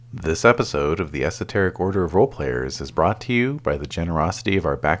This episode of the Esoteric Order of Roleplayers is brought to you by the generosity of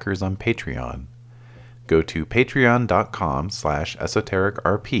our backers on Patreon. Go to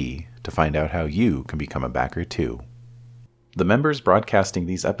patreon.com/esotericrp to find out how you can become a backer too. The members broadcasting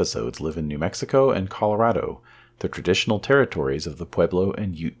these episodes live in New Mexico and Colorado, the traditional territories of the Pueblo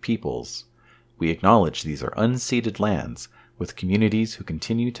and Ute peoples. We acknowledge these are unceded lands, with communities who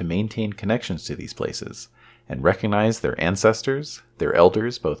continue to maintain connections to these places, and recognize their ancestors, their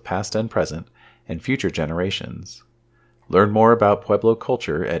elders both past and present, and future generations. Learn more about Pueblo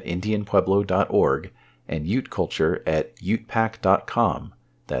culture at indianpueblo.org and Ute culture at utepac.com.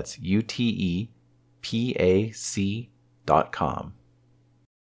 That's UTEPAC.com.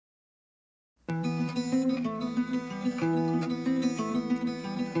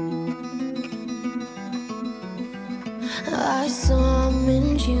 I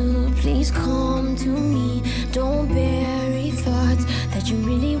summoned you, please come to me. Don't bury thoughts that you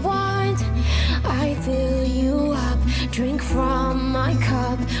really want. I fill you up, drink from my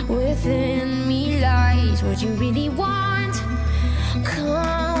cup. Within me lies what you really want.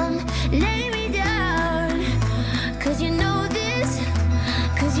 Come, lay me down, 'cause you know this,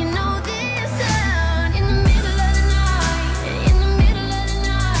 'cause you know this sound. In the middle of the night, in the middle of the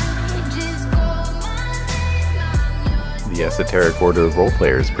night, just call my name. The Esoteric Order of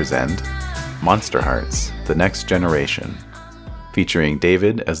Roleplayers present Monsterhearts, The Next Generation, featuring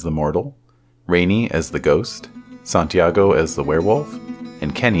David as the Mortal, Rainey as the Ghost, Santiago as the Werewolf,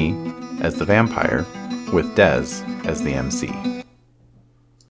 and Kenny as the Vampire, with Dez as the MC.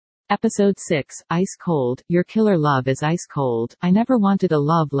 Episode 6, Ice Cold. Your killer love is ice cold. I never wanted a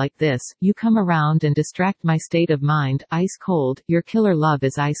love like this. You come around and distract my state of mind. Ice cold. Your killer love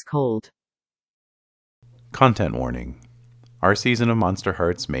is ice cold. Content warning. Our season of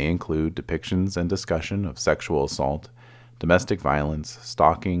Monsterhearts may include depictions and discussion of sexual assault, domestic violence,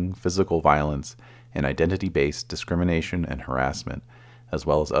 stalking, physical violence, and identity-based discrimination and harassment, as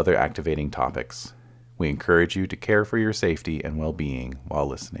well as other activating topics. We encourage you to care for your safety and well-being while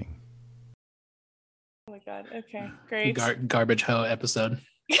listening. Oh my god, okay, great. Garbage hoe episode.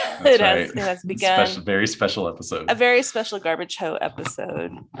 It has begun. Very special episode. A very special Garbage Hoe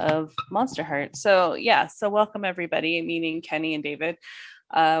episode of Monsterhearts. So welcome everybody, meaning Kenny and David.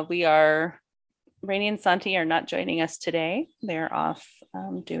 Rainey and Santi are not joining us today. They're off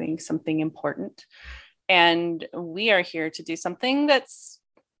doing something important. And we are here to do something that's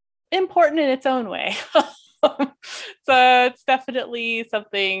important in its own way. So it's definitely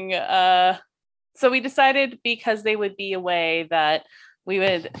something. So we decided, because they would be away, that we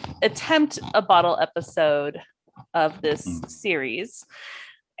would attempt a bottle episode of this series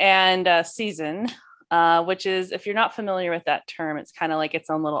and season, which is, if you're not familiar with that term, it's kind of like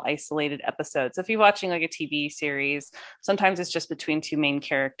its own little isolated episode. So if you're watching like a TV series, sometimes it's just between two main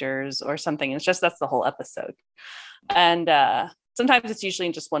characters or something. It's just, that's the whole episode. And sometimes it's usually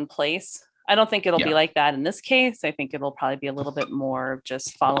in just one place. I don't think it'll be like that in this case. I think it'll probably be a little bit more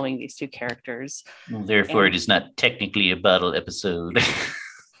just following these two characters. Well, therefore, it is not technically a bottle episode.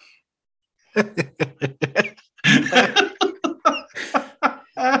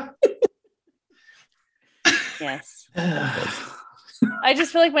 Yes. I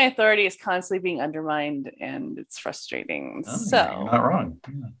just feel like my authority is constantly being undermined, and it's frustrating. Oh, you're not wrong.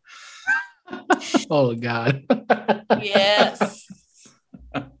 Yeah. Oh God. Yes.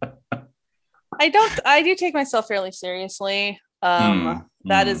 I do take myself fairly seriously.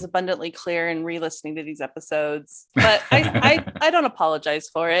 That is abundantly clear in re-listening to these episodes, but I don't apologize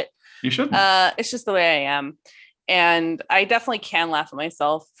for it. You shouldn't. It's just the way I am. And I definitely can laugh at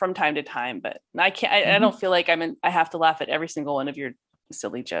myself from time to time, but I can't, I don't feel like I have to laugh at every single one of your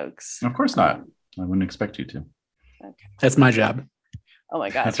silly jokes. Of course not. I wouldn't expect you to. Okay. That's my job. Oh my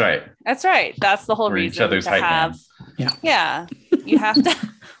God. That's right. That's right. That's the whole We're reason each other's to hype have. man. Yeah. You have to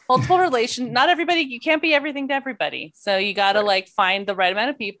multiple relation. Not everybody. You can't be everything to everybody. So you got to like find the right amount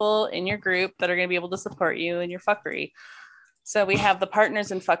of people in your group that are going to be able to support you in your fuckery. So we have the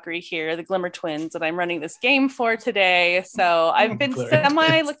partners in fuckery here, the Glimmer Twins, that I'm running this game for today. So I've been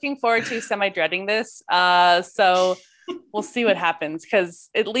semi looking forward to, semi dreading this. So we'll see what happens, because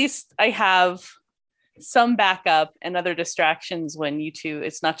at least I have some backup and other distractions when you two,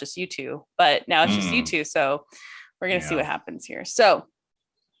 it's not just you two, but now it's just you two. So we're going to see what happens here. So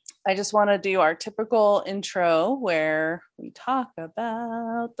I just want to do our typical intro where we talk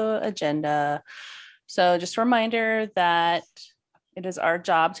about the agenda. So just a reminder that it is our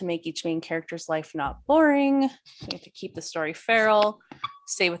job to make each main character's life not boring. We have to keep the story feral,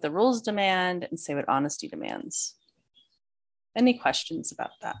 say what the rules demand, and say what honesty demands. Any questions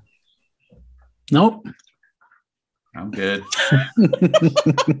about that? Nope. I'm good.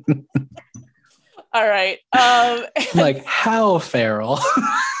 All right. Like, how feral?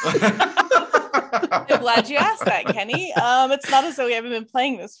 I'm glad you asked that, Kenny. It's not as though we haven't been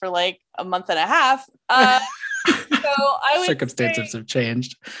playing this for like a month and a half. So I would Circumstances say have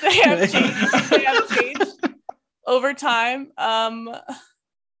changed. they have changed. They have changed over time.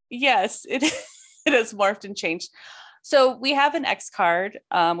 Yes, it has morphed and changed. So we have an X card.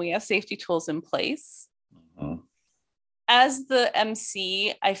 We have safety tools in place. Mhm. As the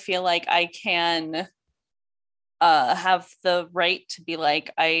MC, I feel like I can have the right to be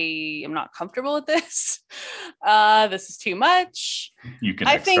like, I am not comfortable with this. This is too much. You can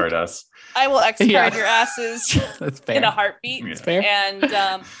I X think card us. I will X card Yeah. your asses That's fair. in a heartbeat. It's fair. And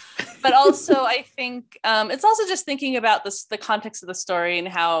but also I think it's also just thinking about the context of the story and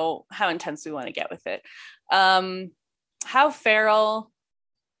how intense we want to get with it. How feral.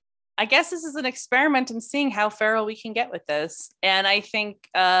 I guess this is an experiment in seeing how feral we can get with this. And I think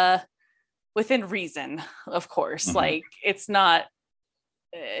within reason, of course. Mhm. Like it's not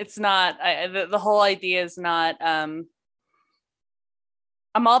the whole idea is not I'm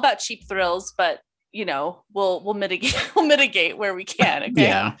all about cheap thrills, but you know, we'll mitigate where we can. Okay.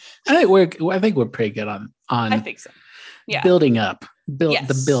 Yeah, I think we're pretty good on I think so. Yeah. building up, Yes.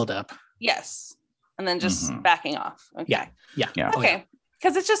 the build up. Yes. And then just Mhm. backing off. Okay. Yeah. Yeah. Oh, Okay.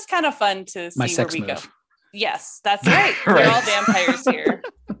 Because it's just kind of fun to see My where sex we move. go. Yes, that's right. We're Right. all vampires here.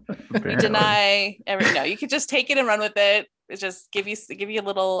 We Apparently. deny no, you could just take it and run with it. It just give you a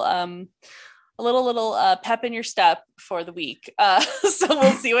little pep in your step for the week. So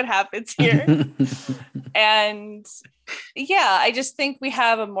we'll see what happens here. And yeah, I just think we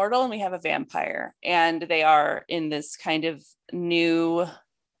have a mortal and we have a vampire, and they are in this kind of new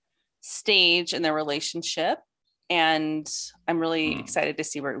stage in their relationship. And I'm really excited to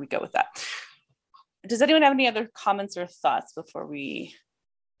see where we go with that. Does anyone have any other comments or thoughts before we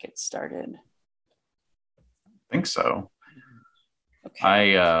get started? I think so.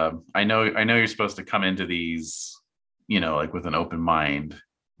 Okay. I know you're supposed to come into these, you know, like with an open mind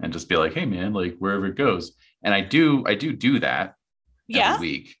and just be like, hey man, like wherever it goes. And I do that Yeah. every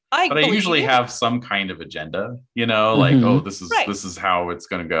week. I But I believe usually you. have some kind of agenda, you know, like, Mhm. oh, this Right. is how it's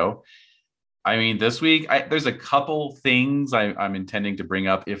gonna go. I mean, this week there's a couple things I'm intending to bring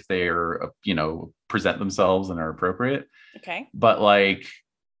up if they're, you know, present themselves and are appropriate. Okay. But like,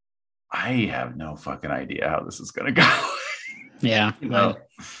 I have no fucking idea how this is gonna go. Yeah. You know?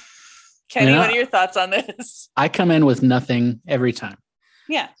 Kenny, Yeah. what are your thoughts on this? I come in with nothing every time.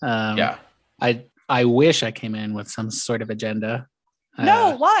 Yeah. Yeah. I wish I came in with some sort of agenda.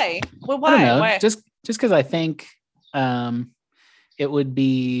 No, why? Well, why? I don't know. Why? Just because I think it would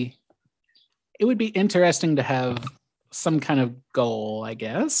be interesting to have some kind of goal, I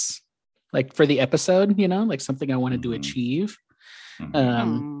guess, like for the episode, you know, like something I wanted to Mhm. achieve.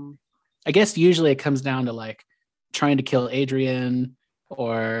 Mhm. I guess usually it comes down to like trying to kill Adrian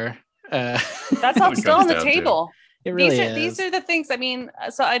or That's all It still comes on the down to. table. it really These are the things. I mean,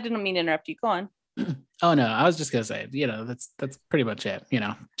 so I didn't mean to interrupt you. Go on. Oh no, I was just gonna say, you know, that's pretty much it. You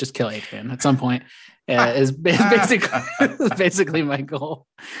know, just kill Adrian at some point is basically my goal.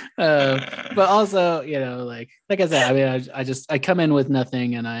 But also, you know, like I said, I mean, I come in with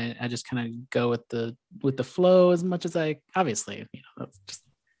nothing, and I just kind of go with the flow as much as I obviously, you know, that's just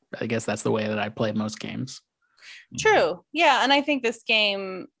I guess that's the way that I play most games. True. Yeah, and I think this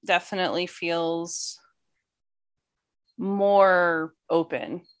game definitely feels more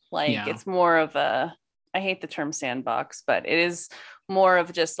open. Like Yeah. it's more of a, I hate the term sandbox, but it is more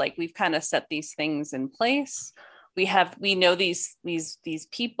of just like we've kind of set these things in place. We know these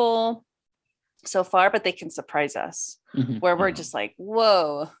people so far, but they can surprise us Mhm. where we're just like,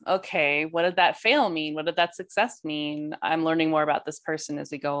 whoa, okay, what did that fail mean? What did that success mean? I'm learning more about this person as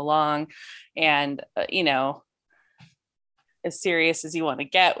we go along. And, you know, as serious as you want to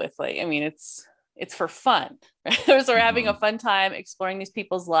get with like, I mean, it's for fun. So we're having a fun time exploring these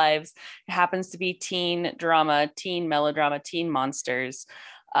people's lives. It happens to be teen drama, teen melodrama, teen monsters.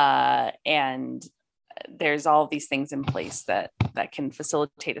 And there's all these things in place that can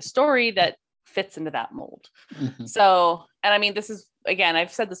facilitate a story that fits into that mold. Mhm. So, and I mean, this is, again,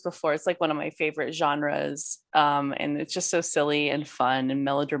 I've said this before, it's like one of my favorite genres. And it's just so silly and fun and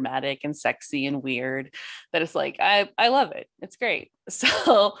melodramatic and sexy and weird that it's like, I love it. It's great.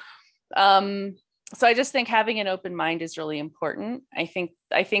 So I just think having an open mind is really important. I think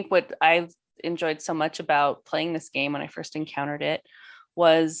what I've enjoyed so much about playing this game when I first encountered it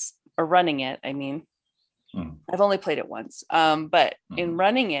was, or running it, I mean, I've only played it once, but in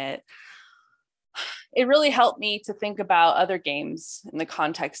running it, it really helped me to think about other games in the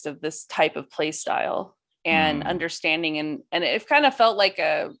context of this type of play style. and understanding, and it kind of felt like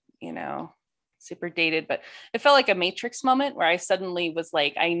a, super dated, but it felt like a Matrix moment where I suddenly was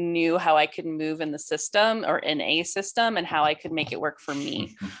like, I knew how I could move in the system or in a system and how I could make it work for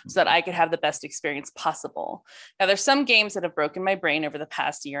me so that I could have the best experience possible. Now, there's some games that have broken my brain over the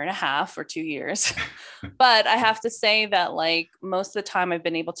past year and a half or 2 years, but I have to say that like most of the time I've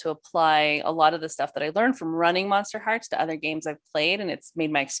been able to apply a lot of the stuff that I learned from running Monsterhearts to other games I've played, and it's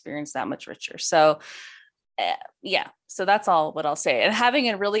made my experience that much richer. So so that's all what I'll say. And having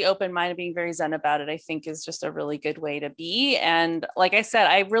a really open mind and being very zen about it, I think is just a really good way to be. And like I said,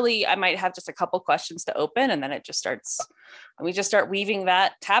 I might have just a couple questions to open, and then we just start weaving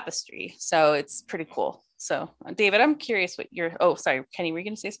that tapestry. So it's pretty cool. So David, I'm curious sorry, Kenny, were you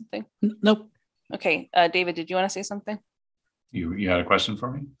going to say something? Nope. Okay. David, did you want to say something? You had a question for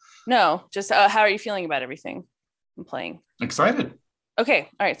me? No, just how are you feeling about everything I'm playing? Excited. Okay.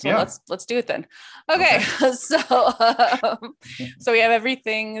 All right. So let's do it then. Okay. So we have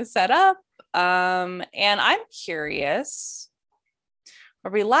everything set up. And I'm curious,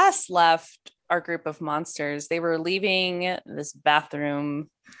 where we last left our group of monsters, they were leaving this bathroom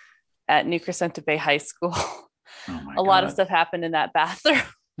at New Crescenta Bay High School. A lot of stuff happened in that bathroom.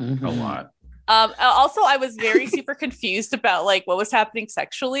 Mm-hmm. A lot. Also, I was very super confused about like what was happening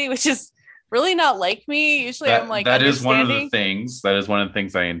sexually, which is really not like me. Usually I'm like, that is one of the things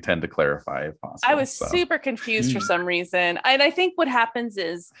I intend to clarify if possible. I was super confused for some reason. And I think what happens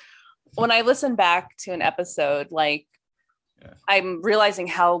is when I listen back to an episode, like I'm realizing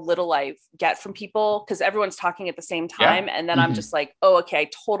how little I get from people because everyone's talking at the same time. And then I'm just like, oh, okay, I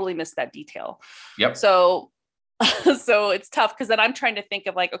totally missed that detail. Yep. So it's tough because then I'm trying to think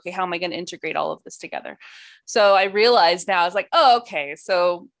of like, okay, how am I going to integrate all of this together? So I realized now I was like, oh, okay.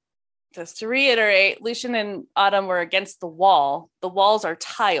 So just to reiterate, Lucian and Autumn were against the wall. The walls are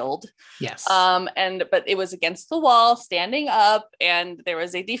tiled. Yes. But it was against the wall, standing up, and there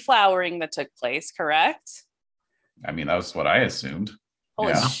was a deflowering that took place, correct? I mean, that was what I assumed.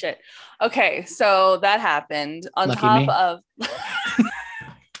 Holy shit. Okay, so that happened on Lucky top me. of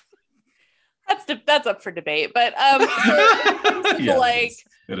that's up for debate, but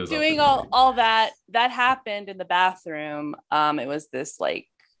doing all that happened in the bathroom. It was this like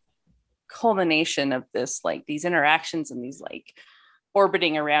culmination of this like these interactions and these like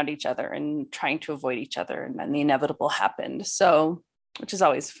orbiting around each other and trying to avoid each other, and then the inevitable happened, so which is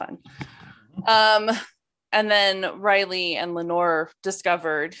always fun. And then Riley and Lenore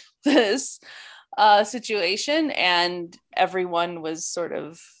discovered this situation, and everyone was sort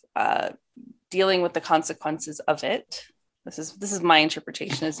of dealing with the consequences of it. This is my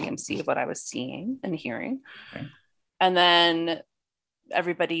interpretation as the MC of what I was seeing and hearing. Okay. And then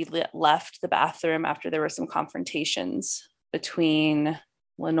everybody left the bathroom after there were some confrontations between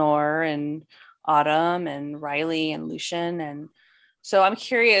Lenore and Autumn and Riley and Lucian. And so I'm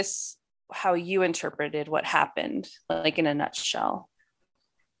curious how you interpreted what happened, like in a nutshell,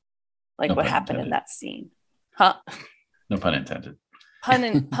 like what happened in that scene. Huh? No pun intended.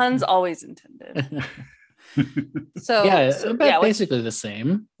 Puns always intended. So basically the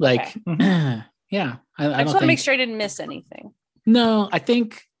same. Like, okay. Yeah. I just want to make sure I didn't miss anything. No, I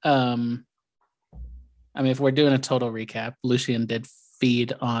think, I mean, if we're doing a total recap, Lucian did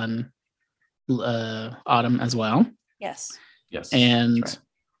feed on Autumn as well. Yes. And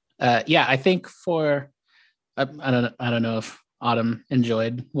I think I don't know if Autumn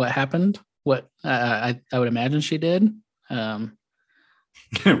enjoyed what happened. What I would imagine she did. Was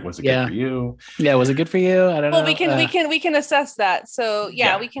it good for you? Yeah, was it good for you? I don't know. Well, we can assess that. So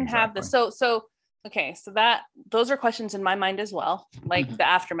we can have this. So okay, so those are questions in my mind as well, like the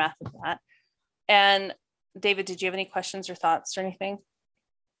aftermath of that. And David, did you have any questions or thoughts or anything?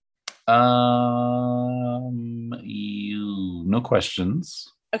 No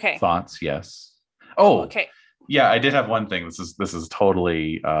questions. Okay. Thoughts, yes. Oh, okay. Yeah, I did have one thing. This is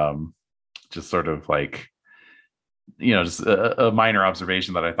totally just sort of like, just a minor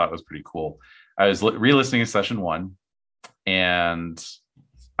observation that I thought was pretty cool. I was re-listening to session 1, and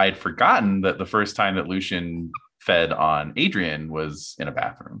I'd forgotten that the first time that Lucian fed on Adrian was in a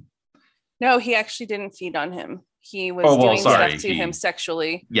bathroom. No, he actually didn't feed on him. He was doing stuff to him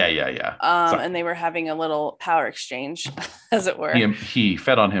sexually. Yeah. And they were having a little power exchange, as it were. He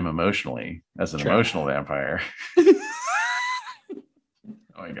fed on him emotionally as an emotional vampire. Oh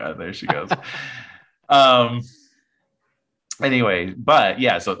my God, there she goes. Anyway, but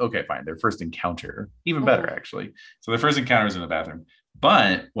yeah, so okay, fine. Their first encounter, even better, actually. So their first encounter is in the bathroom.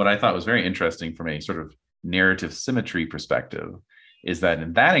 But what I thought was very interesting from a sort of narrative symmetry perspective is that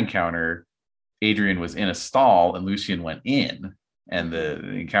in that encounter, Adrian was in a stall and Lucian went in, and the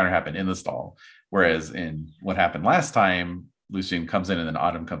encounter happened in the stall. Whereas in what happened last time, Lucian comes in and then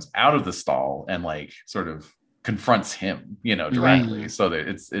Autumn comes out of the stall and like sort of confronts him, directly. Right. So that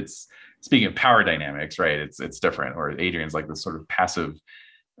it's speaking of power dynamics, right? It's different. Or Adrian's like this sort of passive,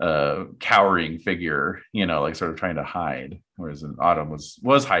 cowering figure, like sort of trying to hide. Whereas in Autumn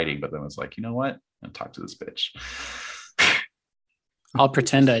was hiding, but then was like, you know what? I'll talk to this bitch. I'll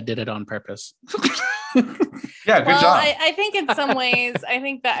pretend I did it on purpose. Yeah, good job. I think in some ways,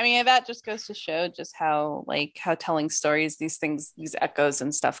 that just goes to show just how telling stories, these echoes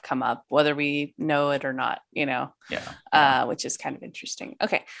and stuff come up, whether we know it or not, Yeah. Which is kind of interesting.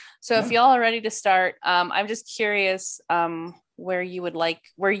 Okay. So if y'all are ready to start, I'm just curious, where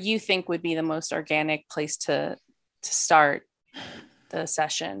you think would be the most organic place to start the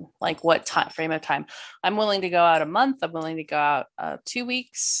session, like what frame of time. I'm willing to go out a month. I'm willing to go out 2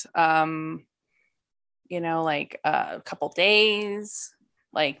 weeks. Like a couple days.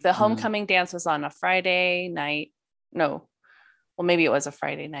 Like the homecoming dance was on a Friday night. No, well, maybe it was a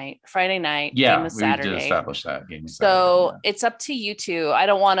Friday night. Yeah, game was we Saturday. did establish that game. So it's up to you two. I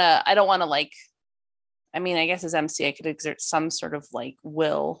don't want to like. I mean, I guess as MC, I could exert some sort of like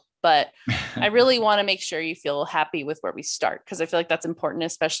will, but I really want to make sure you feel happy with where we start, because I feel like that's important,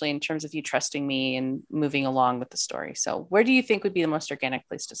 especially in terms of you trusting me and moving along with the story. So where do you think would be the most organic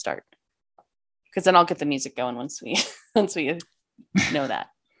place to start? Because then I'll get the music going once we know that.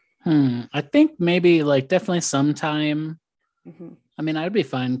 I think maybe like definitely sometime. Mm-hmm. I mean, I'd be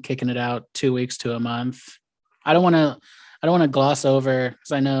fine kicking it out 2 weeks to a month. I don't want to gloss over,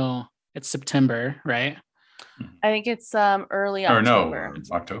 because I know it's September, right? I think it's early October. Or no,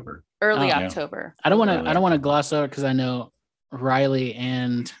 it's October. Early Oh, October. I don't want to gloss over, because I know Riley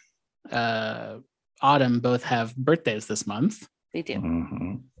and Autumn both have birthdays this month. They do.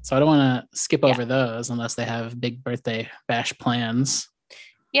 Mm-hmm. So I don't want to skip over those unless they have big birthday bash plans.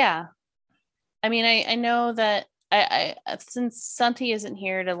 Yeah. I mean, I know that I since Santi isn't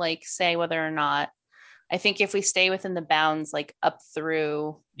here to like say whether or not, I think if we stay within the bounds, like up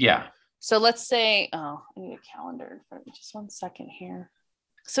through. Yeah. So let's say, I need a calendar for just 1 second here.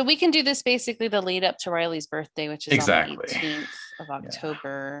 So we can do this basically the lead up to Riley's birthday, which is on the 18th of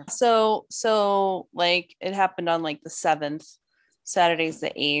October. Yeah. So like it happened on like the 7th, Saturday's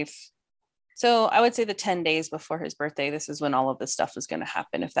the 8th. So I would say the 10 days before his birthday, this is when all of this stuff is going to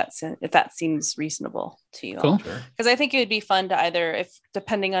happen. If that seems reasonable to you. Cool. Because I think it would be fun to either,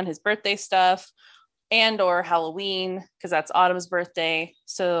 depending on his birthday stuff, and or Halloween, because that's Autumn's birthday.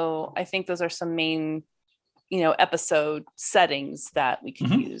 So I think those are some main, episode settings that we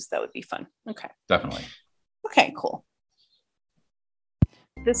could use. That would be fun. Okay. Definitely. Okay, cool.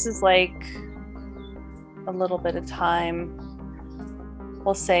 This is like a little bit of time.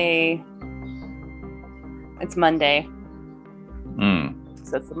 We'll say it's Monday.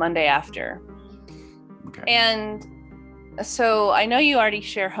 So it's the Monday after. Okay. And so I know you already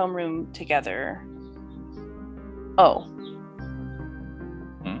share homeroom together. Oh.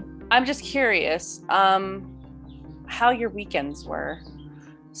 I'm just curious how your weekends were.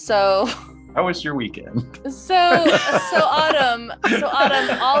 So how was your weekend? So Autumn,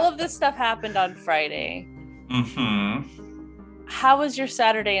 all of this stuff happened on Friday. Mm-hmm. How was your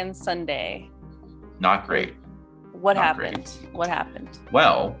Saturday and Sunday? Not great. What happened? What happened?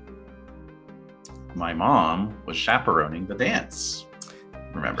 Well, my mom was chaperoning the dance.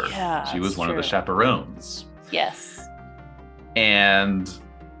 Remember? Yeah, she was one of the chaperones. Yes. And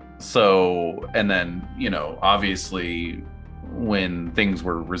so, and then, obviously when things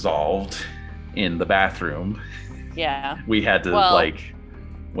were resolved in the bathroom, we had to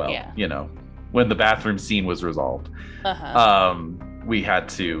when the bathroom scene was resolved, we had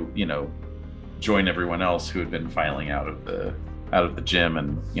to, join everyone else who had been filing out of the gym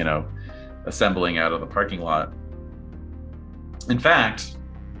and, assembling out of the parking lot. In fact,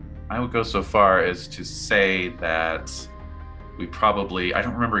 I would go so far as to say that we probably, I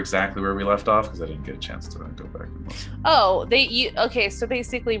don't remember exactly where we left off because I didn't get a chance to go back and listen. Oh, okay. So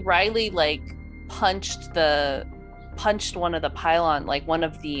basically Riley like punched one of the pylon, like one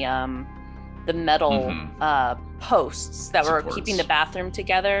of the metal posts that were keeping the bathroom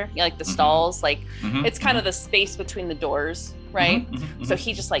together, like the stalls, like it's kind of the space between the doors, right? So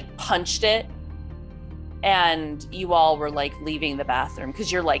he just like punched it, and you all were like leaving the bathroom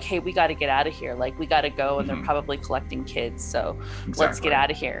because you're like, hey, we got to get out of here, like we got to go, and they're probably collecting kids, so let's get out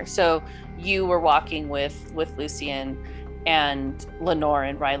of here. So you were walking with Lucien, and Lenore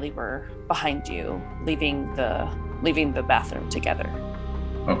and Riley were behind you, leaving the bathroom together.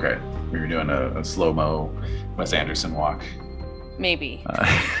 Okay, we were doing a slow-mo Wes Anderson walk. Maybe.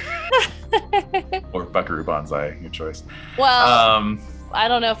 Or Buckaroo Banzai, your choice. Well, I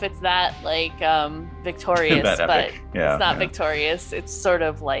don't know if it's that like victorious, That but epic. Yeah, it's not yeah. victorious. It's sort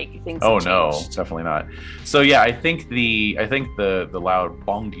of like things Oh have no, changed. definitely not. So yeah, I think the loud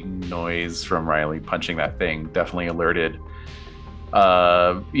bonking noise from Riley punching that thing definitely alerted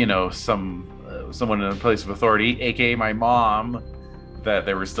someone in a place of authority, aka my mom, that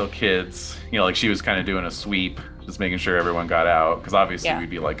there were still kids. Like she was kind of doing a sweep, just making sure everyone got out, because obviously Yeah. we'd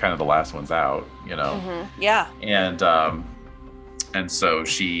be like kind of the last ones out, Yeah. And so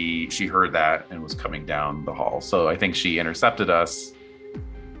she heard that and was coming down the hall. So I think she intercepted us.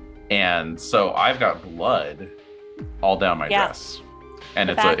 And so I've got blood all down my dress. And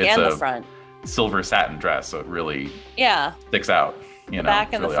the it's back it's and a the front. silver satin dress, so it really sticks out. The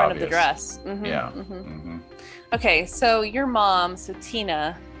back and really the front obvious. of the dress. Yeah. Okay, so your mom,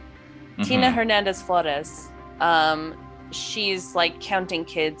 Tina Hernandez Flores, she's like counting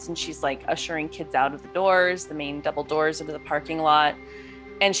kids, and she's like ushering kids out of the doors, the main double doors into the parking lot,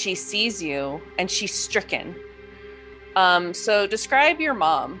 and she sees you and she's stricken. So describe your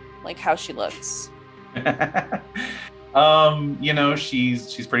mom, like how she looks.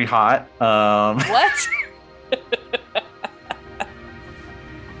 She's pretty hot. What?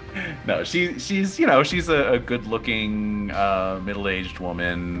 No, she's a good-looking middle-aged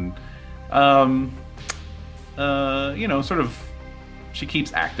woman. Sort of, she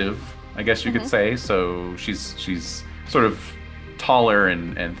keeps active, I guess you could say. So she's sort of taller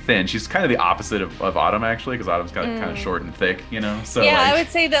and thin. She's kind of the opposite of Autumn, actually, because Autum's kind of short and thick, So yeah, like, I would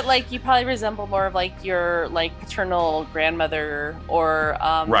say that like you probably resemble more of like your like paternal grandmother or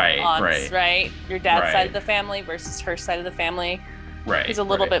aunts, right? Your dad's side of the family versus her side of the family. Right. Who's a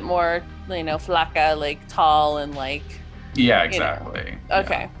little bit more, flaca, like tall and like. Yeah, exactly.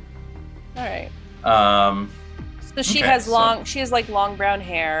 Okay. Yeah. All right. So she has long brown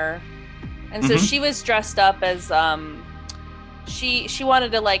hair, and so she was dressed up as she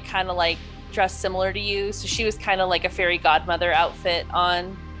wanted to like kind of like dress similar to you. So she was kind of like a fairy godmother outfit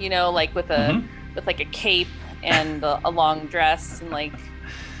on, like with a cape and a long dress and like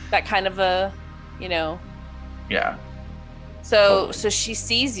that kind of a, Yeah. So she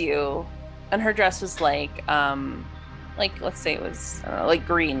sees you, and her dress was like let's say it was like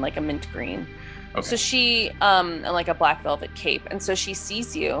green, like a mint green. Okay. So she and like a black velvet cape, and so she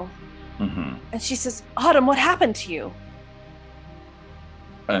sees you, and she says, "Autumn, what happened to you?"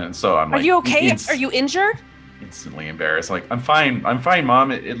 And so I'm like, "Are you okay? Are you injured?" Instantly embarrassed, like, I'm fine,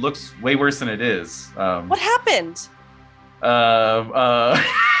 Mom. It looks way worse than it is. What happened? And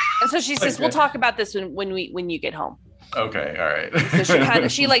so she says, "We'll talk about this when you get home." Okay, all right. So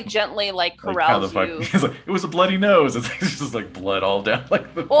she like gently like corrals you. He's like, it was a bloody nose. It's just like blood all down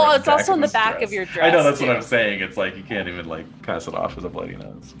like the. Well, it's also in the back of your dress. I know, that's what I'm saying. It's like you can't even like pass it off as a bloody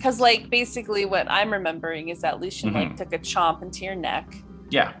nose. Because like basically what I'm remembering is that Lucian like took a chomp into your neck.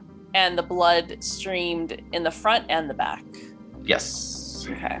 Yeah. And the blood streamed in the front and the back. Yes.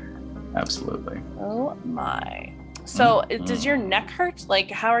 Okay. Absolutely. Oh my. So does your neck hurt? Like,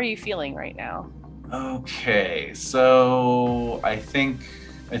 how are you feeling right now? Okay, so I think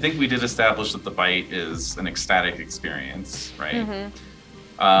we did establish that the bite is an ecstatic experience, right?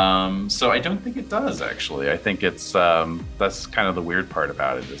 So I don't think it does, actually. I think it's that's kind of the weird part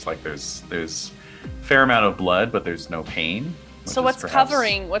about it. It's like there's a fair amount of blood, but there's no pain. So what's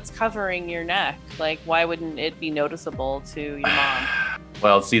covering your neck? Like, why wouldn't it be noticeable to your mom?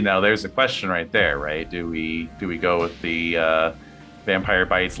 Well, see, now there's a question right there, right? Do we go with the vampire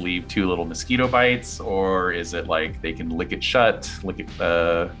bites leave 2 little mosquito bites, or is it like they can lick it shut,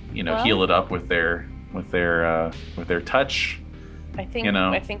 heal it up with their touch? I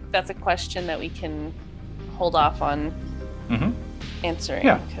think that's a question that we can hold off on answering.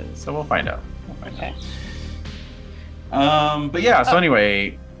 Yeah, so we'll find out. Okay. But yeah, so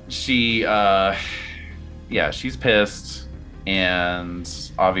anyway, she she's pissed,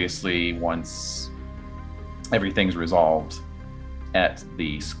 and obviously once everything's resolved at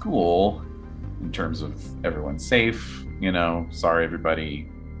the school in terms of everyone's safe, sorry everybody,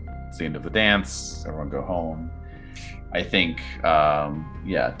 it's the end of the dance, everyone go home. I think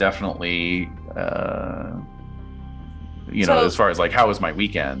definitely as far as like how was my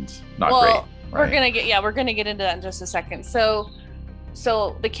weekend, not great, right? We're gonna get into that in just a second. So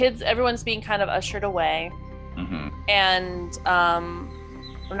the kids, everyone's being kind of ushered away, and I'm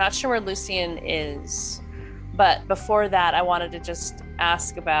not sure where Lucien is. But before that, I wanted to just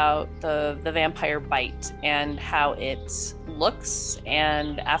ask about the vampire bite and how it looks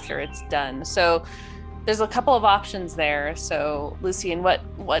and after it's done. So there's a couple of options there. So Lucien,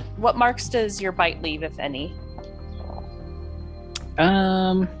 what marks does your bite leave, if any?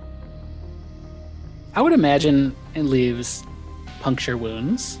 I would imagine it leaves puncture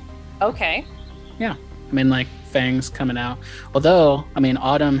wounds. Okay. Yeah. I mean, like fangs coming out. Although, I mean,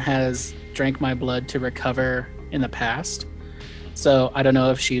 Autumn has drank my blood to recover in the past. So I don't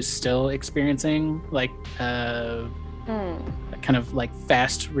know if she's still experiencing like a kind of like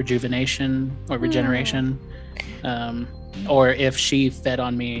fast rejuvenation or regeneration. Or if she fed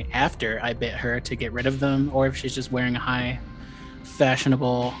on me after I bit her to get rid of them, or if she's just wearing high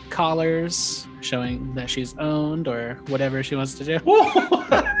fashionable collars showing that she's owned or whatever she wants to do. It's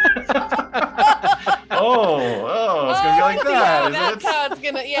gonna be like that. That's how it's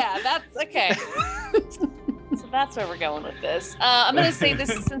gonna. Yeah, that's okay. So that's where we're going with this. I'm gonna say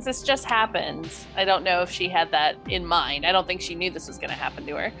this since this just happened. I don't know if she had that in mind. I don't think she knew this was gonna happen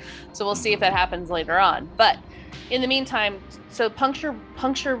to her. So we'll see if that happens later on. But in the meantime, so puncture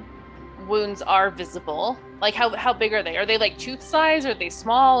wounds are visible. Like how big are they? Are they like tooth size? Or are they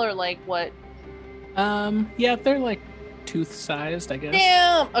small? Or like what? Yeah, they're like tooth sized, I guess.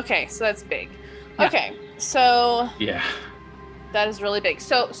 Damn. Okay, so that's big. Yeah. Okay, so Yeah. that is really big.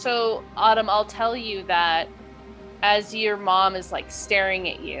 So Autumn, I'll tell you that as your mom is like staring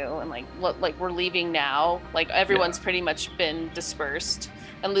at you and like we're leaving now, like everyone's pretty much been dispersed.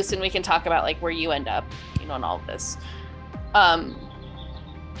 And Lucien, we can talk about like where you end up, in all of this.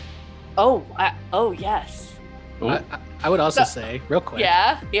 Yes. I would also say real quick.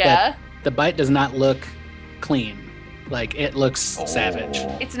 Yeah. that the bite does not look clean. Like it looks savage.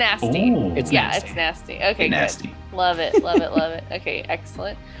 It's nasty. It's It's nasty. nasty. Okay, good. Nasty. Love it. Okay,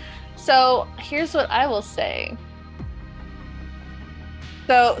 excellent. So here's what I will say.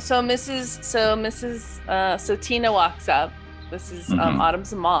 So Tina walks up. This is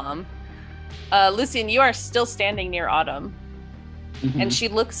Autumn's mom. Lucien, you are still standing near Autumn, and she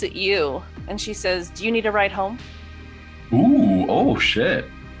looks at you and she says, "Do you need a ride home?" Ooh, oh shit.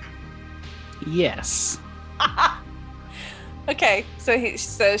 Yes. Okay, so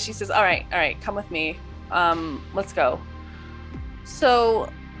she says, all right, come with me. Let's go. So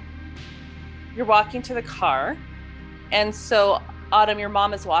you're walking to the car, and so Autumn, your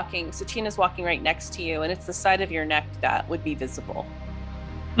mom is walking. So Tina's walking right next to you, and it's the side of your neck that would be visible.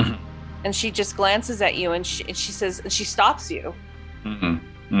 And she just glances at you, and she says, and she stops you.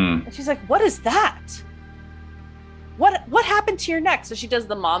 And she's like, "What is that? What happened to your neck?" So she does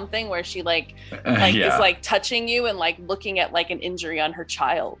the mom thing where she is like touching you and like looking at like an injury on her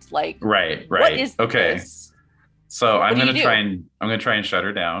child. Like, right. What is this? So I'm do gonna you try and shut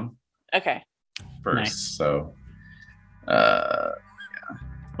her down Okay. first. Nice. So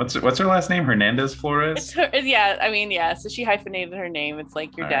what's her last name? Hernandez Flores? It's her, yeah. I mean, yeah. So she hyphenated her name. It's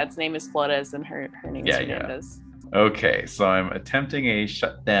like your All right. dad's name is Flores and her name is Hernandez. Okay, so I'm attempting a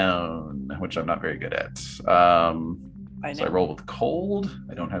shutdown, which I'm not very good at. So I roll with cold.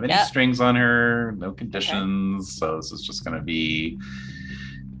 I don't have any strings on her, no conditions. So this is just gonna be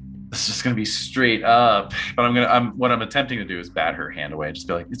straight up. But what I'm attempting to do is bat her hand away and just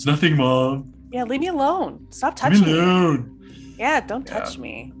be like, "It's nothing, Mom. Yeah, leave me alone. Stop Leave touching me me. alone." Yeah, don't touch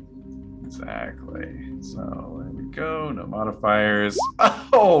me. Exactly. So there we go. No modifiers.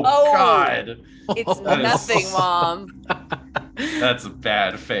 Oh. God. It's nothing, Mom. That's a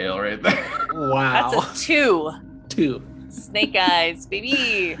bad fail right there. Wow. That's a 2. 2. Snake eyes,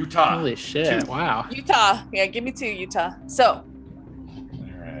 baby. Utah. Holy shit. Wow. Utah. Yeah, give me 2, Utah. So, All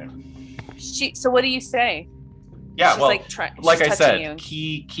right. so what do you say? Yeah, She's well, like I said,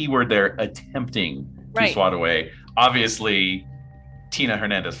 you. keyword there, attempting to Right. swat away. Obviously, Tina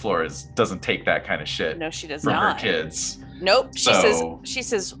Hernandez Flores doesn't take that kind of shit No, she does from not. her kids. Nope. So- She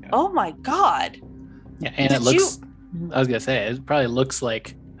says, "Oh my God." Yeah, and Did it looks. I was gonna say it probably looks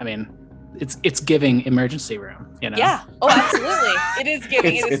like. I mean, it's giving emergency room. Yeah. Oh, absolutely. It is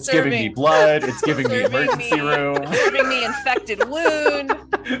giving. It is It's giving me blood. It's giving me serving emergency me- room. serving me infected wound.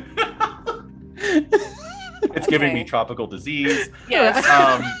 It's giving Okay. me tropical disease. Yes.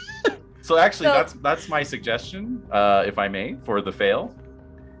 So actually, So- that's my suggestion, if I may, for the fail,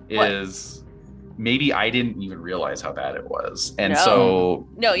 is maybe I didn't even realize how bad it was, and No. so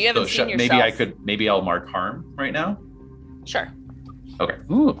No, you haven't seen yourself. maybe I'll mark harm right now. Sure.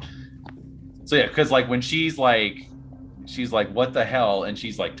 Ooh. So yeah, because like when she's like, "What the hell?" and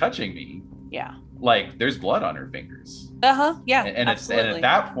she's like touching me, Yeah. like there's blood on her fingers, Yeah. and absolutely. at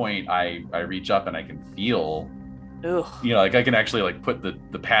that point I reach up and I can feel, Ugh. like I can actually like put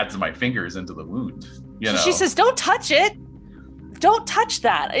the pads of my fingers into the wound. So she says, "Don't touch it. Don't touch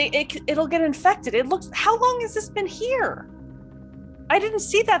that. It'll get infected. It looks. How long has this been here? I didn't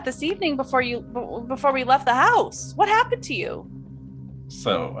see that this evening before we left the house. What happened to you?"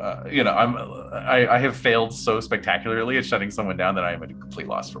 So, I have failed so spectacularly at shutting someone down that I am at a complete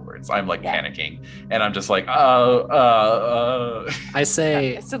loss for words. I'm like panicking, and I'm just like, I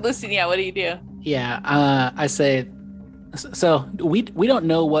say, So Lucy, what do you do? I say, so we don't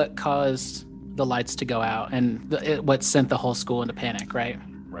know what caused the lights to go out and what sent the whole school into panic, right?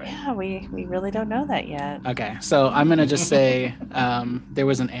 Right. Yeah, we really don't know that yet. Okay, so I'm gonna just say there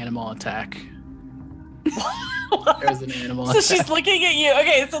was an animal attack. There was an animal So attack. she's looking at you.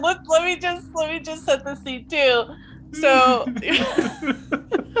 Okay, so let me just set the scene too. So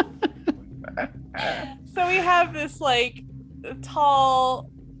so we have this like tall,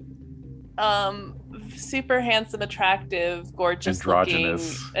 super handsome, attractive, gorgeous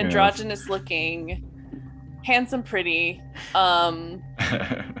androgynous looking, handsome, pretty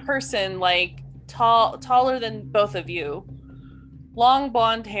person, like taller than both of you, long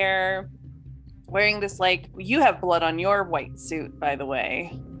blonde hair, wearing this, like, you have blood on your white suit, by the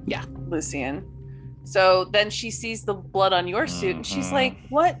way. Yeah. Lucian. So then she sees the blood on your suit and she's like,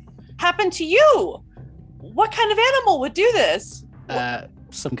 what happened to you? What kind of animal would do this?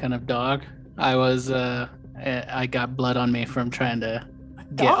 Some kind of dog. I got blood on me from trying to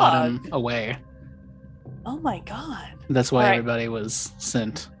get Autumn away. Oh my god. That's why everybody was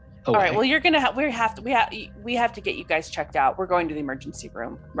sent away. All right, well, you're gonna we have to get you guys checked out. We're going to the emergency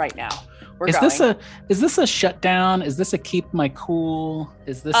room right now. Is this a shutdown? Is this a keep my cool?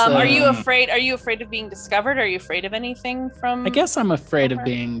 Is this are you afraid of being discovered? Are you afraid of anything from I guess I'm afraid of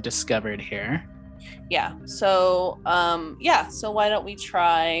being discovered here. Yeah. So so why don't we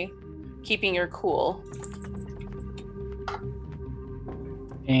try keeping your cool?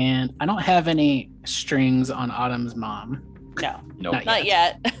 And I don't have any strings on Autumn's mom. No. Nope. Not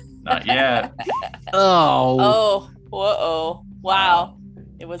yet. Not yet. Oh. Whoa. Wow.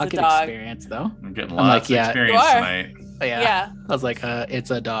 It was I'll a get dog. Experience though. I'm getting lots of experience tonight. Yeah. I was like, it's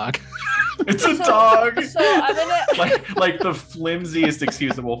a dog. It's a dog. So I'm gonna like the flimsiest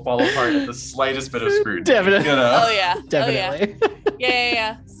excuse that will fall apart at the slightest bit of scrutiny. Definitely. You know? Oh yeah. Definitely. Oh,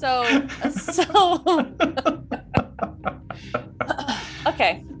 yeah. So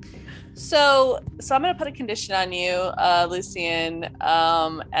okay. So I'm gonna put a condition on you, Lucian,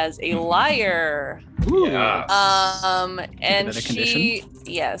 as a liar. Yes. And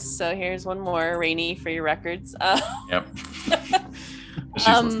yes. So here's one more, Rainy, for your records. Yep. She's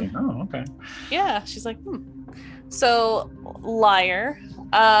listening. Oh, okay. Yeah, she's like, So, liar.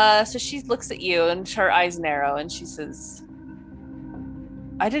 So she looks at you and her eyes narrow and she says,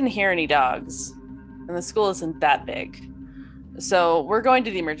 I didn't hear any dogs, and the school isn't that big. So we're going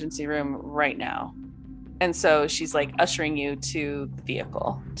to the emergency room right now. And so she's like ushering you to the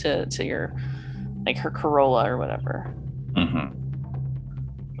vehicle, to your, like, her Corolla or whatever. Mm-hmm.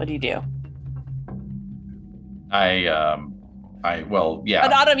 What do you do? Well, yeah.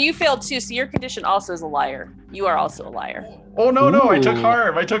 But Autumn, you failed too, so your condition also is a liar. You are also a liar. Oh no, Ooh. I took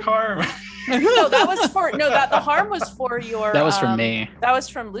harm. No, that was for the harm was for your. That was from me. That was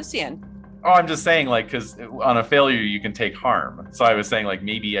from Lucian. Oh, I'm just saying, like, because on a failure you can take harm. So I was saying, like,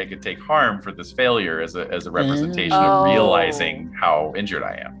 maybe I could take harm for this failure as a representation of realizing how injured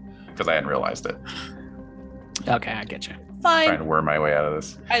I am, because I hadn't realized it. Okay, I get you. Fine. Trying to worm my way out of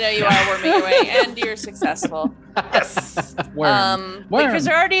this. I know you are worming your way, and you're successful. Yes. Worm. Because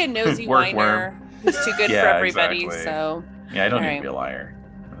you're already a nosy Worm. whiner who's too good for everybody. Exactly. So yeah, I don't need Alright. to be a liar.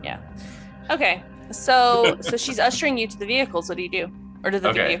 Yeah. Okay. So she's ushering you to the vehicle. So what do you do, or to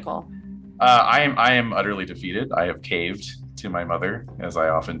the vehicle? I am utterly defeated. I have caved to my mother, as I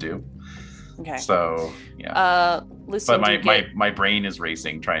often do. Okay. So yeah. Listen, but my brain is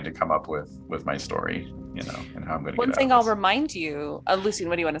racing, trying to come up with my story, and how I'm going to. One thing I'll remind you, Lucian,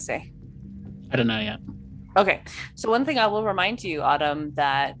 what do you want to say? I don't know yet. Okay, so one thing I will remind you, Autumn,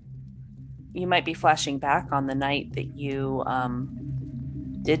 that you might be flashing back on the night that you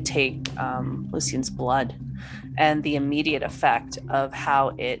did take Lucian's blood, and the immediate effect of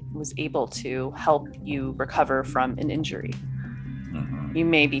how it was able to help you recover from an injury. Mm-hmm. You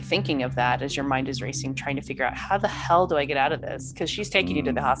may be thinking of that as your mind is racing, trying to figure out, how the hell do I get out of this? Because she's taking you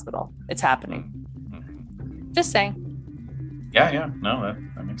to the hospital. It's happening. Mm-hmm. Just saying. Yeah. No,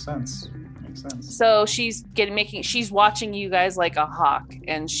 that makes sense. So she's she's watching you guys like a hawk,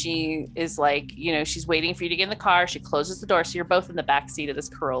 and she is like, she's waiting for you to get in the car. She closes the door, so you're both in the back seat of this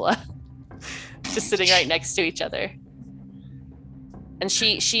Corolla, just sitting right next to each other. And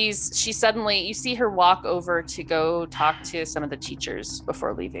she suddenly, you see her walk over to go talk to some of the teachers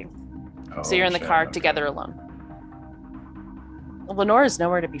before leaving. So you're in the car together alone. Lenore is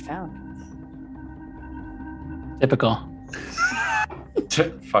nowhere to be found. Typical.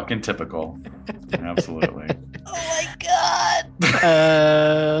 Fucking typical. Absolutely. Oh my god.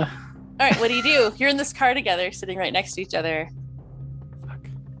 God. All right, what do you do? You're in this car together, sitting right next to each other.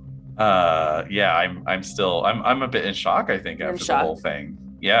 Yeah, I'm a bit in shock, I think, after the whole thing.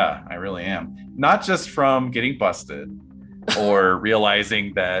 Yeah, I really am. Not just from getting busted or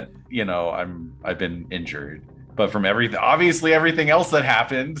realizing that, I've been injured, but from everything else that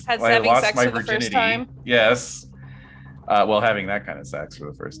happened. I lost sex my for the virginity. first time? Yes. Well, having that kind of sex for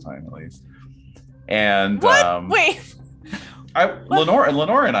the first time, at least. And what? Wait.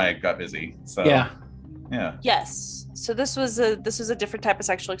 Lenore and I got busy. So yeah. Yes. So this was a different type of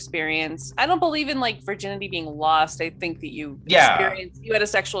sexual experience. I don't believe in like virginity being lost. I think that you had a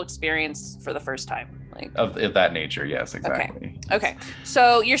sexual experience for the first time. Like of that nature. Yes, exactly. Okay.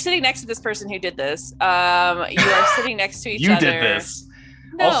 So you're sitting next to this person who did this. You are sitting next to each other. You did this.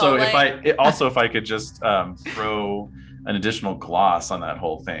 No, if I could just throw an additional gloss on that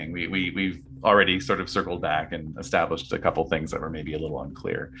whole thing. We've already sort of circled back and established a couple things that were maybe a little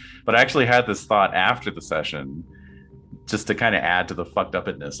unclear. But I actually had this thought after the session, just to kind of add to the fucked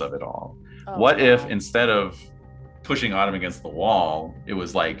upness of it all. What if instead of pushing Autumn against the wall, it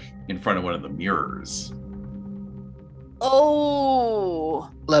was like in front of one of the mirrors?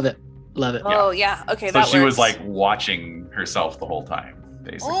 Oh, love it. Oh yeah. Okay. So she was like watching herself the whole time,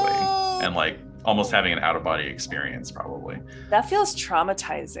 basically, and like almost having an out-of-body experience, probably. That feels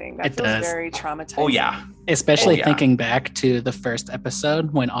traumatizing. That feels very traumatizing. Oh yeah. Especially thinking back to the first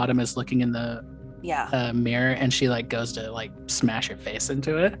episode when Autumn is looking in the mirror and she like goes to like smash her face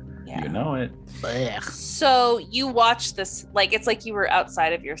into it. Yeah. You know it. Blech. So you watch this, like it's like you were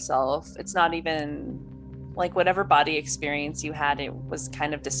outside of yourself. It's not even like whatever body experience you had, it was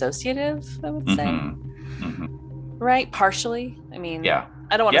kind of dissociative, I would say. Right? Partially. I mean,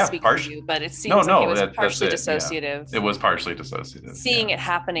 I don't want to speak for you, but it seems like it was partially dissociative. Yeah. It was partially dissociative. Seeing it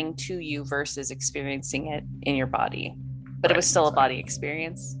happening to you versus experiencing it in your body. But it was still a body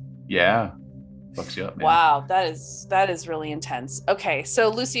experience. Yeah. Fucks you up, man. Wow, that is really intense. Okay, so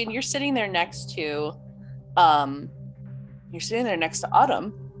Lucian, you're sitting there next to Autumn.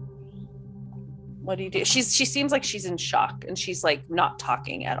 What do you do? She seems like she's in shock and she's like not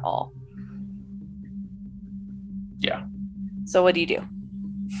talking at all. Yeah. So what do you do?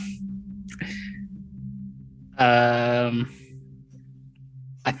 I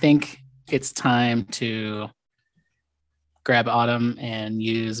think it's time to grab Autumn and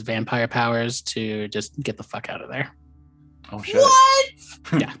use vampire powers to just get the fuck out of there. Oh shit. What?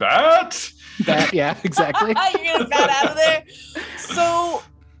 Yeah. Bat, yeah, exactly. You're gonna bat out of there. So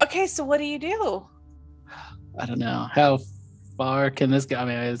what do you do? I don't know. How far can this go? I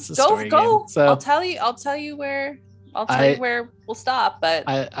mean, it's a story go. game. So I'll tell you where we'll stop, but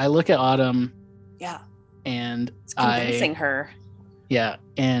I look at Autumn. Yeah. And it's convincing her. Yeah,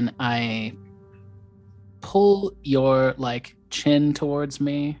 and I pull your like chin towards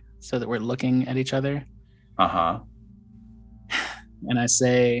me so that we're looking at each other. And I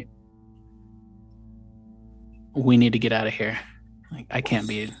say, we need to get out of here. Like I can't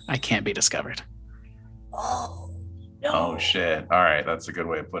be discovered. Oh no. Oh shit. All right, that's a good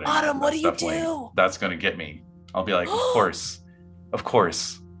way of putting it. Autumn, what do you do? That's gonna get me. I'll be like, of course.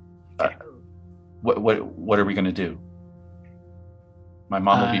 Okay. What are we gonna do? My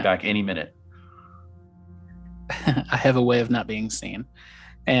mom will be back any minute. I have a way of not being seen.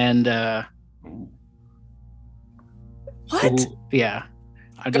 And what? Yeah.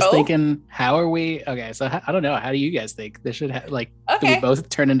 I'm just thinking, how are we? Okay, so I don't know. How do you guys think this should do we both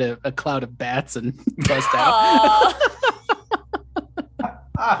turn into a cloud of bats and bust out?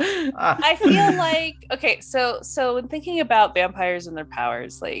 I feel like so in thinking about vampires and their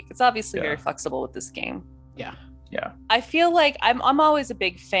powers, like it's obviously very flexible with this game. Yeah. I feel like I'm always a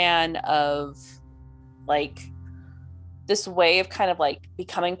big fan of like this way of kind of like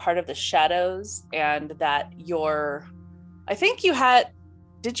becoming part of the shadows, and that I think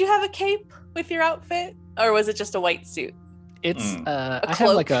did you have a cape with your outfit, or was it just a white suit? It's I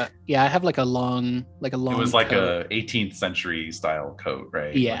have like a long It was like coat. A 18th century style coat,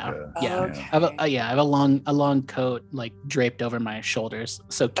 right? Yeah. Okay. I have a long coat like draped over my shoulders.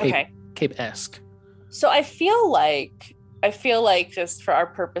 So cape-esque. So I feel like just for our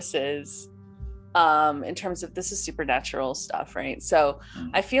purposes, in terms of this is supernatural stuff, right? So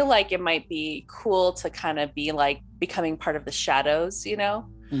I feel like it might be cool to kind of be like becoming part of the shadows, you know?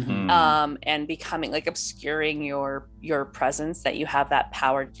 And becoming like obscuring your presence, that you have that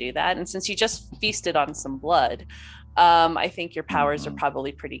power to do that. And since you just feasted on some blood, I think your powers are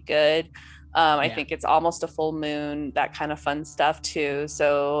probably pretty good. I think it's almost a full moon, that kind of fun stuff too.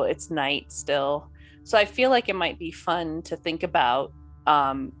 So it's night still. So I feel like it might be fun to think about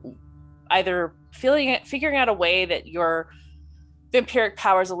either figuring out a way that your vampiric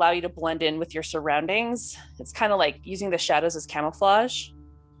powers allow you to blend in with your surroundings. It's kind of like using the shadows as camouflage,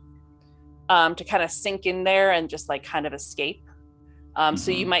 to kind of sink in there and just like kind of escape.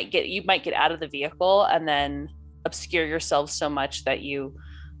 So you might get out of the vehicle and then obscure yourself so much that you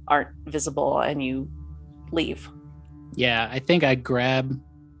aren't visible and you leave. Yeah, I think I grab.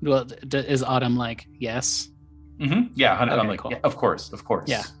 Well, is Autumn like yes? Mm-hmm. Yeah, I'm Okay, like, cool. yeah, of course.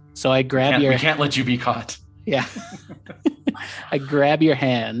 Yeah. So I grab We can't let you be caught. Yeah. I grab your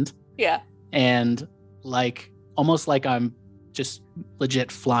hand. Yeah. And like almost like I'm just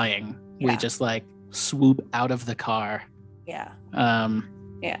legit flying. Yeah. We just like swoop out of the car. Yeah.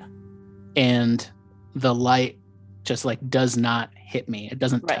 Yeah. And the light just like does not hit me. It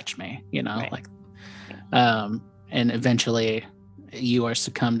doesn't touch me, you know, like and eventually you are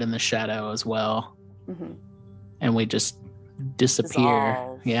succumbed in the shadow as well. Mm-hmm. And we just disappear.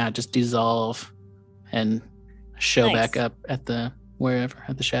 Dissolve. Yeah, just dissolve and show back up at the wherever,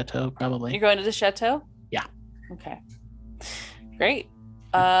 at the chateau probably. You're going to the chateau? Yeah. Okay. Great.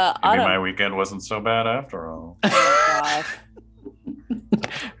 Maybe Autumn. my weekend wasn't so bad after all. Oh, God.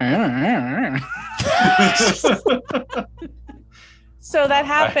 So that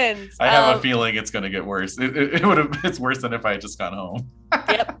happens. I have a feeling it's going to get worse. It's worse than if I had just gone home.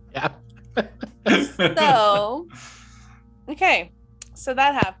 Yep. Yeah. So, okay. So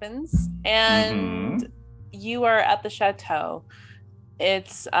that happens. And you are at the chateau.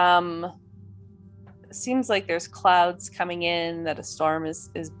 It's seems like there's clouds coming in, that a storm is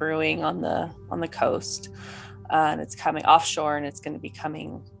brewing on the coast. And it's coming offshore, and it's going to be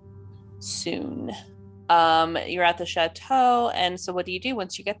coming soon. You're at the chateau, and so what do you do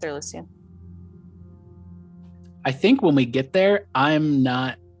once you get there, Lucian? I think when we get there, I'm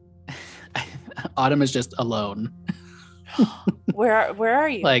not. Autumn is just alone. Where are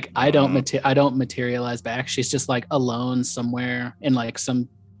you? Like I don't materialize back. She's just like alone somewhere in like some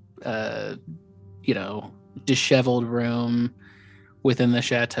disheveled room within the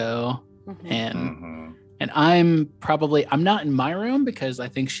chateau. And I'm not in my room because I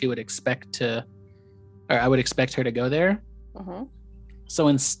think she would I would expect her to go there. So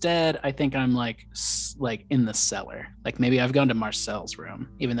instead, I think I'm like in the cellar. Like maybe I've gone to Marcel's room,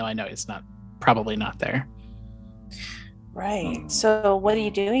 even though I know it's probably not there. Right. So what are you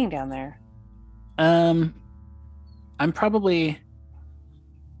doing down there? I'm probably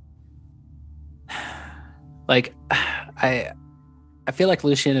like I feel like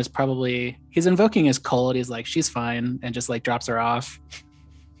Lucien is he's invoking his cold. He's like, she's fine, and just like drops her off,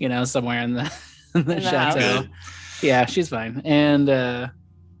 somewhere in the chateau. Yeah, she's fine. And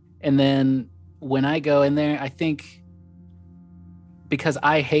then when I go in there, I think because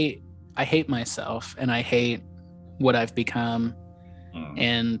I hate myself and I hate what I've become.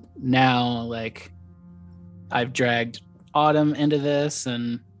 And now like I've dragged Autumn into this,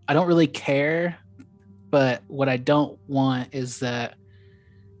 and I don't really care. But what I don't want is that,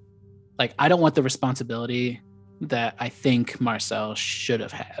 like, I don't want the responsibility that I think Marcel should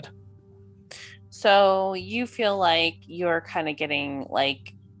have had. So you feel like you're kind of getting,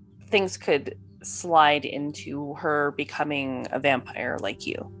 like, things could slide into her becoming a vampire like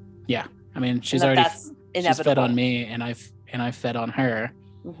you. Yeah. I mean, she's fed on me, and I've fed on her.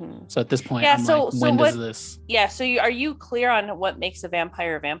 So at this point, I'm like, when does this? Yeah. So are you clear on what makes a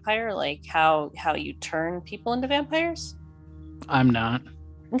vampire a vampire? Like how you turn people into vampires? I'm not.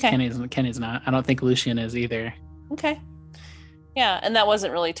 Okay. Kenny's not. I don't think Lucien is either. Okay. Yeah, and that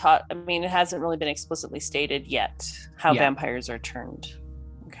wasn't really taught. I mean, it hasn't really been explicitly stated yet how vampires are turned.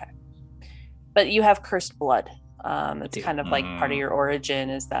 Okay. But you have cursed blood. It's kind of like part of your origin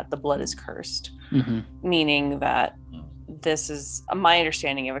is that the blood is cursed, meaning that this is my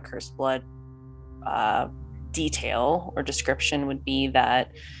understanding of a cursed blood detail or description would be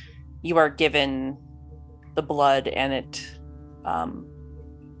that you are given the blood and it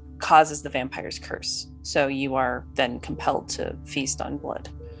causes the vampire's curse. So you are then compelled to feast on blood.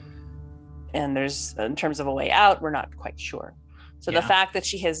 And there's, in terms of a way out, we're not quite sure. So the fact that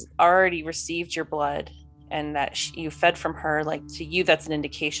she has already received your blood and that you fed from her, like to you, that's an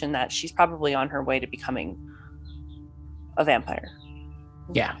indication that she's probably on her way to becoming a vampire.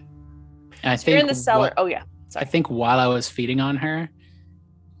 Yeah. And I so think you're in the cellar. Sorry. I think while I was feeding on her,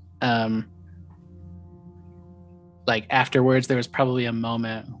 like afterwards, there was probably a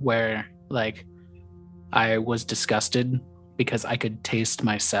moment where like I was disgusted because I could taste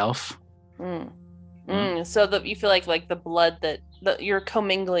myself. So you feel like the blood you're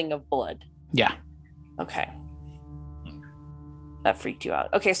commingling of blood. Yeah. Okay. That freaked you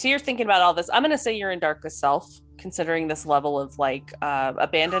out. Okay, so you're thinking about all this. I'm going to say you're in darkest self considering this level of like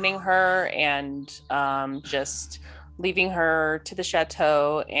abandoning her and just leaving her to the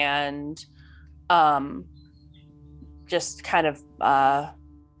chateau and just kind of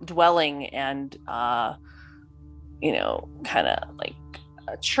dwelling and kind of like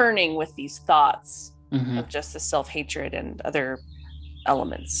churning with these thoughts of just the self-hatred and other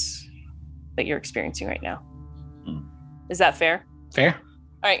elements that you're experiencing right now. Is that fair? Fair.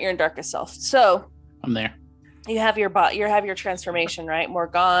 All right, you're in darkest self. So I'm there. you have your transformation, right? More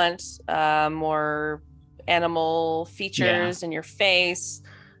gaunt, more animal features in your face.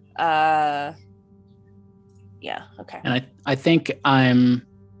 Yeah, okay. And I think I'm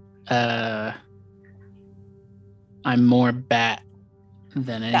more bat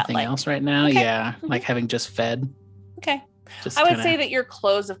than anything Bat-like. else right now. Okay. Yeah, like having just fed. Okay. Just I would kinda- say that your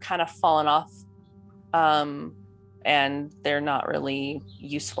clothes have kind of fallen off, and they're not really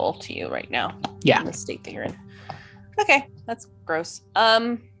useful to you right now. Yeah. In the state that you're in. Okay, that's gross.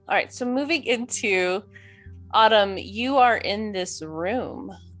 All right, so moving into Autumn, you are in this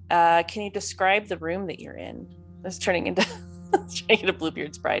room. Can you describe the room that you're in? It's turning into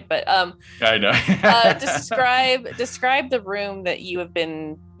Bluebeard's Bride, but I know. describe the room that you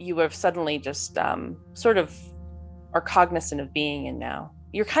have suddenly just sort of are cognizant of being in now.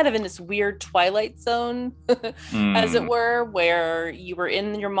 You're kind of in this weird twilight zone, as it were, where you were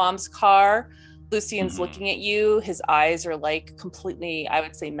in your mom's car. Lucian's looking at you. His eyes are like completely, I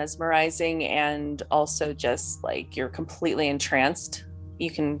would say, mesmerizing, and also just like you're completely entranced.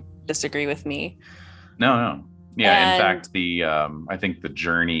 You can disagree with me. No. Yeah, And- in fact, I think the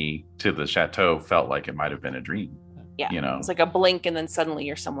journey to the chateau felt like it might have been a dream. Yeah, You know. it's like a blink, and then suddenly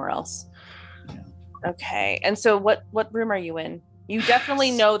you're somewhere else. Yeah. Okay, and so what room are you in? You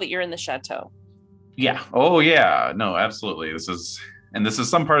definitely know that you're in the chateau. Yeah. Oh, yeah. No, absolutely. This is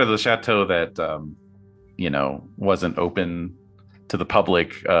some part of the chateau that, wasn't open to the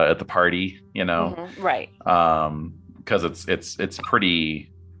public at the party, Right. because it's pretty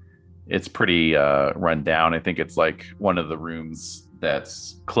run down. I think it's like one of the rooms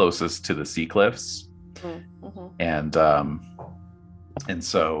that's closest to the sea cliffs. And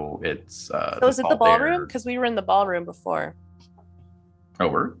so it's So is it the ballroom? Because we were in the ballroom before.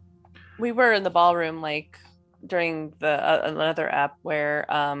 Oh, We were in the ballroom like during the another app where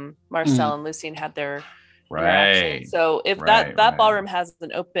Marcel and Lucian had their interaction. right. So if Right. that ballroom has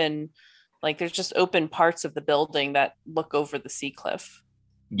an open, like there's just open parts of the building that look over the sea cliff.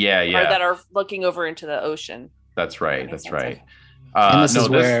 Yeah. Or that are looking over into the ocean. That's right. That makes That's sense. right. And this no, is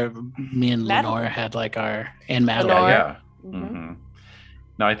where me and Madeline. Lenore had like and Madeline. Lenore. Yeah. Mhm. Mm-hmm.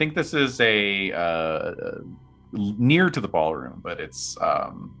 No, I think this is near to the ballroom, but it's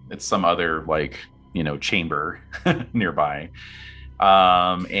some other chamber nearby.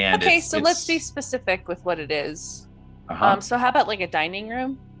 And Okay, so let's be specific with what it is. Uh-huh. So how about like a dining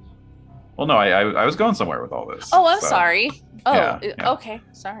room? Well, no, I was going somewhere with all this. Oh, I'm so- sorry. Oh, yeah. Okay,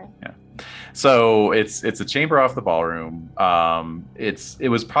 sorry. So it's a chamber off the ballroom. It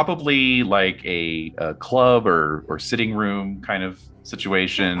was probably like a club or sitting room kind of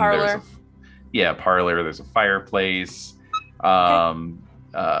situation. Parlor. Parlor. There's a fireplace. And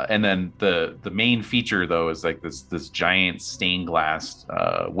then the main feature though is like this giant stained glass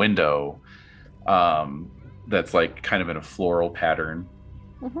window that's like kind of in a floral pattern.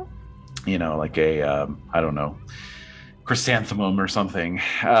 Like a I don't know, chrysanthemum or something.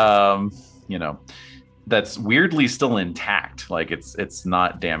 That's weirdly still intact. Like it's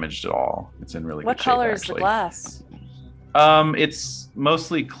not damaged at all. It's in really What good shape, color is the actually. glass? It's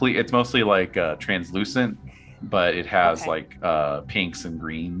mostly clear. It's mostly like translucent, but it has Okay. like pinks and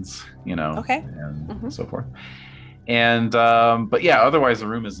greens, Okay. and so forth. And but yeah, otherwise the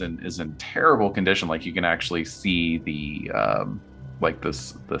room is in terrible condition. Like you can actually see the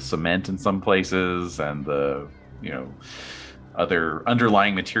the cement in some places and the other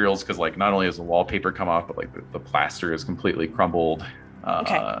underlying materials, because like not only has the wallpaper come off, but like the plaster is completely crumbled,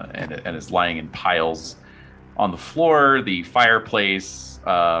 and it's lying in piles on the floor. The fireplace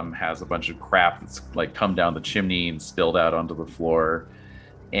has a bunch of crap that's like come down the chimney and spilled out onto the floor,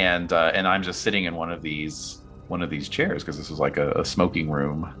 and I'm just sitting in one of these chairs because this was like a smoking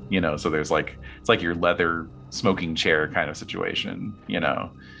room, so there's like it's like your leather smoking chair kind of situation,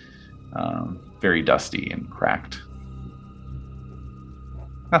 very dusty and cracked.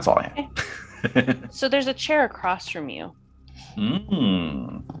 That's all I have. So there's a chair across from you,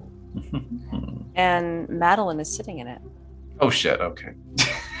 Mm. and Madeline is sitting in it, Oh shit, okay.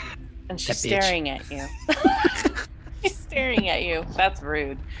 and she's That bitch. staring at you. She's staring at you. That's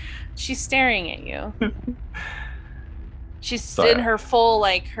rude. She's staring at you. She's So, in her full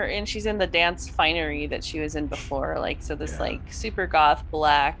like her and she's in the dance finery that she was in before. Like so this Yeah. like super goth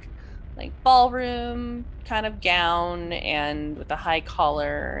black like ballroom kind of gown and with a high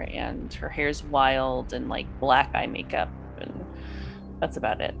collar and her hair's wild and like black eye makeup and that's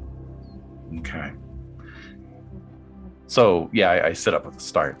about it. Okay. So, yeah, I sit up at the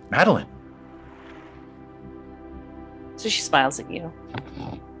start. Madeline. So she smiles at you.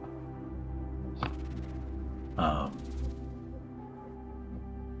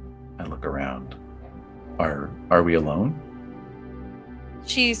 I look around. Are we alone?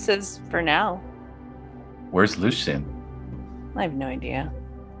 She says, for now. Where's Lucien? I have no idea.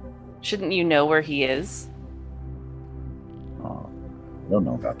 Shouldn't you know where he is? Oh, I don't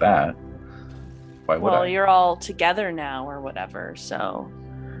know about that. Why would Well, I? you're all together now or whatever, so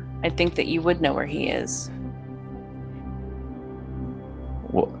I think that you would know where he is.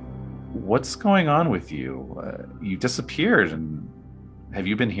 What's going on with you? You disappeared, and have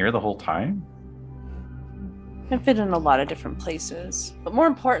you been here the whole time? I've been in a lot of different places. But more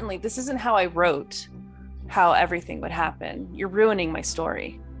importantly, this isn't how I wrote how everything would happen. You're ruining my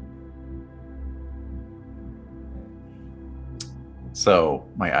story. So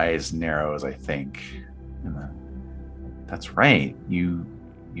my eyes narrow as I think. And that's right. You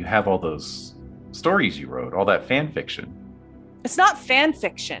have all those stories you wrote, all that fan fiction. It's not fan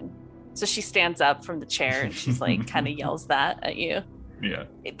fiction. So she stands up from the chair and she's like, kind of yells that at you. Yeah.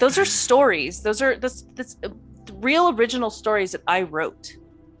 Those are stories. Those are this real original stories that I wrote.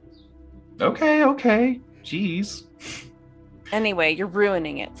 Okay. Jeez. Anyway, you're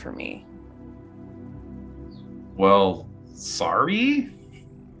ruining it for me. Well, sorry.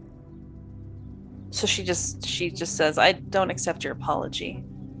 So she just says, I don't accept your apology.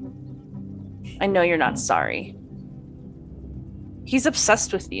 I know you're not sorry. He's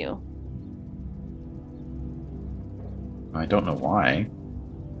obsessed with you. I don't know why.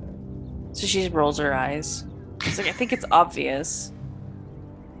 So she rolls her eyes. She's like, I think it's obvious.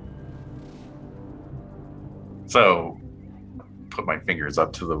 So put my fingers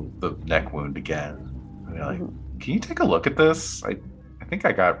up to the neck wound again. And they're like, can you take a look at this? I think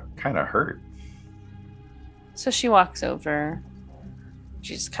I got kind of hurt. So she walks over.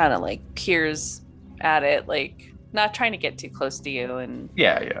 She just kind of like peers at it, like not trying to get too close to you. And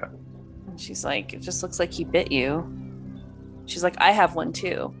Yeah. and she's like, it just looks like he bit you. She's like, I have one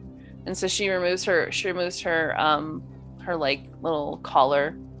too. And so she removes her her like little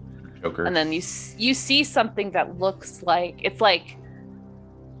collar. Joker. And then you see something that looks like it's like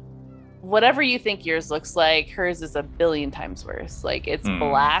whatever you think yours looks like, hers is a billion times worse. Like it's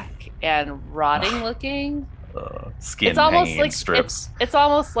black and rotting looking. Skin It's almost hanging like in strips. it's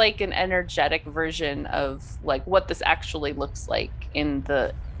almost like an energetic version of like what this actually looks like in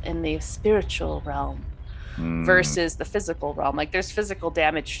the spiritual realm versus the physical realm. Like there's physical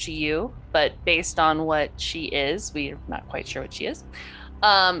damage to you, but based on what she is, we're not quite sure what she is.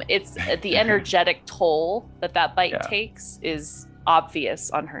 It's the energetic toll that bite takes is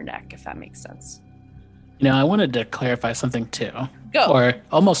obvious on her neck, if that makes sense. You know, I wanted to clarify something too. Go. Or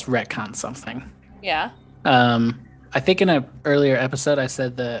almost retcon something. Yeah. I think in an earlier episode I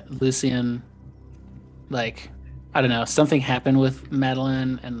said that Lucien, like, I don't know, something happened with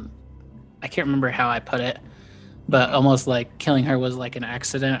Madeline, and I can't remember how I put it, but almost like killing her was like an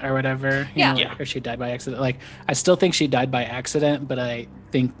accident or whatever. You know, like, or she died by accident. Like, I still think she died by accident, but I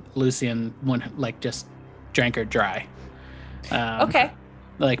think Lucien just drank her dry. Okay.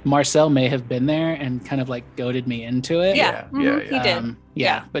 Like Marcel may have been there and kind of like goaded me into it. Yeah. He did.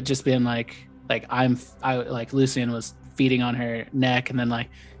 Yeah, but just being like Lucien was feeding on her neck, and then like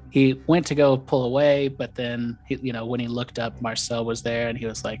he went to go pull away, but then he, you know, when he looked up, Marcel was there, and he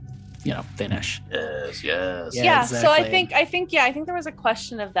was like, you know, finish. Yes. Yeah. Exactly. So I think there was a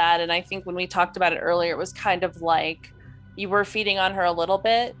question of that, and I think when we talked about it earlier, it was kind of like you were feeding on her a little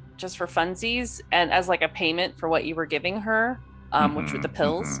bit just for funsies and as like a payment for what you were giving her, which were the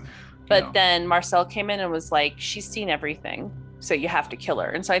pills. But then Marcel came in and was like, she's seen everything, so you have to kill her.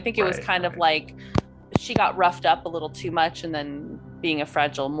 And so I think it was kind of like she got roughed up a little too much, and then being a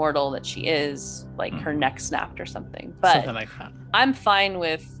fragile mortal that she is, like her neck snapped or something. But something like that. I'm fine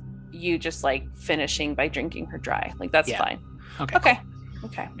with you just like finishing by drinking her dry. Like that's fine. Okay.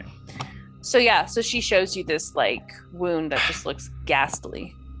 So she shows you this like wound that just looks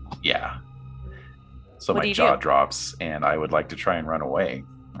ghastly. Yeah. So What do my you jaw do? drops, and I would like to try and run away.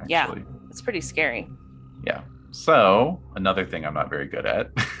 Actually. Yeah. It's pretty scary. Yeah. So another thing I'm not very good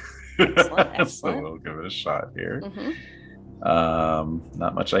at. Excellent. So we'll give it a shot here. Mm-hmm.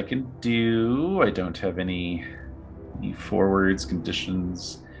 Not much I can do. I don't have any forwards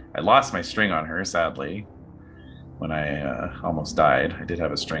conditions. I lost my string on her, sadly. when I almost died. I did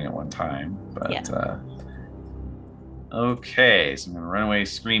have a string at one time, but okay. So I'm gonna run away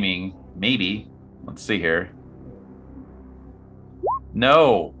screaming. Maybe. Let's see here.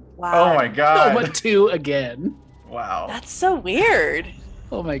 No. Wow. Oh my god. No, but 2 again. Wow. That's so weird.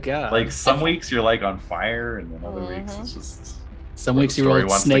 Oh my god. Like some weeks you're like on fire, and then other weeks it's just. Some weeks you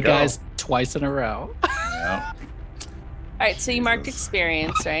rolled snake eyes twice in a row. Yeah. All right, so you marked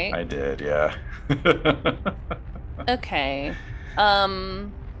experience, right? I did, yeah. Okay.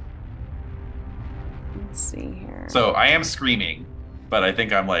 Let's see here. So I am screaming, but I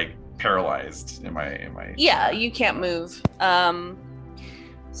think I'm like paralyzed. Am I? Yeah, you can't move.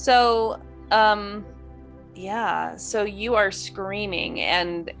 Yeah. So you are screaming,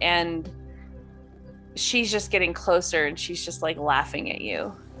 and she's just getting closer, and she's just like laughing at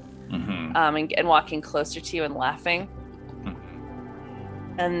you, and walking closer to you and laughing,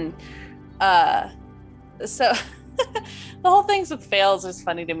 and so. The whole things with fails is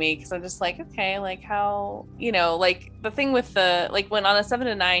funny to me because I'm just like, okay, like how, like the thing with the, like when on a 7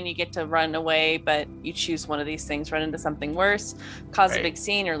 to 9 you get to run away, but you choose one of these things, run into something worse, cause a big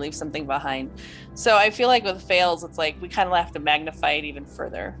scene, or leave something behind. So I feel like with fails, it's like we kind of have to magnify it even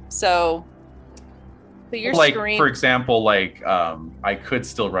further. So you're like, for example, like I could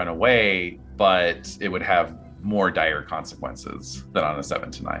still run away, but it would have more dire consequences than on a 7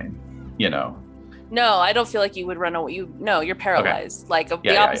 to 9, No, I don't feel like you would run away. You're paralyzed. Okay. Like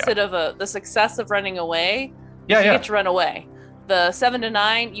the opposite of the success of running away. You get to run away. The 7 to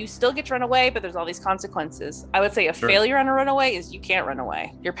 9, you still get to run away, but there's all these consequences. I would say a failure on a runaway is you can't run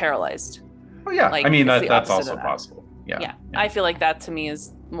away. You're paralyzed. Oh yeah, like, I mean that's also possible. Yeah. I feel like that to me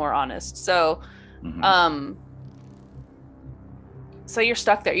is more honest. So, so you're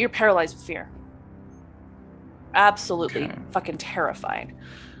stuck there. You're paralyzed with fear. Absolutely fucking terrified.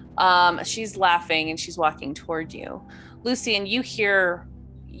 She's laughing and she's walking toward you. Lucian, you hear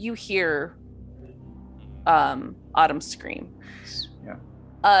Autumn scream. Yeah.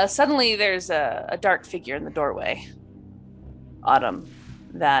 Suddenly there's a dark figure in the doorway. Autumn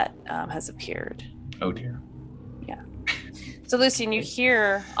that has appeared. Oh dear. Yeah. So Lucian, you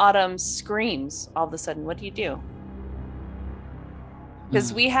hear Autumn's screams all of a sudden. What do you do?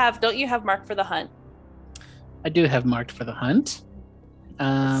 Because don't you have marked for the hunt? I do have marked for the hunt.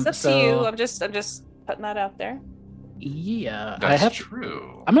 It's up to you. I'm just putting that out there. Yeah, that's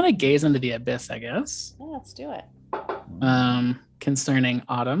true. I'm gonna gaze into the abyss, I guess. Yeah, let's do it. Concerning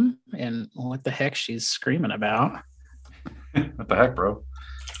Autumn and what the heck she's screaming about. What the heck, bro?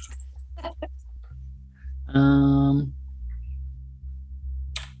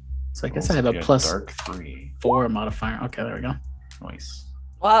 So I guess I have a plus dark 4 modifier. Okay, there we go. Nice.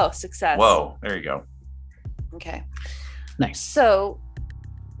 Wow, success. Whoa, there you go. Okay. Nice. So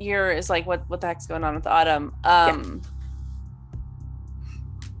is like what the heck's going on with Autumn? All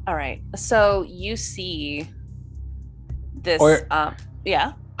right. So you see this I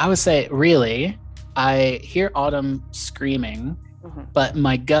would say really I hear Autumn screaming, but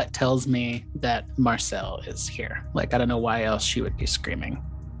my gut tells me that Marcel is here. Like I don't know why else she would be screaming.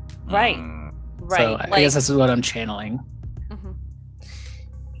 Right. So I guess this is what I'm channeling.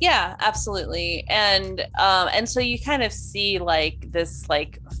 Yeah, absolutely. And so you kind of see like this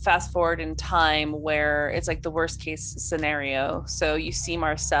like fast forward in time where it's like the worst case scenario. So you see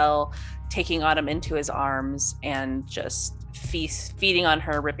Marcel taking Autumn into his arms and just feeding on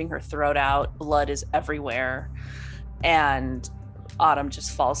her, ripping her throat out. Blood is everywhere. And Autumn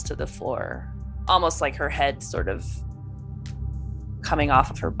just falls to the floor, almost like her head sort of coming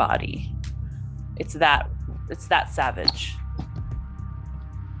off of her body. It's that savage.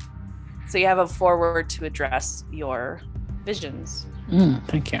 So you have a forward to address your visions.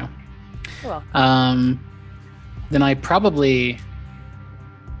 Thank you. You're welcome. Then I probably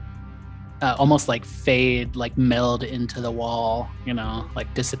almost like fade, like meld into the wall,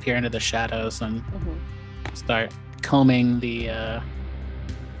 like disappear into the shadows and start combing the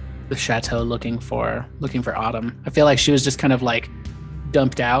chateau looking for Autumn. I feel like she was just kind of like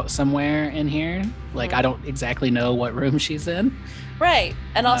dumped out somewhere in here. Like I don't exactly know what room she's in. Right.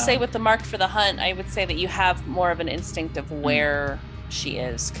 And I'll say with the mark for the hunt, I would say that you have more of an instinct of where she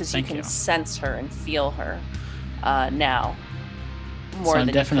is because you can sense her and feel her now more than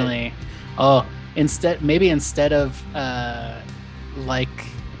definitely instead of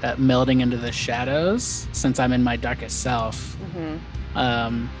melding into the shadows, since I'm in my darkest self,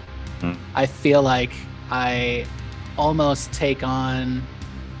 I feel like I almost take on,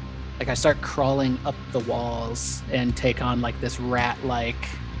 like I start crawling up the walls and take on like this rat-like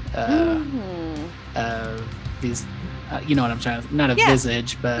these you know what I'm trying to, not a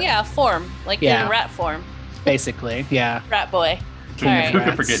visage, but form, like in rat form. Basically, yeah. Rat boy. Who All right.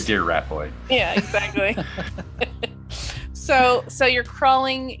 could forget Dear Rat Boy? Yeah, exactly. So you're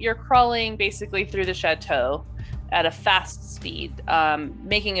crawling basically through the chateau at a fast speed,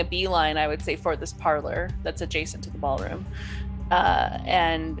 making a beeline, I would say, for this parlor that's adjacent to the ballroom.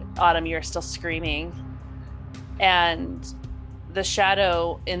 And Autumn, you're still screaming. And the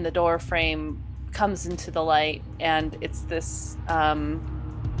shadow in the door frame comes into the light, and it's this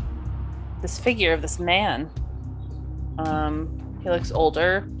this figure of this man. He looks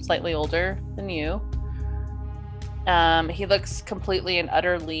older, slightly older than you. He looks completely and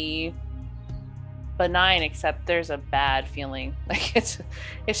utterly benign, except there's a bad feeling. Like it's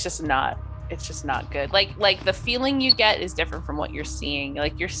just not good. Like the feeling you get is different from what you're seeing.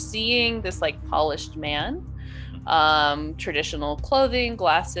 Like you're seeing this like polished man, traditional clothing,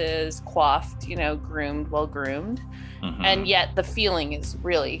 glasses, coiffed, groomed, well groomed. Mm-hmm. And yet the feeling is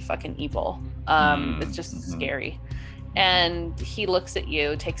really fucking evil. It's just scary. And he looks at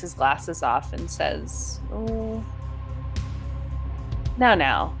you, takes his glasses off, and says, "Oh,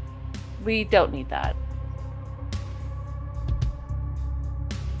 now, we don't need that."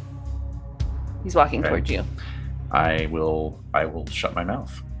 He's walking towards you. I will shut my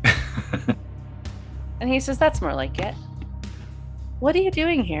mouth. And he says, "That's more like it. What are you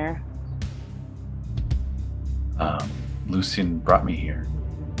doing here?" Lucian brought me here.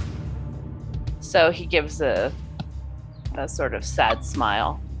 So he gives a sort of sad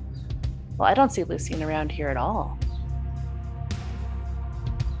smile. "Well, I don't see Lucian around here at all."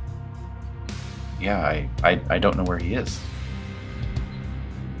 Yeah, I don't know where he is.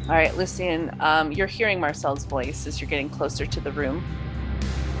 All right, Lucian, you're hearing Marcel's voice as you're getting closer to the room.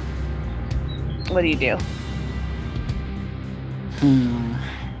 What do you do?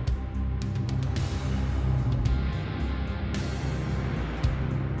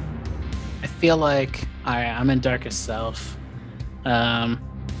 I feel like I'm in Darkest Self. But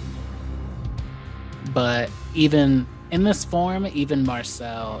even in this form, even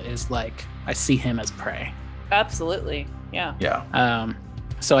Marcel is like, I see him as prey. Absolutely. Yeah. Yeah.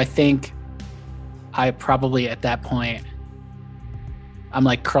 So I think I probably at that point, I'm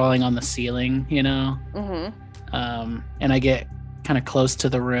like crawling on the ceiling, Mm-hmm. And I get kind of close to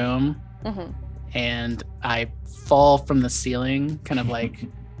the room, Mm-hmm. and I fall from the ceiling, kind of like,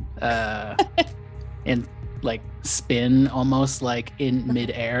 and like spin almost like in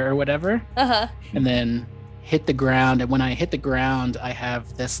midair or whatever, Uh-huh. and then hit the ground. And when I hit the ground, I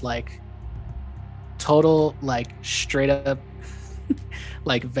have this like total like straight up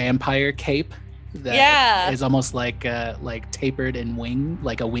like vampire cape that is almost like tapered in wing,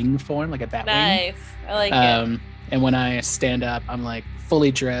 like a wing form, like a bat wing. Nice. I like it. And when I stand up, I'm like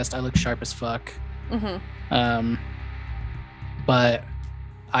fully dressed. I look sharp as fuck. Mm-hmm. But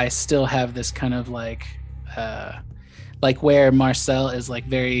I still have this kind of like where Marcel is like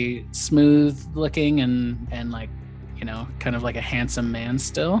very smooth looking and like, kind of like a handsome man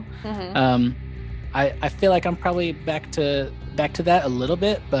still. Mm-hmm. I feel like I'm probably back to that a little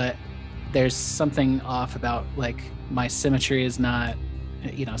bit, but there's something off about like my symmetry is not,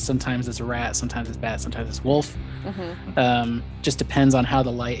 sometimes it's a rat, sometimes it's bat, sometimes it's wolf. Mm-hmm. Just depends on how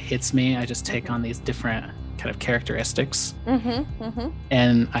the light hits me. I just take on these different kind of characteristics. Mm-hmm. Mm-hmm.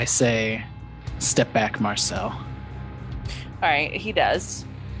 And I say, "Step back, Marcel." All right, he does.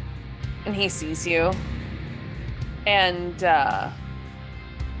 And he sees you. And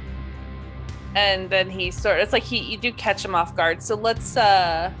then he it's like you do catch him off guard. So let's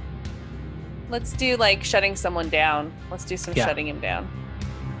do like shutting someone down. Let's do some shutting him down.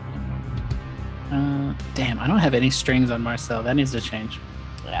 Damn, I don't have any strings on Marcel. That needs to change.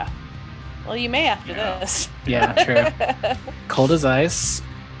 Yeah. Well, you may after this. Yeah, true. Cold as ice.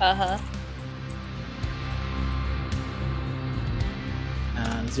 Uh-huh.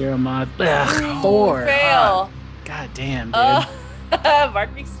 0 mod. Ugh, 4. Fail. God damn, dude. Mark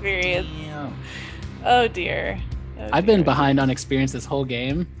experience. Damn. Oh dear. I've been behind on experience this whole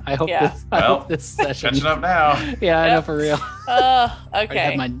game. I hope this session. Catching up now. Yeah, I know, for real. Oh, I okay.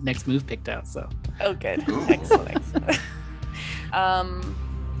 have my next move picked out, so. Oh, good. Excellent.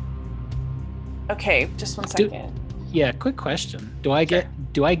 Okay, just one second. Yeah, quick question. Do I get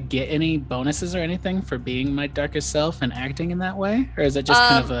any bonuses or anything for being my darkest self and acting in that way, or is it just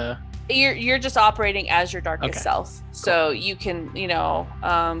kind of a? You're just operating as your darkest self, so you can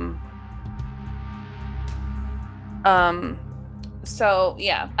So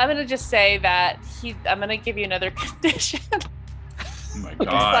yeah, I'm gonna just say that I'm gonna give you another condition. Oh my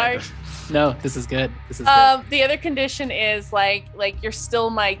god. Sorry. No, this is good. This is good. The other condition is like you're still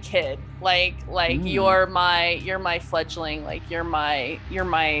my kid. Like you're my fledgling. Like you're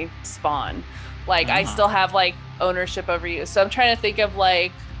my spawn. Like I still have like ownership over you. So I'm trying to think of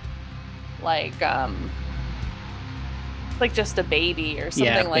like just a baby or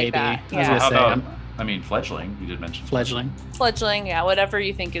something like that. I was Yeah. gonna say, How about, I mean, fledgling. You did mention fledgling. Fledgling, yeah, whatever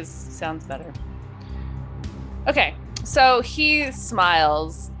you think sounds better. Okay, so he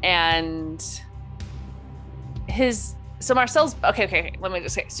smiles and Marcel's okay, let me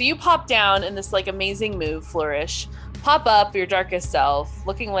just say. So you pop down in this like amazing move flourish, pop up your darkest self,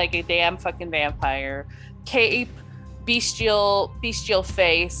 looking like a damn fucking vampire, cape, bestial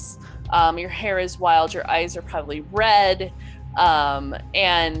face. Your hair is wild, your eyes are probably red.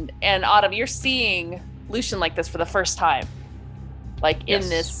 And Autumn, you're seeing Lucian like this for the first time. Like in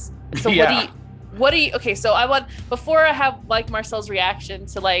this. So what do you okay, so I want before I have like Marcel's reaction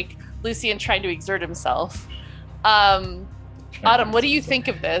to like Lucian trying to exert himself. Autumn, what do you think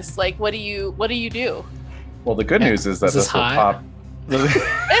of this? Like what do you do? Well, the good news is that this will pop.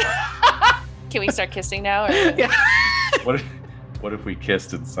 Can we start kissing now? Or? Yeah. What if we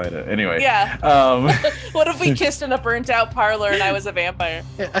kissed inside it? Anyway. Yeah. What if we kissed in a burnt out parlor and I was a vampire?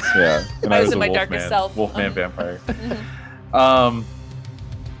 Yeah. And I was in my darkest self. Wolfman vampire. Mm-hmm.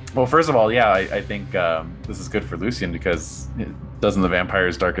 Well, first of all, yeah, I think this is good for Lucian because doesn't the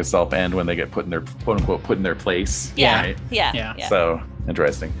vampire's darkest self end when they get put in their quote unquote put in their place? Yeah. Right? Yeah. So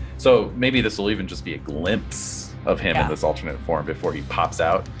interesting. So maybe this will even just be a glimpse of him in this alternate form before he pops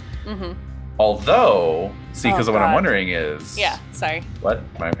out. Mm-hmm. Although, because what I'm wondering is, sorry. What?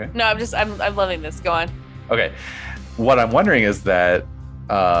 Am I okay? No, I'm loving this. Go on. Okay. What I'm wondering is that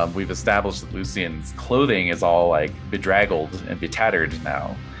we've established that Lucian's clothing is all like bedraggled and betattered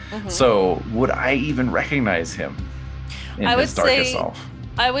now. Mm-hmm. So would I even recognize him in his darkest self?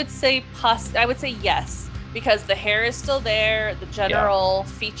 I would say yes, because the hair is still there, the general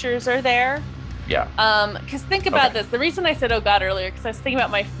features are there. Yeah. Because think about this. The reason I said "oh God" earlier, because I was thinking about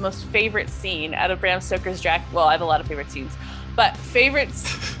my most favorite scene out of Bram Stoker's Dracula. Well, I have a lot of favorite scenes, but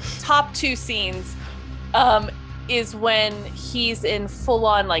top two scenes is when he's in full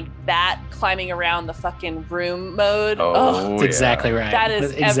on like bat climbing around the fucking room mode. That's exactly right. That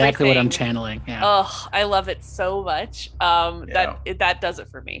is exactly what I'm everything. channeling. Yeah. Oh, I love it so much. That does it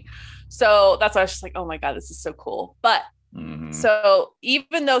for me. So that's why I was just like, oh my God, this is so cool. But so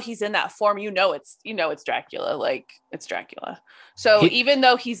even though he's in that form, it's Dracula, like it's Dracula. So even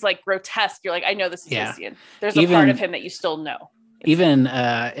though he's like grotesque, you're like, I know this is Lucian. There's a part of him that you still know. Even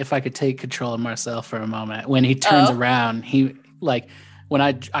if I could take control of Marcel for a moment, when he turns around, he like when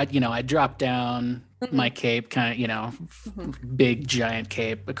I drop down my cape, kind of, big giant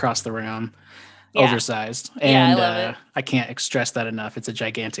cape across the room. Oversized, and I love it. I can't stress that enough. It's a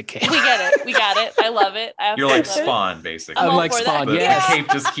gigantic cape. We got it. I love it. You're like Spawn, basically. I'm like Spawn. The cape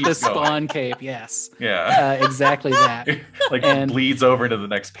just keeps the going. Spawn cape. Yes. Yeah. Exactly that. Bleeds over into the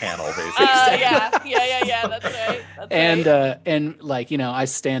next panel, basically. Yeah. That's right. And like I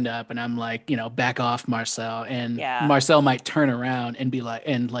stand up and I'm like back off, Marcel, and Marcel might turn around and be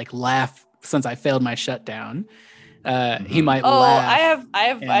like laugh since I failed my shutdown. He might laugh. I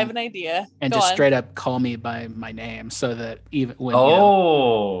have an idea. And just straight up call me by my name so that even when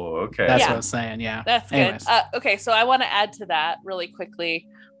okay. That's what I was saying. Yeah. That's Anyways. good. Okay, so I want to add to that really quickly,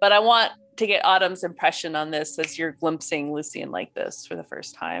 but I want to get Autumn's impression on this as you're glimpsing Lucian like this for the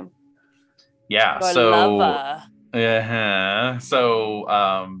first time. Yeah. So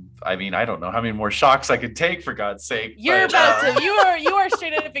I mean, I don't know how many more shocks I could take, for God's sake. You are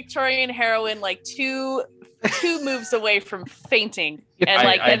straight up Victorian heroine, like two moves away from fainting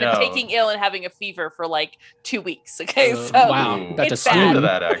and taking ill and having a fever for like 2 weeks. Okay, so wow, it's bad. To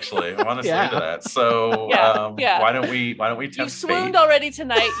that actually, I want to say to that. So why don't we tempt you swooned fate? already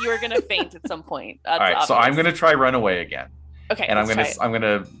tonight? You are gonna faint at some point. That's all right, obvious. so I'm gonna try run away again. Okay, and I'm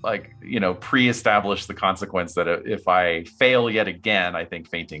gonna pre-establish the consequence that if I fail yet again, I think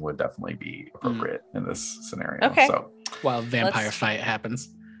fainting would definitely be appropriate in this scenario. Okay. So while vampire fight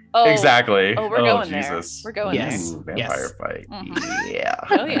happens. Oh, exactly. Oh, we're going Jesus. there. We're going there. Vampire fight. Mm-hmm. Yeah.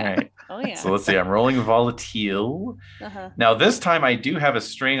 Oh yeah. Right. Oh yeah. So let's see. I'm rolling volatile. Now this time I do have a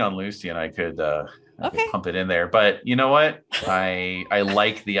strain on Lucian. I could pump it in there, but you know what? I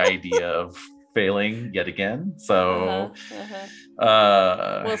like the idea of failing yet again. So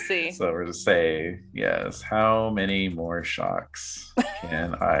we'll see. So we're just say yes. How many more shocks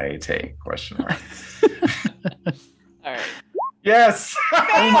can I take? Question mark. All right. Yes.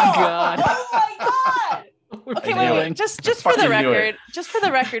 Oh my God. Oh my God. Okay, wait. Just for the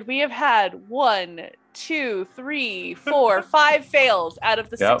record, we have had 1, 2, 3, 4, 5 fails out of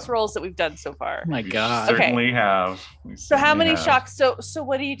the 6 rolls that we've done so far. Oh my God. Certainly have. So how many shocks? So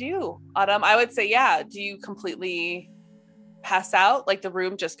what do you do, Autumn? I would say, do you completely pass out? Like the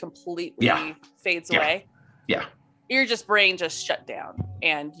room just completely fades away? Yeah. Your brain just shut down,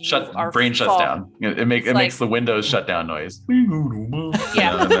 and brain shuts down. It makes the Windows shut down noise.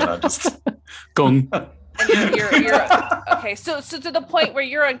 Yeah. And then I just gong. And you're okay. So to the point where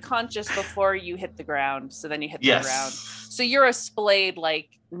you're unconscious before you hit the ground. So then you hit the ground. So you're splayed like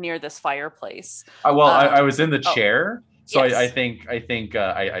near this fireplace. I was in the chair. So yes. I think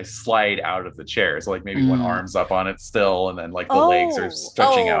I slide out of the chair. So like maybe one arm's up on it still, and then like the legs are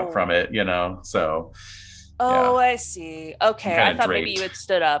stretching out from it, So. Oh, yeah. I see. Okay, I thought maybe you had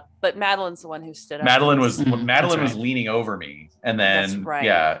stood up, but Madeline's the one who stood up. Madeline was leaning over me, and then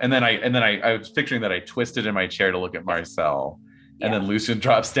and then I was picturing that I twisted in my chair to look at Marcel, and then Lucien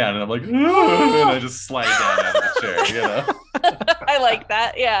drops down, and I'm like, and I just slide down out of the chair. I like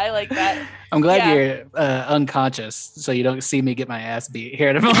that. Yeah, I like that. I'm glad you're unconscious, so you don't see me get my ass beat here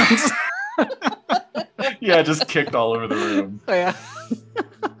in a moment. Yeah, just kicked all over the room. Oh, yeah.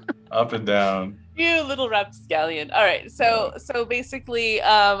 Up and down. You little rapscallion. All right. So basically,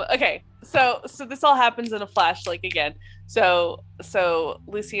 okay. So this all happens in a flash, like again. So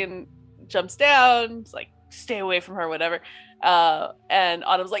Lucien jumps down, like stay away from her, whatever. And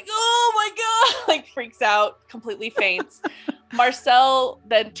Autumn's like, oh my God, like freaks out, completely faints. Marcel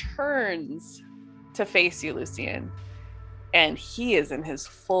then turns to face you, Lucien. And he is in his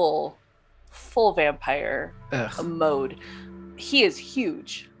full vampire mode. He is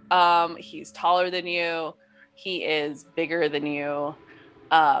huge. He's taller than you. He is bigger than you.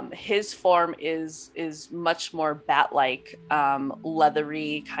 His form is much more bat-like,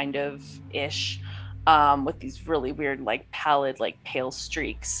 leathery kind of ish, with these really weird, like pallid, like pale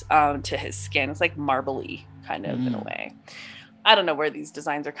streaks to his skin. It's like marbly kind of in a way. I don't know where these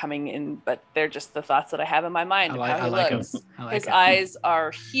designs are coming in, but they're just the thoughts that I have in my mind of how he looks. His eyes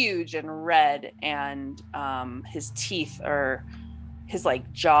are huge and red, and his teeth are. His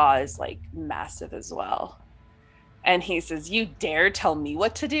like jaw is like massive as well. And he says, "You dare tell me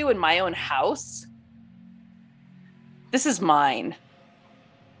what to do in my own house? This is mine.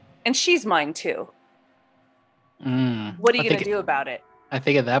 And she's mine too. What are you going to do about it?" I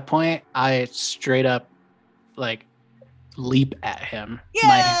think at that point, I straight up like leap at him. Yeah.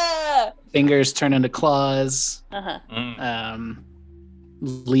 My fingers turn into claws.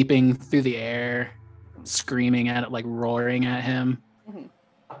 Leaping through the air, screaming at it, like roaring at him.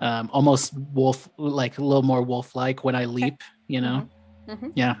 Almost wolf, like a little more wolf-like when I leap, Yeah,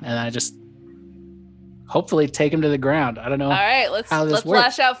 and I just hopefully take him to the ground. I don't know. All right, let's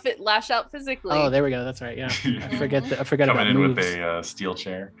lash out physically. Oh, there we go. That's right. Yeah, I forgot coming about in moves. with a steel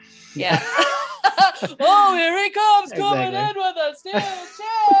chair. Yeah. Oh, here he comes, coming in with a steel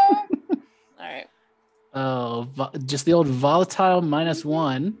chair. All right. Oh, just the old volatile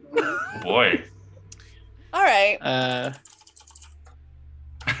 -1. Boy. All right.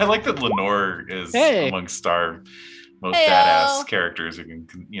 I like that Lenore is amongst our most badass characters who can,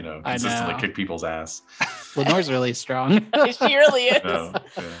 consistently kick people's ass. Lenore's really strong. She really is. Oh,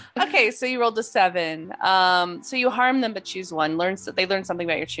 yeah. Okay, so you rolled a 7. So you harm them, but choose one. They learn something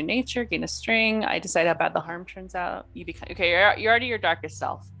about your true nature. Gain a string. I decide how bad the harm turns out. You become you're already your darkest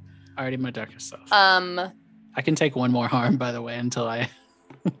self. Already my darkest self. I can take one more harm, by the way, until I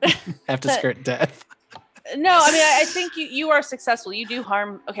have to skirt death. No, I mean, I think you are successful. You do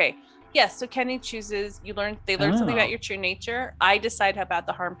harm. Okay. Yes. So Kenny chooses, they learn something about your true nature. I decide how bad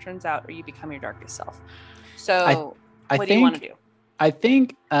the harm turns out, or you become your darkest self. So what do you want to do? I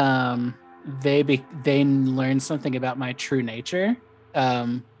think they learn something about my true nature.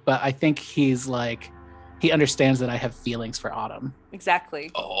 But I think he understands that I have feelings for Autumn.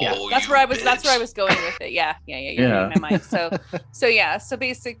 Exactly. Oh, yeah. That's where I was going with it. Yeah. You're reading my mind. So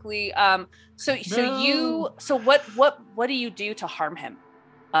basically, what do you do to harm him?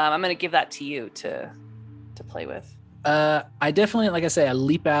 I'm going to give that to you to play with. I definitely, like I say, I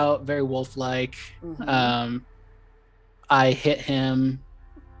leap out very wolf-like. I hit him,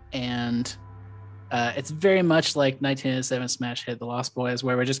 and it's very much like 1987 Smash Hit: The Lost Boys,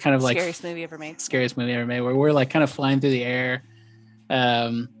 where we're just kind of like scariest movie ever made, where we're like kind of flying through the air,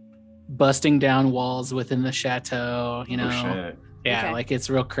 busting down walls within the chateau, Oh, shit. Yeah, like it's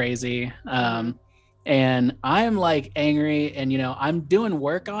real crazy. and I'm like angry, and I'm doing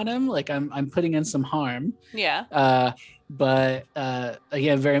work on him, like I'm putting in some harm. Yeah. But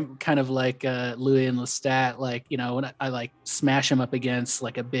again, very kind of like Louis and Lestat, like when I like smash him up against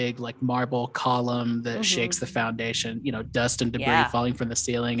like a big like marble column that shakes the foundation, dust and debris Yeah. falling from the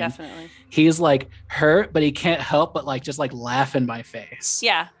ceiling. Definitely. And he's like hurt, but he can't help but like just like laugh in my face.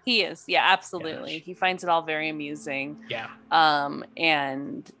 Yeah, he is. Yeah, absolutely. He finds it all very amusing. Yeah.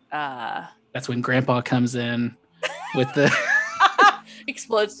 And that's when Grandpa comes in with the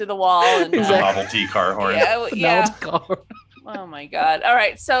explodes through the wall and The novelty car horn. Yeah. Oh my god. All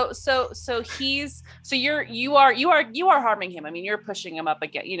right. So you are harming him. I mean, you're pushing him up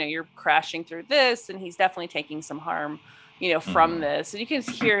again. You're crashing through this, and he's definitely taking some harm, from this. And you can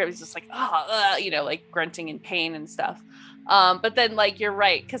hear him. He's just like, like grunting in pain and stuff. But then like you're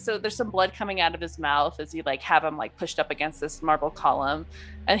right, because so there's some blood coming out of his mouth as you like have him like pushed up against this marble column,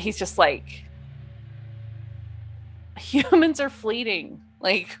 and he's just like, humans are fleeting.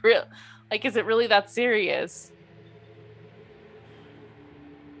 Like real, like is it really that serious?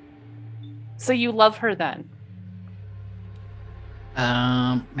 So you love her then?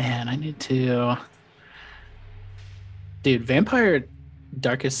 Man, I need to. Dude, Vampire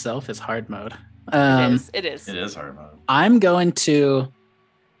Darkest Self is hard mode. It is. It is hard mode. I'm going to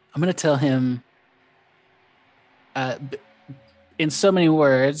tell him in so many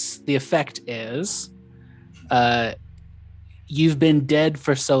words, the effect is you've been dead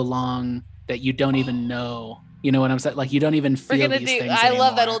for so long that you don't even know. You know what I'm saying? Like you don't even feel these things I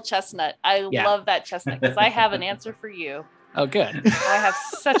love that anymore. old chestnut. I love that chestnut because I have an answer for you. Oh, good. I have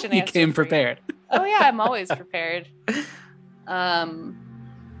such an answer. You came prepared. Oh yeah, I'm always prepared.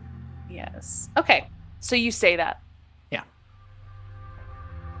 Yes. Okay. So you say that. Yeah.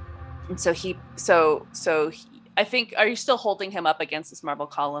 And so I think, are you still holding him up against this marble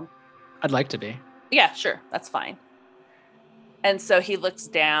column? I'd like to be. Yeah, sure. That's fine. And so he looks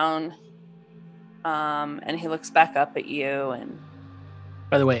down, and he looks back up at you. And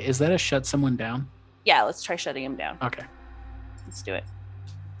by the way, is that a shut someone down? Yeah, let's try shutting him down. Okay. Let's do it.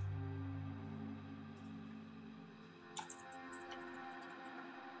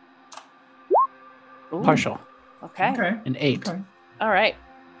 Ooh. Partial. Okay. An 8. Okay. All right.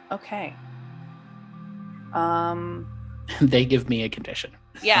 Okay. They give me a condition.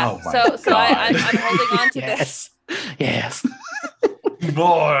 Yeah. Oh my so I'm holding on to Yes. Yes.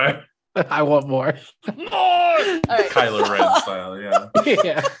 More. I want more. More. All right. Kylo Ren style, yeah.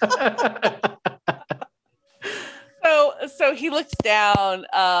 Yeah. So he looks down.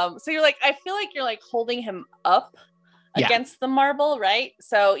 So you're like, I feel like you're like holding him up against the marble, right?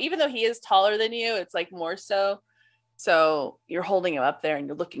 So even though he is taller than you, it's like more so. So you're holding him up there and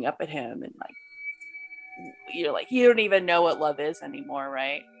you're looking up at him and like, you're like, you don't even know what love is anymore,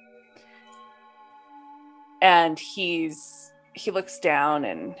 right? And he looks down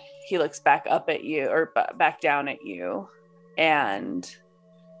and he looks back up at you or back down at you and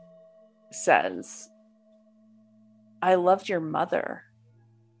says, I loved your mother.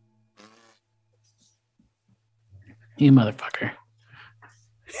 You motherfucker.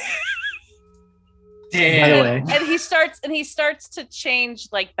 Damn. By the way, And he starts to change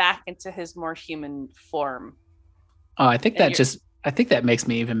like back into his more human form. oh, I think that makes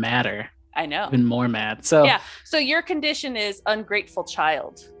me even madder. I know. Even more mad. So yeah. So your condition is ungrateful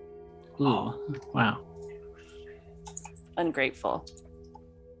child. Ooh, wow. Ungrateful.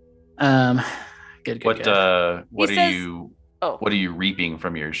 Good. What says, are you reaping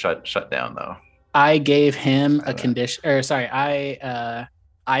from your shutdown though? I gave him a condition, or sorry,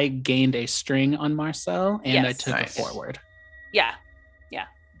 I gained a string on Marcel and I took a forward. Yeah.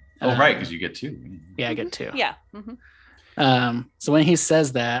 Oh, right, because you get 2. Yeah, I get 2. Yeah. Mm-hmm. So when he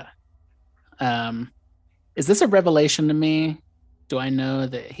says that, is this a revelation to me? Do I know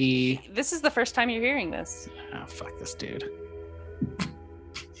that he? This is the first time you're hearing this. Oh, fuck this dude.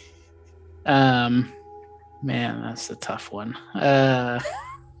 Man, that's a tough one.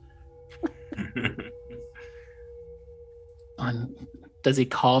 Does he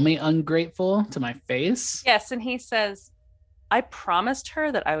call me ungrateful to my face? Yes, and he says, I promised her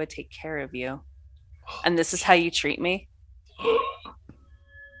that I would take care of you. And this is how you treat me.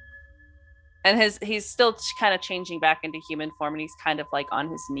 And he's still kind of changing back into human form, and he's kind of like on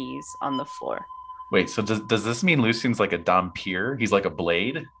his knees on the floor. Wait, so does this mean Lucian's like a Dhampir? He's like a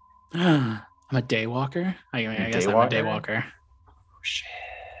blade? I'm a daywalker? I guess I'm a daywalker. Oh, shit.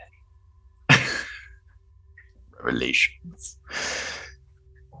 Revelations.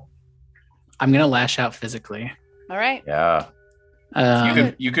 I'm going to lash out physically. All right. Yeah.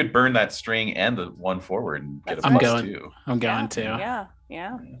 You could burn that string and the one forward and get a +2. I'm going to.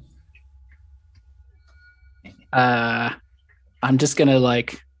 Yeah. I'm just gonna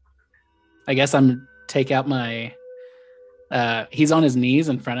I guess I'm take out my. He's on his knees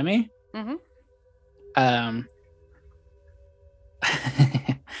in front of me. Mm-hmm.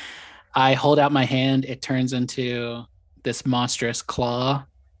 I hold out my hand. It turns into this monstrous claw,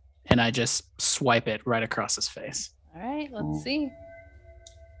 and I just swipe it right across his face. All right, let's see.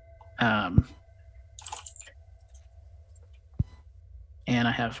 And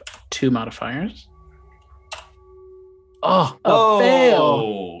I have 2 modifiers. Oh, a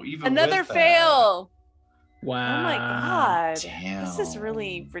fail! Even Another with that. fail. Wow. Oh my god. Damn. This is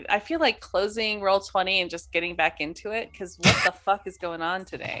really I feel like closing roll 20 and just getting back into it because what the fuck is going on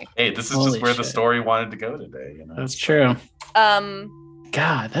today? Hey, this is Holy just where the shit. story wanted to go today, you know. That's true.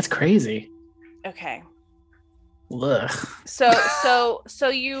 God, that's crazy. Okay. Ugh. So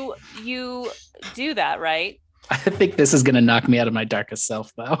you do that, right? I think this is gonna knock me out of my darkest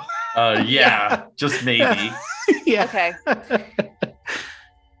self, though. Yeah, just maybe. Yeah. Okay.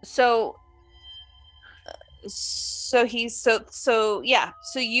 So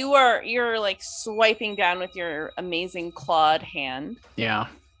you're like swiping down with your amazing clawed hand, Yeah.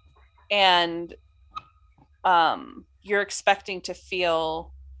 and you're expecting to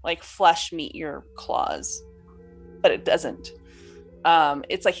feel like flesh meet your claws, but it doesn't.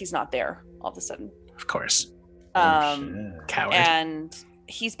 It's like he's not there all of a sudden. Of course. Coward. And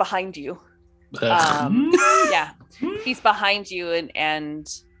he's behind you. Ugh. Yeah, he's behind you, and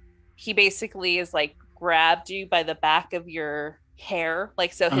he basically is like grabbed you by the back of your hair,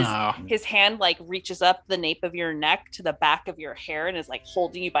 like so his hand like reaches up the nape of your neck to the back of your hair and is like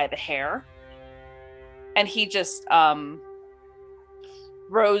holding you by the hair, and he just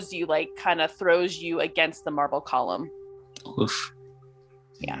throws you against the marble column. Oof.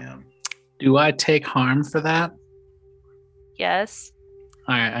 Yeah. Do I take harm for that? Yes.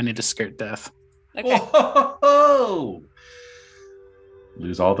 All right, I need to skirt death. Okay. Whoa!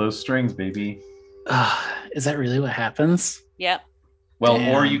 Lose all those strings, baby. Is that really what happens? Yep. Well,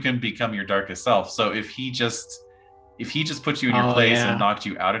 Damn. or you can become your darkest self. So if he just put you in your place and knocked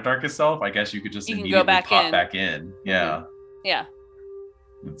you out of darkest self, I guess you could just You can immediately go back pop in. back in. Yeah. Yeah.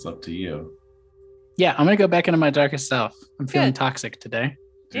 It's up to you. Yeah, I'm gonna go back into my darkest self. I'm feeling Good. toxic today.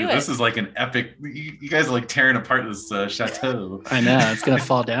 Dude, Do this it. is like an epic. You guys are like tearing apart this chateau. I know it's gonna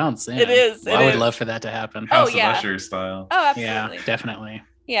fall down soon. It is. I would is. love for that to happen. Oh, House yeah. of Usher style. Oh, Yeah, absolutely. definitely.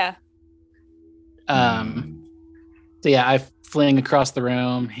 Yeah. So yeah, I fling across the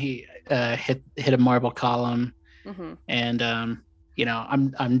room. He hit a marble column, Mm-hmm. and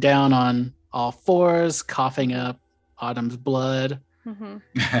I'm down on all fours, coughing up Autumn's blood, Mm-hmm.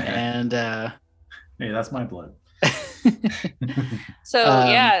 and Hey, that's my blood. So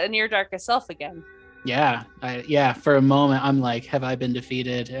and your darkest self again. yeah, for a moment I'm like, have I been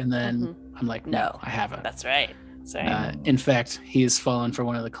defeated? And then I'm like, no, I haven't. That's right. That's right. In fact, he's fallen for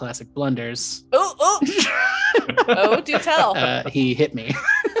one of the classic blunders. Oh, do tell. He hit me.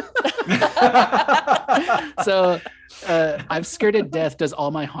 So I've skirted death. Does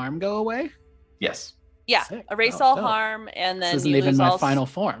all my harm go away? Yes. Yeah. Sick. Erase Oh, all dope. harm, and then This isn't you even lose my all final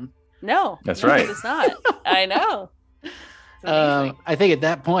form. No, That's no, right. It's not. I know. It's amazing. I think at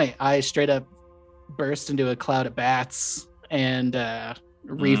that point I straight up burst into a cloud of bats and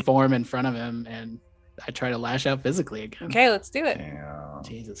reform in front of him, and I try to lash out physically again. Okay, let's do it. Damn.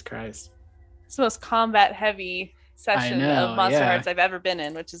 Jesus Christ. It's the most combat heavy session know, of Monsterhearts yeah. I've ever been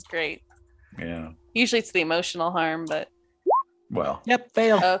in, which is great. Yeah. Usually it's the emotional harm, but Well. Yep,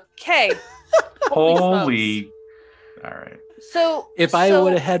 fail. okay. Holy. All right. So If I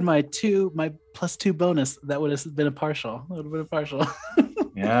would have had my +2 bonus, that would have been a partial. That would have been a partial.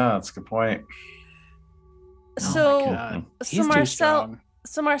 Yeah, that's a good point. So, Oh my God. so He's too Marcel strong.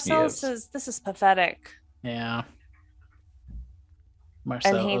 so Marcel is. says this is pathetic. Yeah.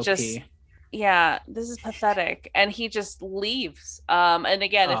 Marcel And he OP. just this is pathetic, and he just leaves. And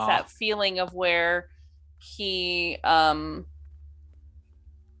again, it's Aw. that feeling of where he kind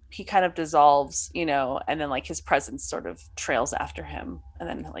of dissolves, and then like his presence sort of trails after him, and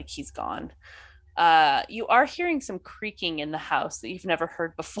then like he's gone. You are hearing some creaking in the house that you've never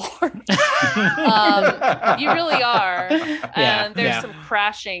heard before. You really are. And there's some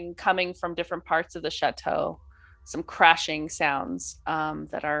crashing coming from different parts of the chateau, some crashing sounds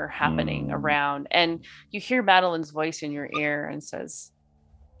that are happening around. And you hear Madeline's voice in your ear and says,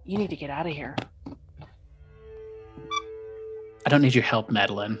 "You need to get out of here." I don't need your help,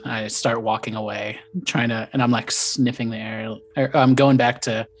 Madeline. I start walking away, and I'm like sniffing the air. I'm going back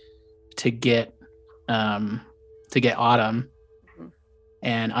to get Autumn, Mhm.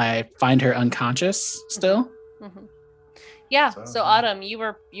 and I find her unconscious still. Mm-hmm. Yeah. So- So Autumn,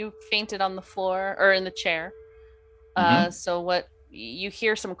 you fainted on the floor or in the chair. So what you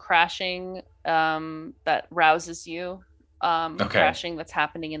hear some crashing that rouses you. Crashing that's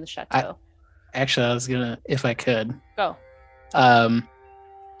happening in the chateau. Actually, I was gonna, if I could, Go.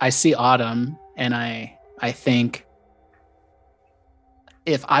 I see Autumn, and I think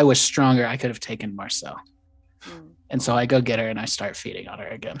if I was stronger, I could have taken Marcel. And so I go get her and I start feeding on her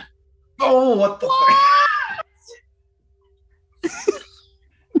again. Oh, what the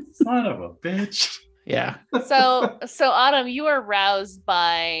son of a bitch. Yeah. So Autumn, you are roused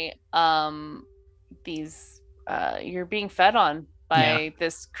by these you're being fed on by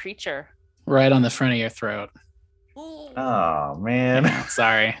this creature. Right on the front of your throat. Oh man. Yeah,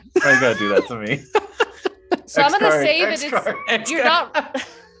 sorry. Why you gotta do that to me? So I'm gonna say that you're not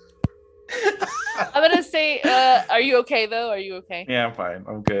I'm gonna say, are you okay though? Are you okay? Yeah, I'm fine.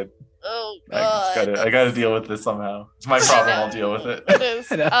 I'm good. Oh God. I gotta deal with this somehow. It's my problem. I'll deal with it. It is.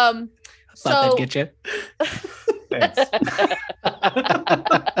 Thought that'd get you. Thanks.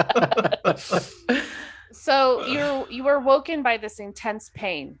 So you were woken by this intense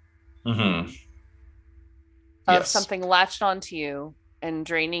pain Mm-hmm. of something latched onto you and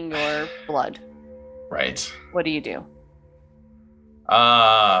draining your blood. Right. What do you do?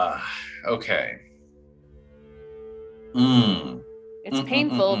 Okay. It's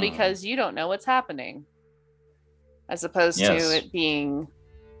painful because you don't know what's happening, as opposed to it being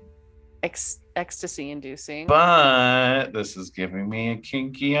ecstasy inducing. But this is giving me a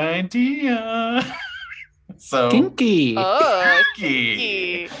kinky idea. So Kinky. Oh,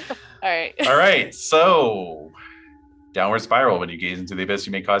 kinky. All right. So downward spiral. When you gaze into the abyss,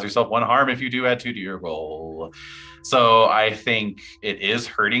 you may cause yourself 1 harm. If you do, add 2 to your roll. So I think it is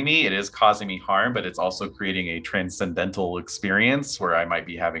hurting me. It is causing me harm, but it's also creating a transcendental experience where I might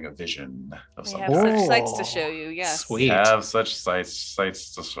be having a vision of We something. have such sights to show you. Yes. Sweet. Have such sights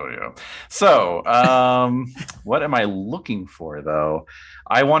to show you. So, what am I looking for, though?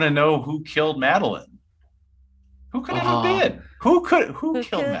 I want to know who killed Madeline. Who could it have been? Who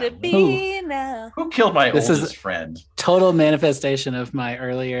killed Madeline? It be now? Who killed my This oldest is- friend? Total manifestation of my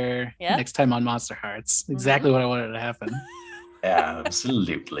earlier Yeah. next time on Monsterhearts. Exactly what I wanted to happen.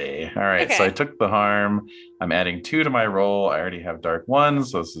 Absolutely. All right. Okay. So I took the harm. I'm adding 2 to my roll. I already have dark 1,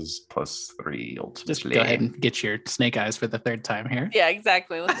 so this is +3 ultimately. Just go ahead and get your snake eyes for the 3rd time here. Yeah,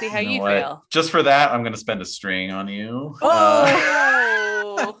 exactly. Let's see how You know you what? feel. Just for that, I'm going to spend a string on you.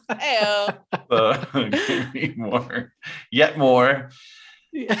 Oh, ew. So give me more. Yet more.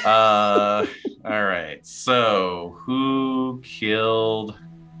 All right. So who killed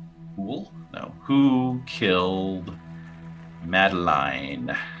Hool? No. Who killed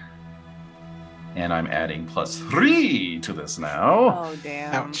Madeline? And I'm adding +3 to this now. Oh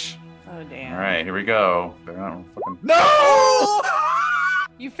damn. Ouch. Oh damn. All right, here we go. No!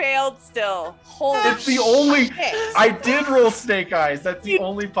 You failed still. Holy It's the only. shit. I did roll snake eyes. That's the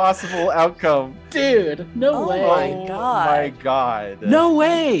only possible outcome. Dude, no Oh way. my God. My God. No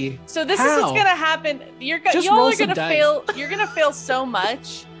way. So this is what's How? gonna happen. Just y'all roll are some gonna dice. fail. You're gonna fail so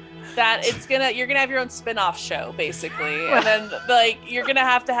much that you're gonna have your own spin-off show basically, and then like you're gonna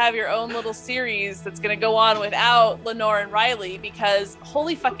have to have your own little series that's gonna go on without Lenore and Riley because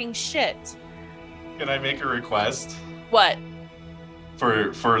holy fucking shit. Can I make a request What?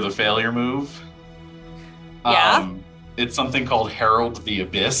 for the failure move? Yeah. It's something called Herald the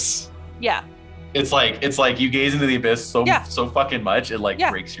Abyss. Yeah. It's like you gaze into the abyss so fucking much it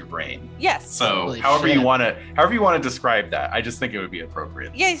breaks your brain. Yes. So Holy however shit. you want to describe that, I just think it would be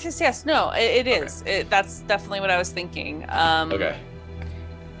appropriate. Yes. No, it is. That's definitely what I was thinking. Okay.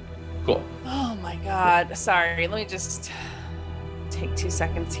 Cool. Oh my God. Sorry. Let me just take 2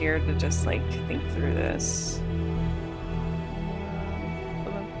 seconds here to just like think through this.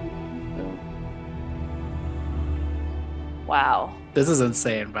 Wow. This is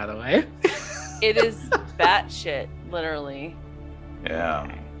insane, by the way. It is batshit, literally. Yeah.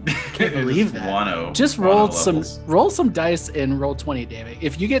 Can't believe that. Wano. Just Wano roll levels. some dice and roll 20, David.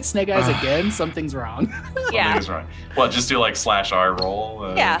 If you get snake eyes again, something's wrong. Yeah. Something's wrong. Well, just do like /R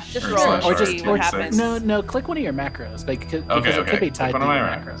roll. Yeah, just or roll /R or just see what 26. happens. No, click one of your macros because Okay. it could be tied Click to one your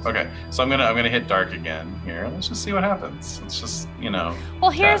of my macros. Okay. So I'm gonna hit dark again here. Let's just see what happens. Let's just Well,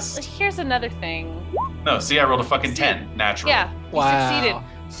 here's test. another thing. No, see, I rolled a fucking See. 10 natural. Yeah, you Wow. succeeded.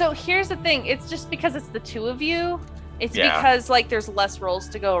 So here's the thing. It's just because it's the two of you. It's Yeah. because like there's less rolls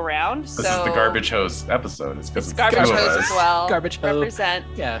to go around. This so is the garbage hose epised. It's because It's it's garbage two of hose us. as well. Garbage hoe. Represent.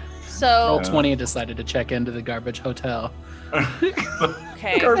 Yeah. So Roll 20 decided to check into the garbage hotel.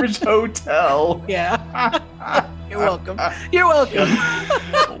 okay. Garbage hotel. Yeah. You're welcome. You're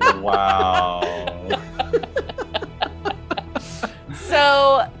welcome. Wow.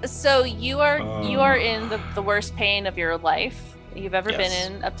 So you are in the worst pain of your life you've ever been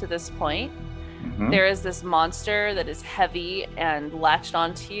in up to this point. Mhm. There is this monster that is heavy and latched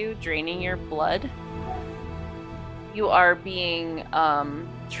onto you, draining your blood. You are being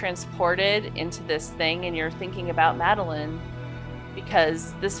transported into this thing, and you're thinking about Madeline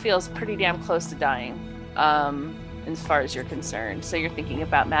because this feels pretty damn close to dying, as far as you're concerned. So you're thinking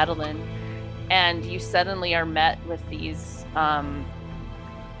about Madeline, and you suddenly are met with these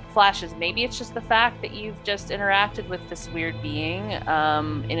flashes. Maybe it's just the fact that you've just interacted with this weird being,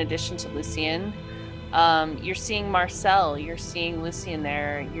 in addition to Lucien. You're seeing Marcel, you're seeing Lucien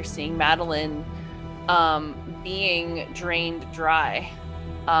there, you're seeing Madeline being drained dry,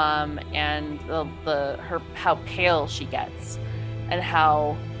 and how pale she gets, and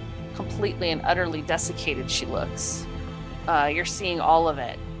how completely and utterly desiccated she looks. You're seeing all of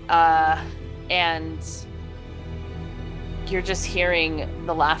it, and you're just hearing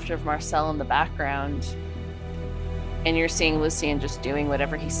the laughter of Marcel in the background, and you're seeing Lucien just doing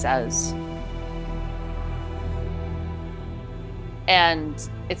whatever he says. And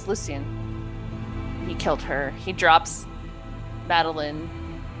it's Lucien. He killed her. He drops Madeline,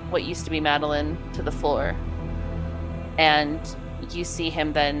 what used to be Madeline, to the floor. And you see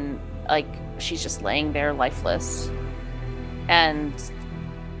him then, like, she's just laying there lifeless. And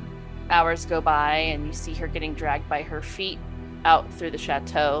hours go by, and you see her getting dragged by her feet out through the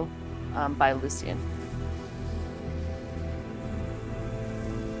chateau by Lucien.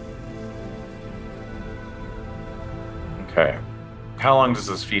 Okay. How long does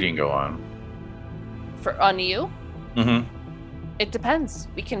this feeding go on? On you? Mm-hmm. It depends.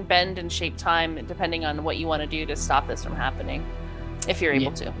 We can bend and shape time depending on what you want to do to stop this from happening, if you're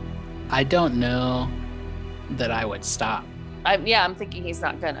able to. I don't know that I would stop. I'm thinking he's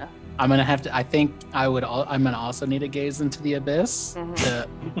not gonna. I'm gonna have to. I think I would. I'm gonna also need to gaze into the abyss.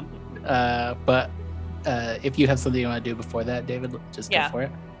 But if you have something you want to do before that, David, just go for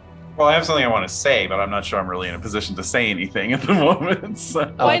it. Well, I have something I want to say, but I'm not sure I'm really in a position to say anything at the moment.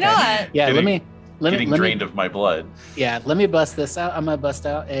 So. Why not? Yeah, let me drained of my blood. Yeah, let me bust this out. I'm gonna bust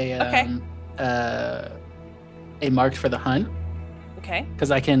out a marked for the hunt. Okay.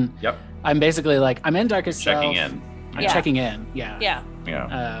 Because I can. Yep. I'm basically like I'm in darkest checking self. in. I'm checking in. Yeah.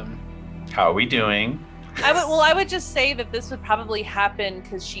 Yeah. How are we doing? I would just say that this would probably happen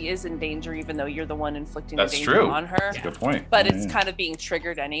because she is in danger, even though you're the one inflicting the danger on her. That's a good point. But it's kind of being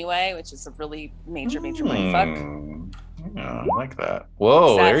triggered anyway, which is a really major mindfuck. I like that.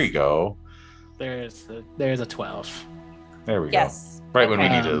 Whoa, there you go. There's a 12. There we go. Yes. Right when we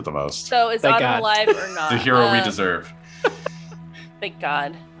needed it the most. So is Autumn alive or not? The hero we deserve. Thank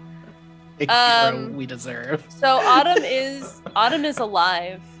God. The hero we deserve. So Autumn is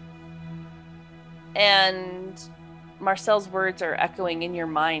alive. And Marcel's words are echoing in your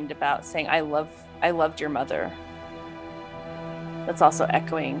mind about saying, I loved your mother. That's also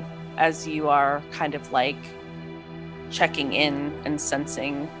echoing as you are kind of like checking in and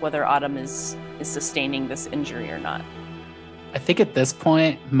sensing whether Autumn is sustaining this injury or not. I think at this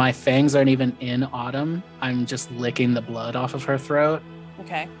point, my fangs aren't even in Autumn. I'm just licking the blood off of her throat.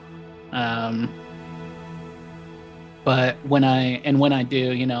 Okay. But when I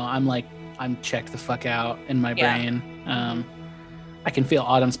do, I'm checked the fuck out in my brain. I can feel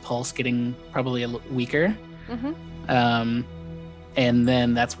Autumn's pulse getting probably a little weaker. Mm-hmm. And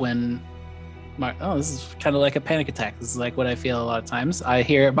then that's when this is kind of like a panic attack. This is like what I feel a lot of times. I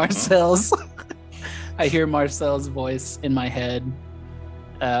hear Marcel's voice in my head,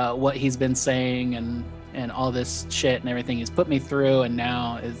 what he's been saying and all this shit and everything he's put me through, and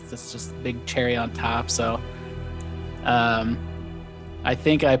now is this just big cherry on top. So I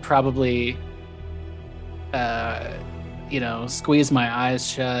think I probably, squeeze my eyes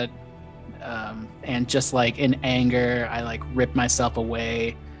shut, and just like in anger, I like rip myself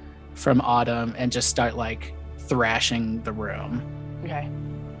away from Autumn and just start like thrashing the room. Okay.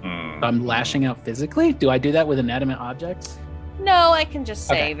 I'm lashing out physically. Do I do that with inanimate objects? No, I can just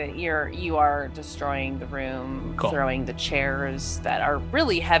say that you are destroying the room, Cool. Throwing the chairs that are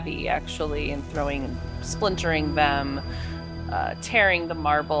really heavy actually, and splintering them. Tearing the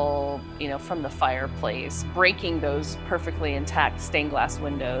marble, from the fireplace, breaking those perfectly intact stained glass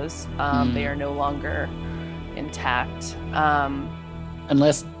windows. They are no longer intact.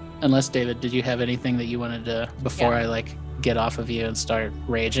 Unless David, did you have anything that you wanted to before I like get off of you and start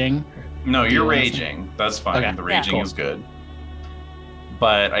raging? No, you're raging. That's fine. Okay. The raging is good.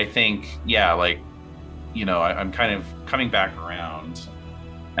 But I think, I'm kind of coming back around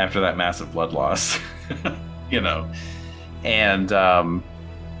after that massive blood loss, and I'll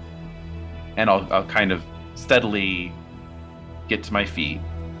kind of steadily get to my feet,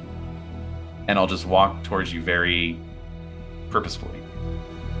 and I'll just walk towards you very purposefully.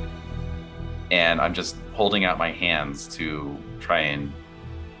 And I'm just holding out my hands to try and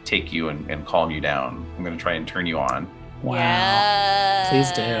take you and calm you down. I'm going to try and turn you on. Wow. Yes.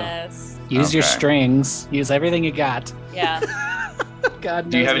 Please do. Use your Okay. strings. Use everything you got. Yeah. God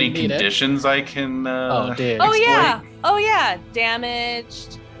knows Do you have we any need it. conditions I can Oh, dude. Oh exploit? yeah. Oh yeah.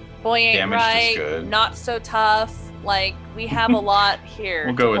 Damaged. Boy ain't Damaged is right. good. Not so tough. Like we have a lot here.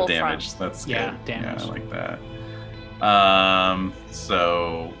 We'll to go pull with damage. from. That's Yeah, good. damage. Yeah, I like that.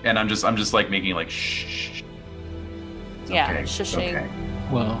 So, and I'm just like making like shh. Yeah. Okay, Shushing. Okay.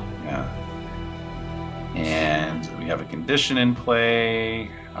 Well, Yeah. And we have a condition in play.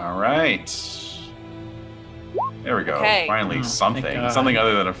 All right. There we go. Okay. Finally, Oh, something. thank God. Something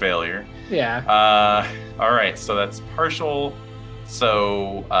other than a failure. yeah. All right. So that's partial.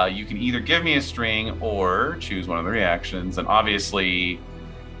 So you can either give me a string or choose one of the reactions. And obviously,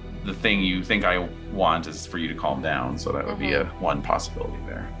 the thing you think I want is for you to calm down. So that would be a one possibility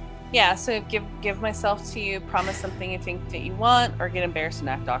there. Yeah. So give myself to you. Promise something you think that you want, or get embarrassed and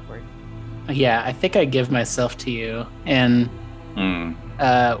act awkward. Yeah, I think I give myself to you. And Hmm.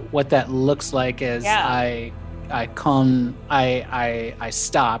 what that looks like is Yeah. I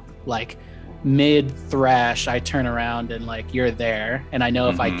stop like mid thrash. I turn around and like you're there, and I know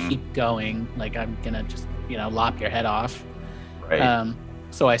if I Mhm. keep going, like I'm gonna just lop your head off. Right.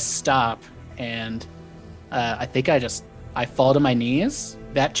 So I stop, and I think I fall to my knees.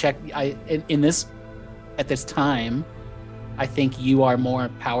 That check in this at this time, I think you are more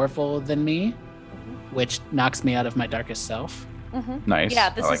powerful than me, which knocks me out of my darkest self. Nice. Yeah.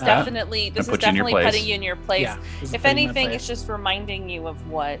 This I like is that. definitely And put you in your place. putting you in your place. Yeah, this is If putting me in anything, place. it's just reminding you of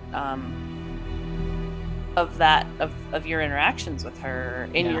what of your interactions with her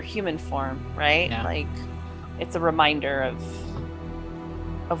in Yeah. your human form, right? Yeah. Like it's a reminder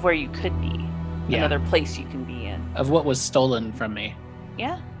of where you could be, Yeah. another place you can be in. Of what was stolen from me.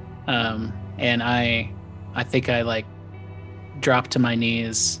 Yeah. And I think I like drop to my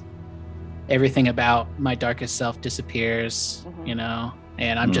knees. Everything about my darkest self disappears, Mhm.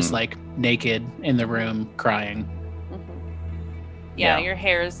 and I'm just Mhm. like naked in the room crying. Yeah, Yeah. your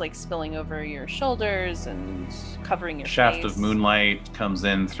hair is like spilling over your shoulders and covering your Shaft face. of moonlight comes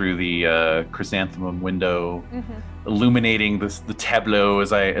in through the chrysanthemum window, Mhm. illuminating the tableau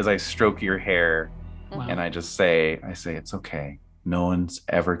as I stroke your hair, Wow. and I say it's okay. No one's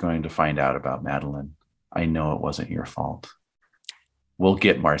ever going to find out about Madeline. I know it wasn't your fault. We'll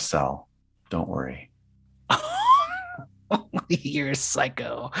get Marcel. Don't worry. You're a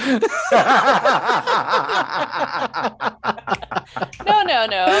psycho.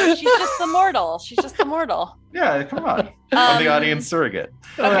 No. She's just the mortal. She's just the mortal. Yeah, come on. I'm the Um, audience surrogate.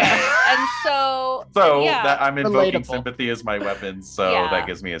 Okay. And so yeah. That I'm invoking Relatable. sympathy as my weapon, so Yeah. that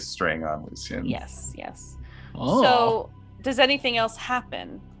gives me a string on Lucian. Yes. Oh, So does anything else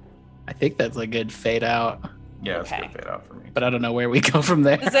happen? I think that's a good fade out, Yeah, it's Okay. good fade out for me. but I don't know where we go from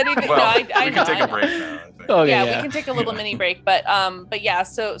there. Does anything? Well, no, I we know. can take I a know. break now, I think. Okay, Yeah, yeah. we can take a little mini break, but yeah.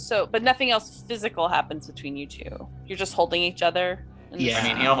 But nothing else physical happens between you two. You're just holding each other. in the Yeah. I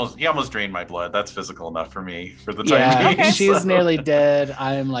mean, sun. he almost drained my blood. That's physical enough for me for the time Yeah, being. Okay. she's so- nearly dead.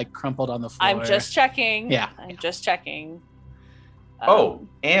 I'm like crumpled on the floor. I'm just checking. Yeah. I'm just checking. Oh,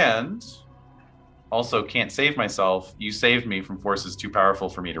 and also can't save myself. You saved me from forces too powerful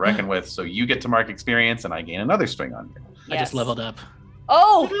for me to reckon with, so you get to mark experience, and I gain another string on you. I just leveled up.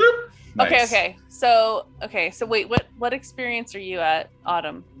 Oh, Nice. okay. So wait, what experience are you at,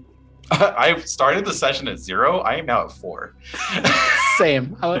 Autumn? I started the session at 0. I am now at 4.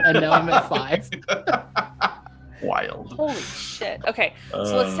 Same. And now I'm at 5. Wild. Holy shit. Okay, so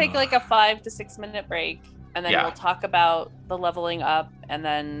let's take like a 5 to 6 minute break, and then Yeah. we'll talk about the leveling up, and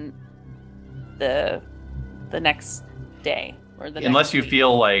then the next day or the Unless next you week.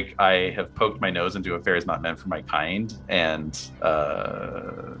 feel like I have poked my nose into affairs not meant for my kind, and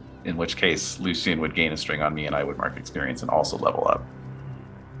in which case Lucian would gain a string on me and I would mark experience and also level up.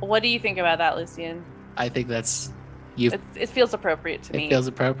 What do you think about that, Lucian? I think that's It feels appropriate to me. It feels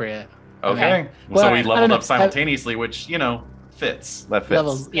appropriate. Okay. Well, So we I don't leveled know. up simultaneously, which, fits. That fits.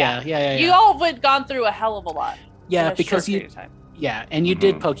 Levels. Yeah. You all have gone through a hell of a lot. in Yeah, a because short you. period of time. Yeah, and you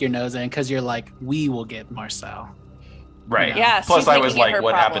did Mhm. poke your nose in because you're like, we will get Marcel. Right. Yeah, Plus, she's I was making it like, her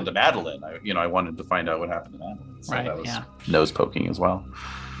what problem. happened to Madeline? I wanted to find out what happened to Madeline. So Right, that was yeah. nose poking as well.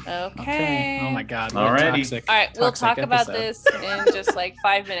 Okay. Oh my God. Alrighty. Toxic, All right, we'll toxic talk about episode. this in just like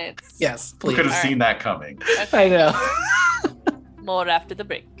 5 minutes. Yes, Who please. could have All seen that coming? I know. More after the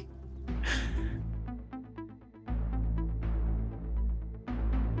break.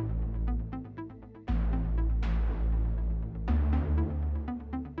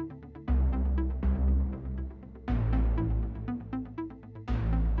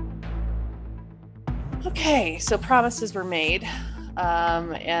 Okay, so promises were made,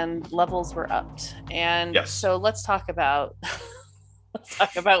 and levels were upped, and Yes. so let's talk about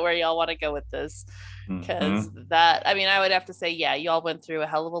where y'all want to go with this, because that, I mean, I would have to say, yeah, y'all went through a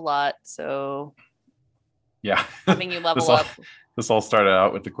hell of a lot, so Yeah. having you level up. This all started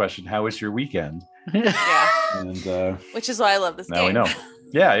out with the question, how was your weekend? Yeah. And which is why I love this now game. we know.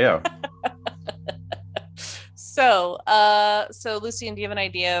 Yeah. So Lucian, do you have an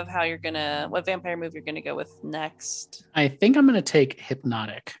idea of what vampire move you're gonna go with next? I think I'm gonna take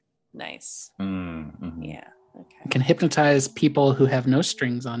hypnotic. Nice. Mm-hmm. Yeah. Okay. I can hypnotize people who have no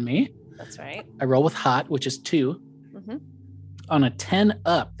strings on me. That's right. I roll with hot, which is 2. Mm-hmm. On a 10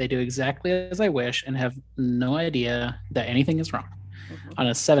 up, they do exactly as I wish and have no idea that anything is wrong. Mm-hmm. On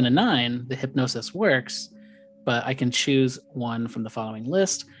a 7 and 9, the hypnosis works, but I can choose one from the following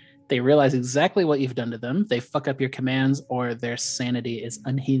list. They realize exactly what you've done to them. They fuck up your commands, or their sanity is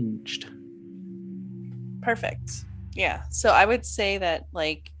unhinged. Perfect. Yeah. So I would say that,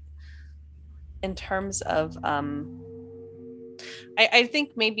 like, in terms of, I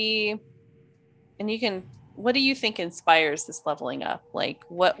think maybe, and you can, what do you think inspires this leveling up? Like,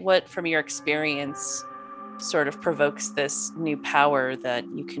 what from your experience sort of provokes this new power that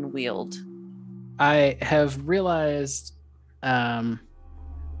you can wield? I have realized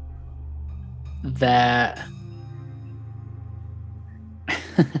that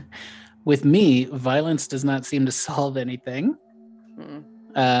with me, violence does not seem to solve anything.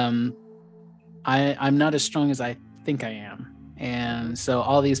 I'm not as strong as I think I am. And so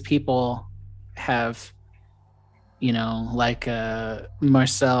all these people have, like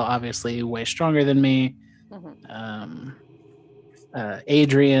Marcel, obviously way stronger than me.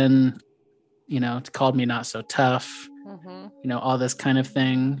 Adrian, called me not so tough, all this kind of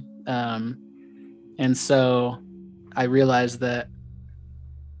thing. And so I realized that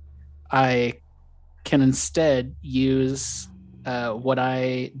I can instead use what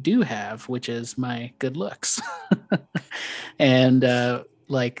I do have, which is my good looks and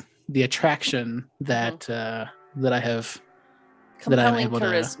like the attraction that that I have, compelling that I'm able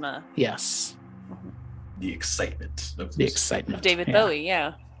charisma. to. Yes. The excitement of David Bowie.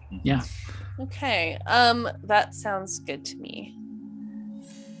 Yeah. Okay. That sounds good to me.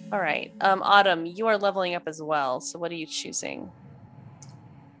 All right. Autumn, you are leveling up as well. So what are you choosing?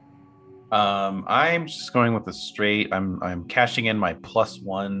 I'm just going with the straight. I'm cashing in my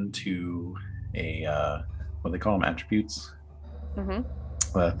 +1 to a what do they call them, attributes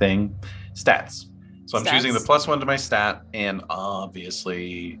thing, stats. So I'm choosing the +1 to my stat, and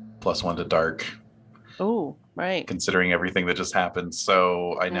obviously +1 to dark. Oh, right. Considering everything that just happened,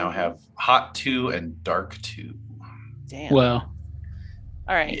 so I now have hot 2 and dark 2. Damn. Well.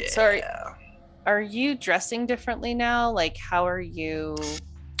 All right. Yeah. So are you dressing differently now? Like, how are you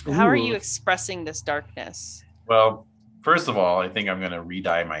expressing this darkness? Well, first of all, I think I'm going to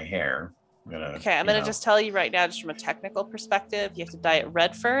re-dye my hair. I'm going to just tell you right now, just from a technical perspective, you have to dye it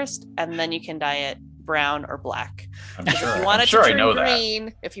red first, and then you can dye it brown or black. If you want it to turn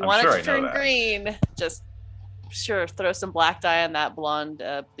green, green, just throw some black dye on that blonde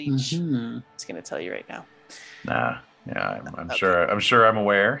bleach. I'm just going to tell you right now. Nah. Yeah, I'm sure I'm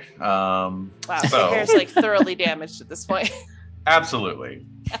aware. Wow, so hair's like thoroughly damaged at this point. Absolutely.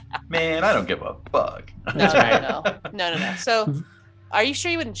 Man, I don't give a fuck. No. So, are you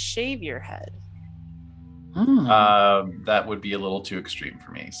sure you wouldn't shave your head? That would be a little too extreme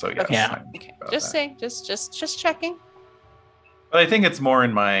for me. So yes. Okay. Just checking. But I think it's more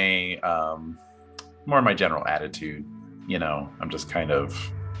in my general attitude. I'm just kind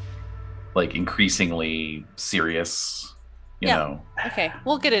of like increasingly serious, you know. Okay,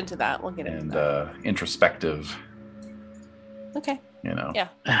 we'll get into that. Introspective. Okay. Yeah.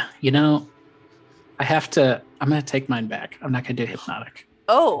 I'm gonna take mine back. I'm not gonna do hypnotic.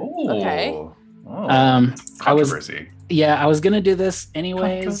 Oh, okay. Controversy. I was gonna do this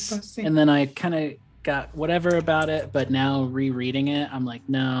anyways, and then I kind of got whatever about it, but now rereading it, I'm like,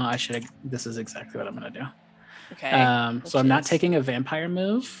 no, this is exactly what I'm gonna do. Okay. So I'm not taking a vampire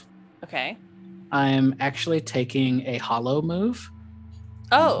move. Okay. I'm actually taking a hollow move.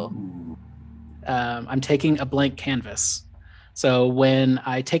 Oh. I'm taking a blank canvas. So when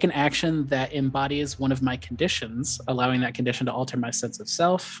I take an action that embodies one of my conditions, allowing that condition to alter my sense of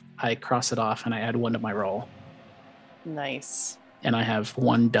self, I cross it off and I add 1 to my roll. Nice. And I have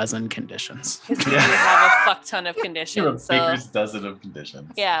 12 conditions. You have a fuck ton of conditions. You have a baker's dozen of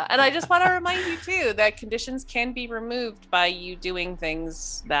conditions. Yeah, and I just want to remind you too that conditions can be removed by you doing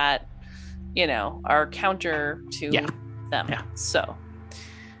things that, are counter to them. Yeah. So,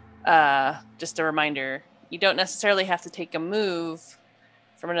 just a reminder, you don't necessarily have to take a move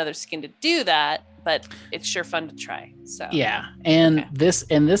from another skin to do that, but it's sure fun to try. So Yeah, and Okay. this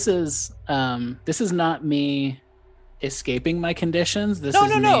is not me escaping my conditions. This no,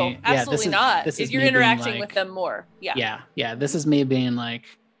 is no, no, me. absolutely not. This is You're me being interacting like, with them more. Yeah. yeah. This is me being like,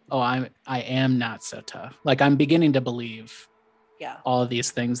 oh, I am not so tough. Like I'm beginning to believe Yeah. all of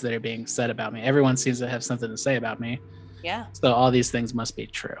these things that are being said about me. Everyone seems to have something to say about me. Yeah. So all these things must be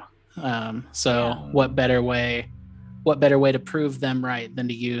true. So Yeah. what better way to prove them right than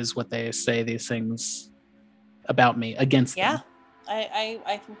to use what they say these things about me against Yeah. them?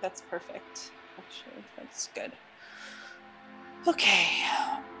 I think that's perfect. Actually, that's good. Okay.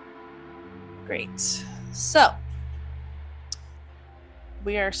 Great. So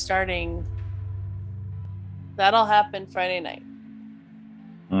we are starting. That all happened Friday night.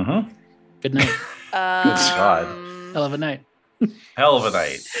 Mm-hmm. Good night. God. Hell of a night. Hell of a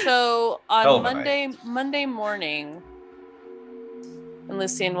night. So Hell on of a Monday morning, and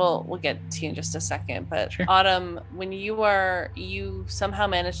Lucien, we'll get to you in just a second, but Sure. Autumn, when you somehow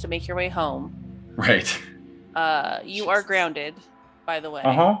managed to make your way home, Right. you are grounded, by the way.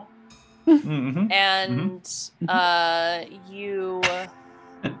 Uh-huh. Mm-hmm. And you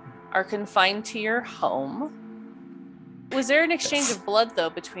are confined to your home. Was there an exchange Yes. of blood, though,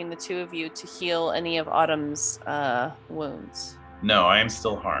 between the two of you to heal any of Autumn's wounds? No, I am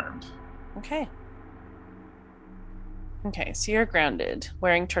still harmed. Okay. Okay, so you're grounded,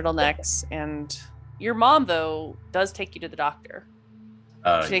 wearing turtlenecks, and your mom, though, does take you to the doctor.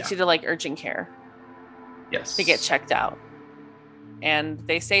 She takes you to, like, urgent care Yes. to get checked out. And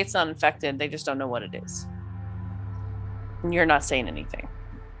they say it's not infected, they just don't know what it is. And you're not saying anything.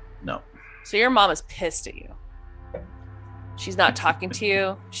 No. So your mom is pissed at you. She's not talking to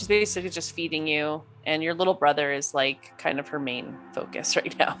you. She's basically just feeding you. And your little brother is like kind of her main focus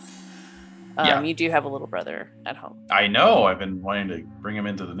right now. Yeah. You do have a little brother at home. I know. I've been wanting to bring him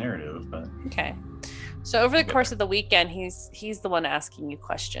into the narrative, but Okay. So over the course of the weekend, he's the one asking you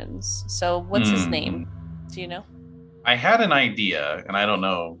questions. So what's his name? Do you know? I had an idea, and I don't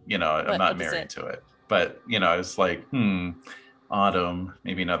know, I'm not what is married it? to it. But, I was like, Autumn,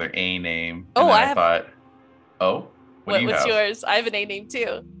 maybe another A name. Oh, And then I I have- thought, oh, what do you what's have? yours? I have an A name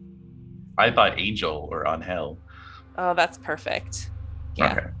too. I thought Angel or Angel. Oh, that's perfect.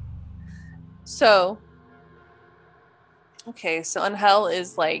 Yeah. Okay. So, okay, so Angel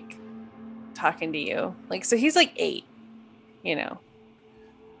is like talking to you. Like, so he's like 8,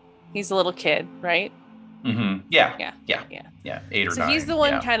 He's a little kid, right? Mm-hmm. Yeah. 8 or 9. So he's the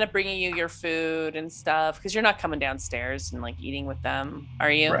one kind of bringing you your food and stuff, because you're not coming downstairs and like eating with them,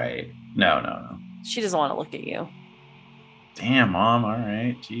 are you? Right. No. She doesn't want to look at you. Damn, Mom. All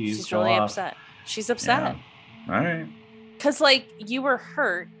right. Jeez. She's really upset. She's upset. Yeah. All right. Because like you were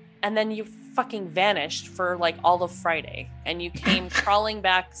hurt and then you fucking vanished for like all of Friday, and you came crawling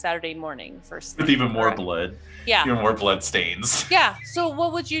back Saturday morning for sleep. With even more blood. Yeah. Even more blood stains. Yeah. So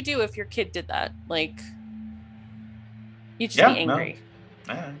what would you do if your kid did that? Like, you'd just be angry.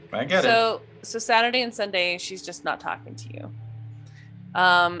 No. I get it. So Saturday and Sunday, she's just not talking to you.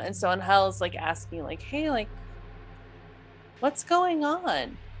 And so Angel's like asking, like, hey, like, what's going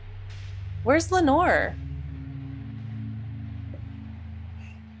on? Where's Lenore?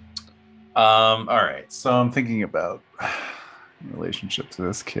 All right. So I'm thinking about relationship to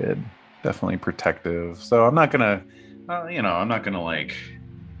this kid. Definitely protective. So I'm not gonna, I'm not gonna like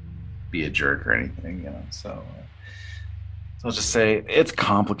be a jerk or anything, So I'll just say it's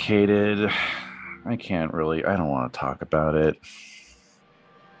complicated. I don't want to talk about it.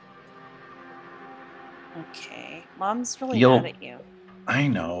 Okay. Mom's really mad at you. I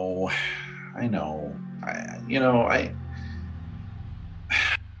know.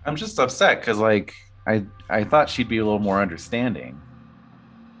 I'm just upset because, like, I thought she'd be a little more understanding.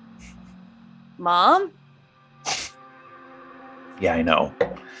 Mom? Yeah, I know.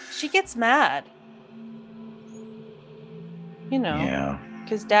 She gets mad. Yeah.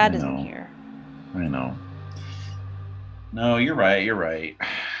 Because Dad isn't here. I know. No, you're right.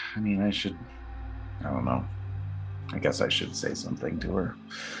 I mean, I don't know. I guess I should say something to her.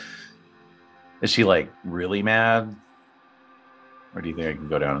 Is she, like, really mad? Or do you think I can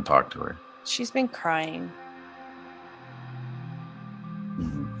go down and talk to her? She's been crying.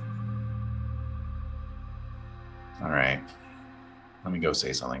 Mm-hmm. All right. Let me go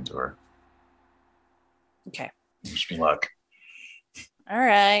say something to her. Okay. Wish me luck. All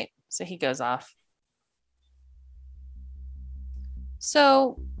right. So he goes off.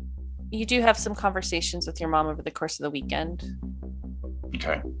 So you do have some conversations with your mom over the course of the weekend.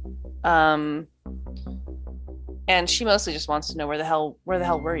 Okay. And she mostly just wants to know where the hell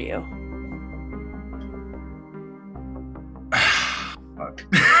were you? Fuck.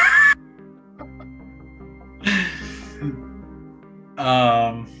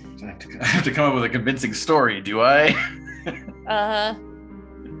 I have to come up with a convincing story, do I? Uh-huh.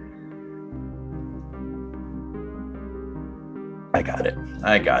 I got it.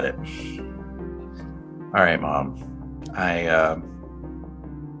 All right, Mom. I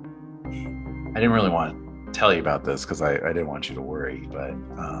didn't really want to tell you about this because I didn't want you to worry, but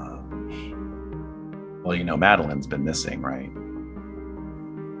well, Madeline's been missing, right?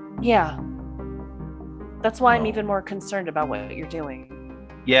 Yeah. That's why I'm Oh. even more concerned about what you're doing.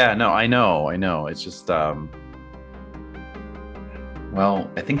 Yeah, no, I know. It's just well,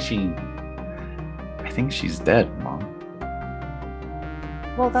 I think she's dead, Mom.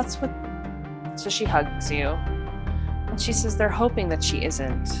 Well, that's what. So she hugs you. And she says they're hoping that she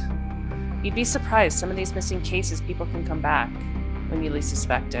isn't. You'd be surprised. Some of these missing cases, people can come back when you least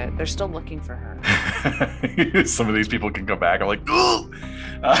suspect it. They're still looking for her. Some of these people can come back. I'm like, ooh!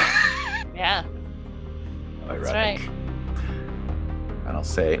 Yeah. Ironic. That's right. And I'll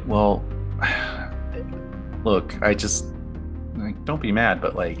say, well, look, don't be mad,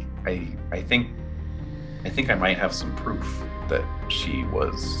 but I think I might have some proof that she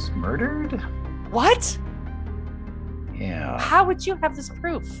was murdered. What? Yeah. How would you have this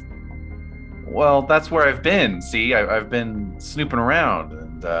proof? Well, that's where I've been. See, I've been snooping around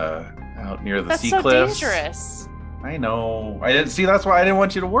and out near the sea cliffs. That's so dangerous. I know. I didn't see. That's why I didn't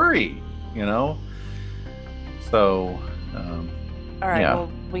want you to worry. So. All right. Yeah.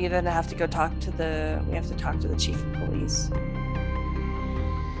 Well, we then have to go talk to the chief of police.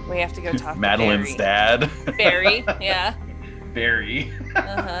 We have to go talk Madeline's to dad. Barry. Yeah. Barry.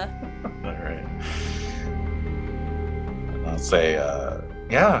 Uh-huh. All right. I'll say,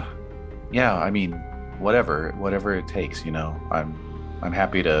 yeah. I mean, whatever it takes. I'm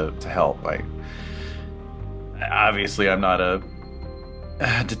happy to help. Obviously I'm not a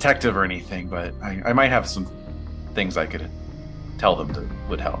detective or anything, but I might have some things I could tell them that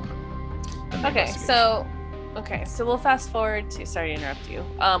would help. Okay, so we'll fast forward to. Sorry to interrupt you.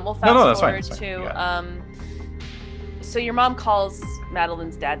 We'll fast No, that's forward fine. to. Yeah. So your mom calls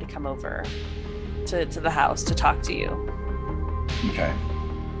Madeline's dad to come over to the house to talk to you. Okay.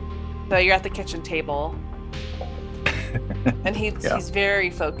 So you're at the kitchen table, and he's very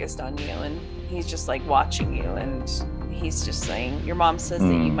focused on you, and he's just like watching you, and he's just saying, your mom says that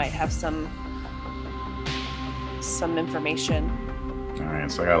you might have some information. All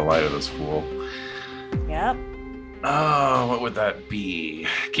right, so I gotta lie to this fool. Yep. Oh, what would that be?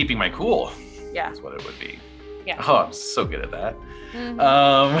 Keeping my cool. Yeah. That's what it would be. Yeah. Oh, I'm so good at that.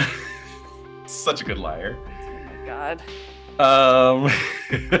 Mm-hmm. Such a good liar. Oh my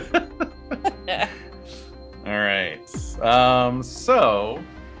God. All right.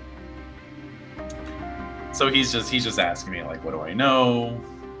 So he's just asking me like, what do I know?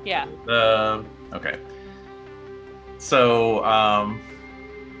 Yeah. Okay. So, all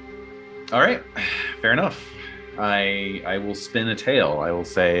right, fair enough. I will spin a tale. I will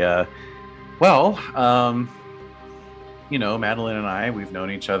say, Madeline and I, we've known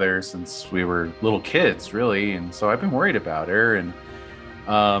each other since we were little kids, really, and so I've been worried about her. And,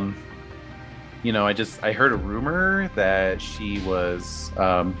 I heard a rumor that she was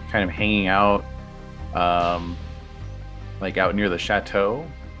kind of hanging out, like out near the chateau.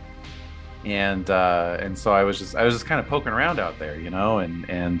 And so I was just kind of poking around out there,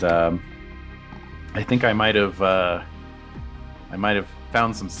 and I think I might have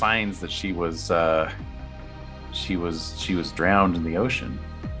found some signs that she was drowned in the ocean.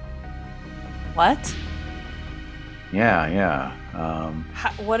 What? Yeah.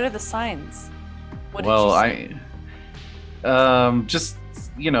 What are the signs? What Well, did you see? just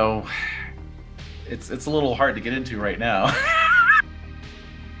it's a little hard to get into right now.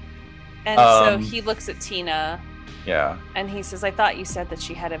 And so he looks at Tina. Yeah. And he says, I thought you said that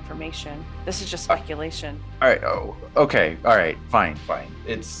she had information. This is just speculation. All right. Oh, okay. All right. Fine.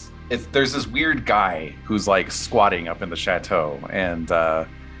 It's there's this weird guy who's like squatting up in the chateau, and I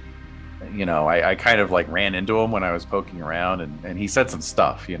kind of like ran into him when I was poking around, and he said some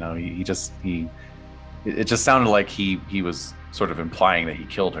stuff. It just sounded like he was sort of implying that he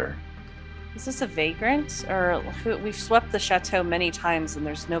killed her. Is this a vagrant? Or we've swept the chateau many times and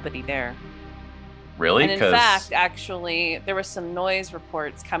there's nobody there. Really? And in fact, actually, there were some noise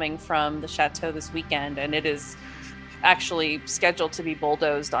reports coming from the chateau this weekend, and it is actually scheduled to be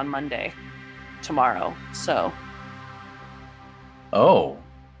bulldozed on Monday, tomorrow. So. Oh,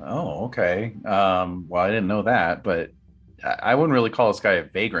 okay. Well, I didn't know that, but I wouldn't really call this guy a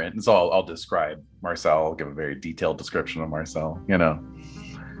vagrant. And so I'll describe Marcel. I'll give a very detailed description of Marcel,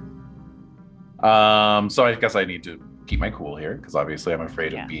 So I guess I need to keep my cool here because obviously I'm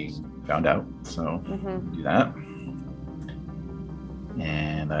afraid of being found out. So do that.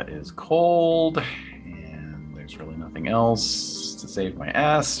 And that is cold. And there's really nothing else to save my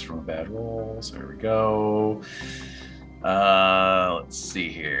ass from a bad roll. So here we go. Let's see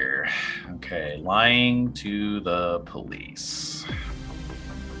here. Okay, lying to the police.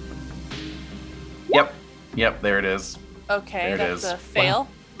 Yep, there it is. Okay, there it that's is. a fail.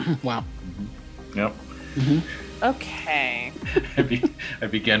 Wow. Yep. Okay. I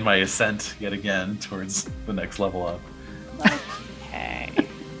begin my ascent yet again towards the next level up. Okay.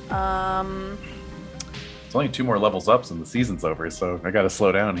 It's only 2 more levels up and the season's over, so I gotta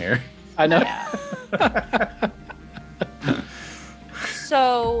slow down here. I know. Yeah.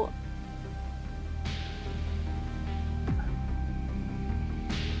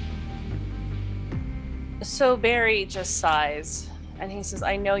 So Barry just sighs and he says,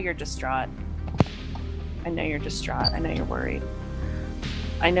 I know you're distraught. I know you're distraught. I know you're worried.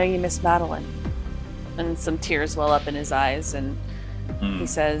 I know you miss Madeline. And some tears well up in his eyes and he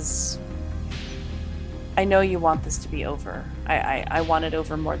says, I know you want this to be over. I want it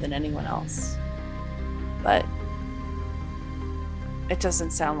over more than anyone else. But it doesn't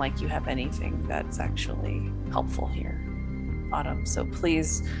sound like you have anything that's actually helpful here, Autumn. So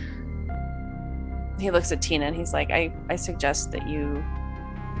please, he looks at Tina and he's like, I suggest that you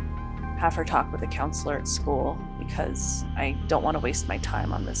have her talk with a counselor at school because I don't want to waste my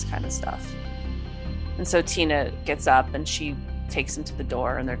time on this kind of stuff. And so Tina gets up and she takes him to the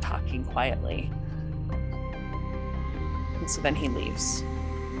door and they're talking quietly. And so then he leaves.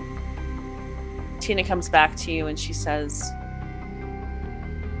 Tina comes back to you and she says,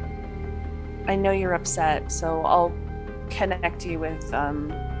 I know you're upset, so I'll connect you with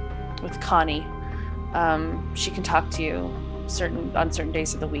Connie. She can talk to you on certain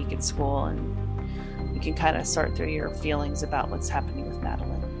days of the week at school, and you can kind of sort through your feelings about what's happening with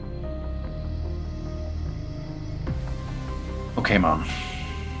Madeline. Okay, Mom.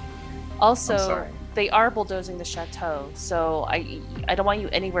 Also, they are bulldozing the chateau, so I don't want you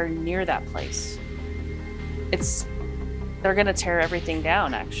anywhere near that place. They're gonna tear everything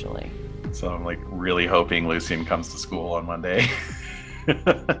down, actually. So I'm like really hoping Lucian comes to school on Monday.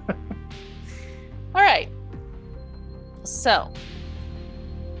 All right. So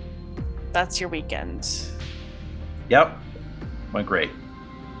that's your weekend. Yep. Went great.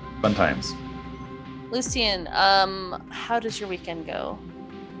 Fun times. Lucian, how does your weekend go?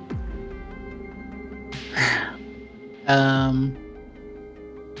 I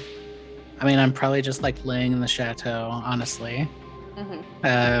mean, I'm probably just like laying in the chateau, honestly.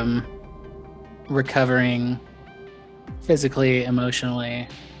 Recovering physically, emotionally.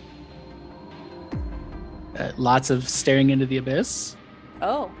 Lots of staring into the abyss.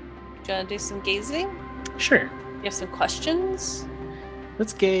 Oh, do you want to do some gazing? Sure. You have some questions?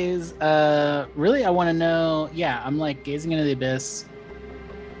 Let's gaze. Really, I want to know. Yeah, I'm like gazing into the abyss.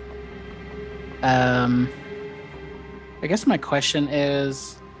 I guess my question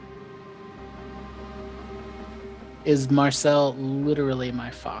is Marcel literally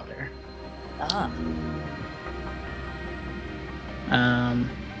my father?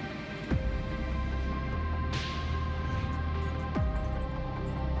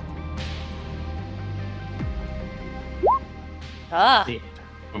 Ah.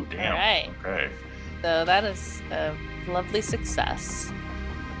 Oh, damn. All right. Okay. So that is a lovely success.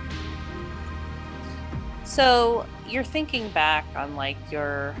 So you're thinking back on like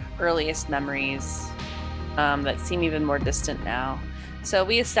your earliest memories that seem even more distant now. So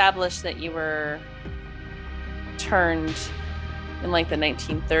we established that you were turned in like the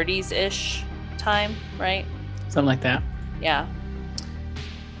 1930s-ish time, right? Something like that. Yeah.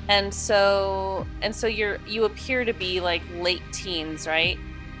 And so you appear to be like late teens, right?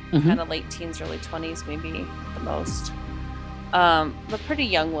 Mhm. Kind of late teens, early 20s, maybe the most. But pretty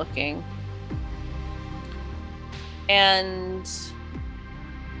young looking. And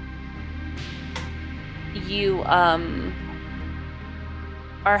you are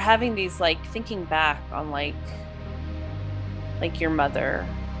having these like thinking back on like your mother,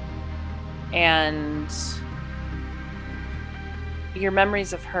 and your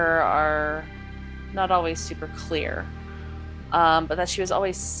memories of her are not always super clear, but that she was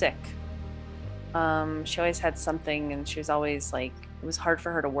always sick. She always had something, and she was always like, it was hard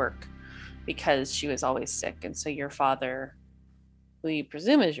for her to work because she was always sick. And so your father, who you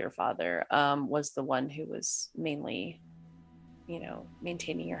presume is your father, was the one who was mainly,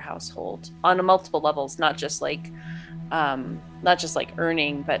 maintaining your household on multiple levels, not just like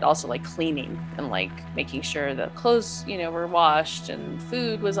earning, but also like cleaning and like making sure the clothes, were washed and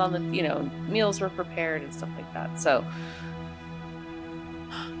food was on the, meals were prepared and stuff like that.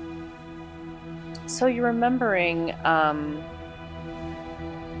 So you're remembering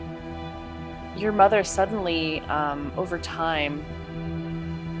your mother suddenly, over time,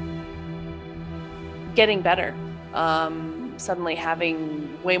 getting better, suddenly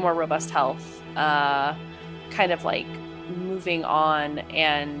having way more robust health, kind of like moving on,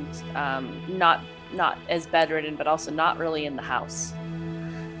 and not as bedridden, but also not really in the house.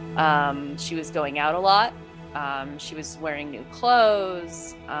 She was going out a lot. She was wearing new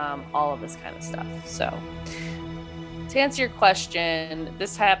clothes, all of this kind of stuff. So to answer your question,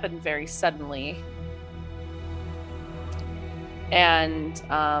 this happened very suddenly. And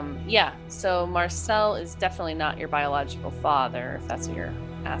so Marcel is definitely not your biological father, if that's what you're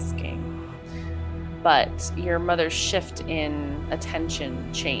asking. But your mother's shift in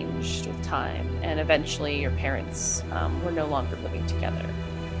attention changed with time, and eventually your parents were no longer living together.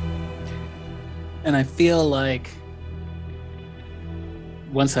 And I feel like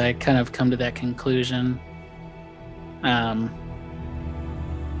once I kind of come to that conclusion,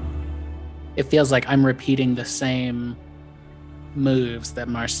 it feels like I'm repeating the same moves that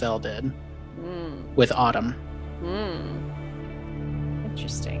Marcel did with Autumn.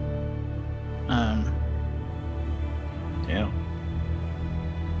 Interesting. Yeah.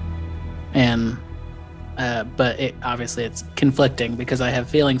 And but it obviously it's conflicting because I have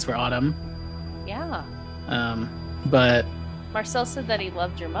feelings for Autumn. Yeah. But Marcel said that he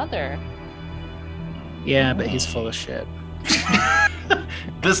loved your mother. yeah, but he's full of shit.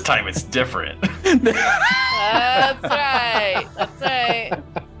 This time it's different. That's right. That's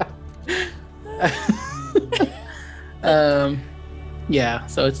right. Yeah,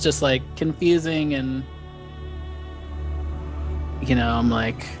 so it's just like confusing, and I'm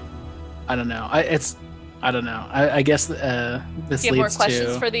like, I don't know. I guess this Do you have more leads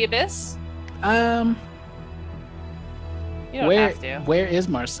questions to for the Abyss? You don't where have to. where is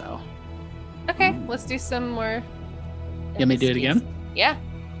Marcel? Okay, let's do some more. You want me to do it again? Yeah.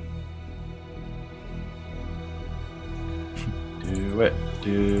 Do it.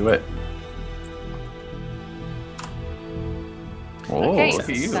 Oh, Okay, look at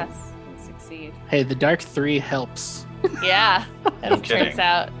you. success. You succeed. Hey, the Dark 3 helps. Yeah, as No it turns kidding.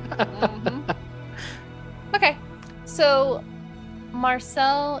 out. Okay, so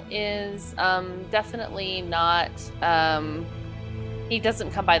Marcel is definitely not. He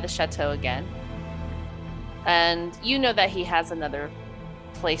doesn't come by the chateau again, and you know that he has another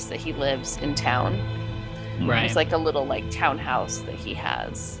place that he lives in town. Right. It's like a little townhouse that he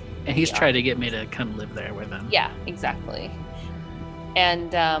has. And he's tried to get me to come live there with him. Yeah, exactly.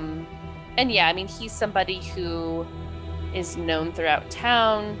 And yeah, I mean, he's somebody who is known throughout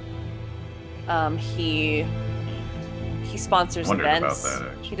town. He sponsors events. About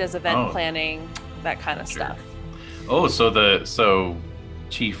that, actually. He does event planning, that kind of stuff. Oh, so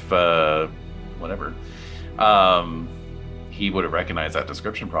Chief whatever. He would have recognized that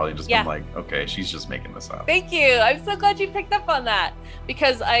description, probably just been like, okay, she's just making this up. Thank you. I'm so glad you picked up on that,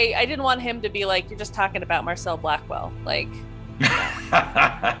 because I didn't want him to be like, you're just talking about Marcel Blackwell. Like, you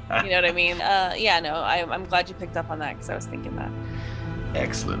know what I mean? Yeah, no, I'm glad you picked up on that, because I was thinking that.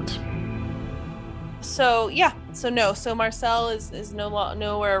 Excellent. So Marcel is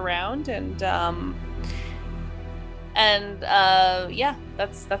nowhere around, and yeah,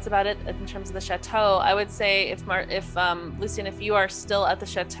 that's about it in terms of the chateau. I would say if Lucian, if you are still at the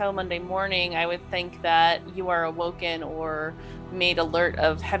chateau Monday morning, I would think that you are awoken or made alert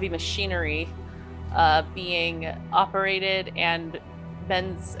of heavy machinery being operated, and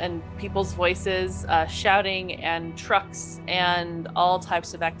men's and people's voices shouting, and trucks and all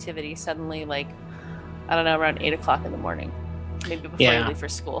types of activity suddenly, like, I don't know, around 8 o'clock in the morning, maybe before you leave for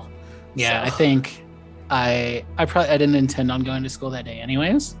school. Yeah, so. I think I didn't intend on going to school that day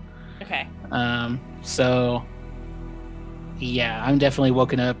anyways. Okay. So yeah, I'm definitely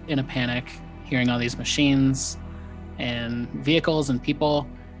woken up in a panic, hearing all these machines and vehicles and people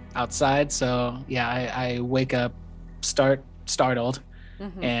outside. So yeah, I wake up, startled,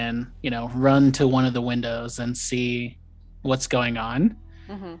 and run to one of the windows and see what's going on.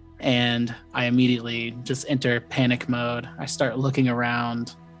 And I immediately just enter panic mode. I start looking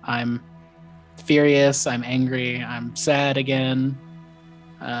around. I'm furious, I'm angry, I'm sad again,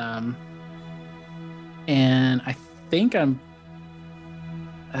 and I think I'm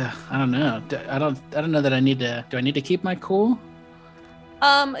I don't know. I don't know that I need to. Do I need to keep my cool?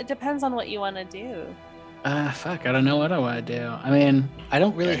 It depends on what you want to do. Fuck, I don't know what I want to do. I mean, I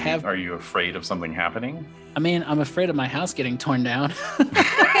don't really have. Are you afraid of something happening? I mean, I'm afraid of my house getting torn down.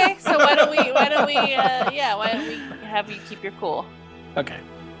 Okay, so why don't we have you keep your cool? Okay.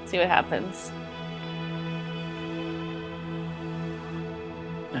 See what happens.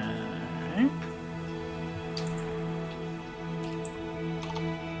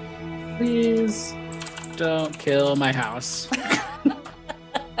 Please don't kill my house.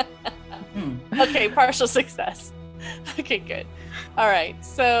 Okay, partial success. Okay, good. All right.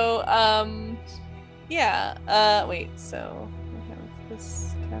 So, wait. So,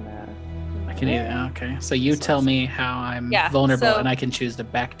 this kind of. I can either. Okay. So you tell me how I'm vulnerable, and I can choose to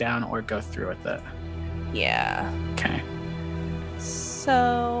back down or go through with it. Yeah. Okay.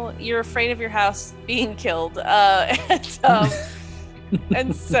 So you're afraid of your house being killed, and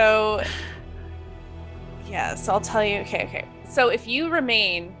so yeah. So I'll tell you. Okay. So if you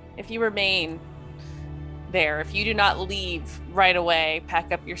remain there, if you do not leave right away,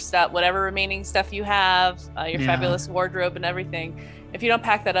 pack up your stuff, whatever remaining stuff you have, your fabulous wardrobe and everything. If you don't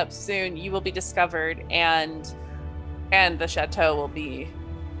pack that up soon, you will be discovered, and the chateau will be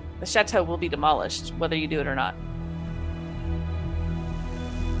demolished, whether you do it or not.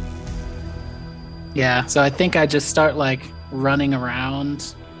 Yeah, so I think I just start like running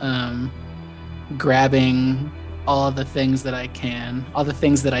around, grabbing all the things that I can, all the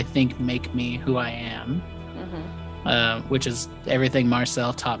things that I think make me who I am, which is everything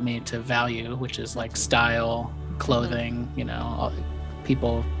Marcel taught me to value, which is like style, clothing,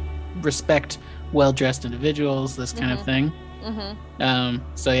 people respect well-dressed individuals, this kind of thing.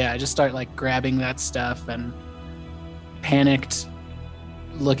 So yeah, I just start like grabbing that stuff and panicked,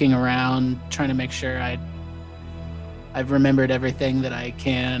 looking around, trying to make sure I've remembered everything that I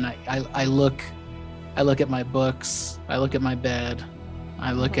can. I look at my books, I look at my bed,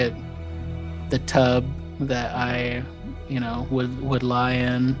 I look at the tub that I would lie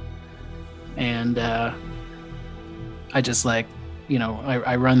in, and I just like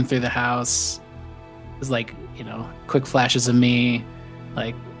I run through the house. It's like quick flashes of me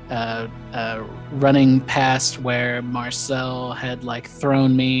like running past where Marcel had like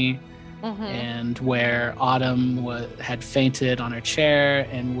thrown me, and where Autumn had fainted on her chair,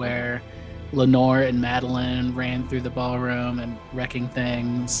 and where Lenore and Madeline ran through the ballroom and wrecking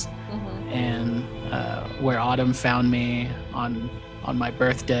things, and where Autumn found me on my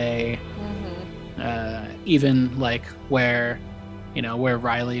birthday, even like where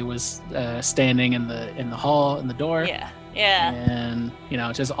Riley was standing in the hall in the door. Yeah. And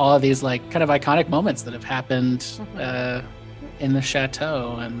just all of these like kind of iconic moments that have happened in the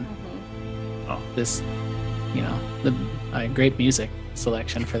chateau, and this great music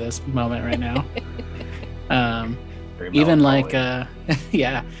selection for this moment right now. Even like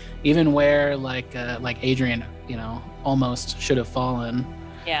even where like Adrian almost should have fallen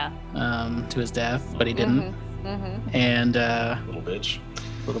to his death, but he didn't. And Little bitch.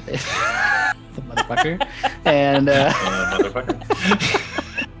 the motherfucker. And motherfucker.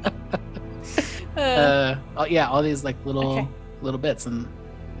 All these like little bits, and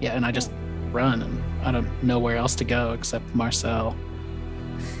and I just run, and I don't know where else to go except Marcel.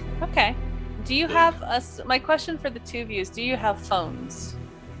 Okay. Do you have my question for the two of you is, do you have phones?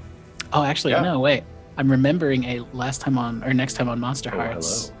 Oh, actually, no, wait. I'm remembering next time on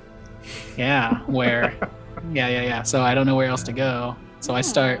Monsterhearts. Yeah, where so I don't know where else to go. So I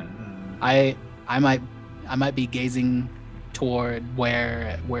start I might be gazing toward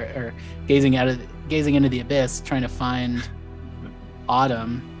where or gazing into the abyss, trying to find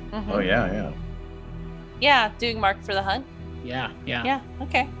Autumn. Oh yeah. Yeah, doing Mark for the Hunt. Yeah.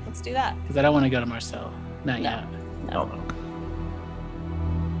 Okay, let's do that. Because I don't want to go to Marcel. Not yet. No.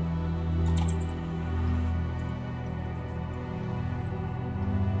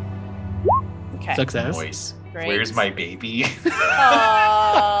 Okay. Success. Noise. Great. Where's my baby? Where's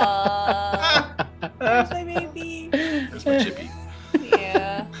my baby? Where's my chippy?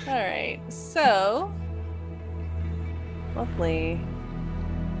 Yeah. All right. So lovely.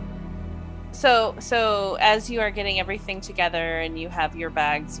 So as you are getting everything together and you have your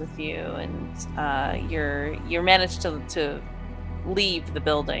bags with you, and you're managed to leave the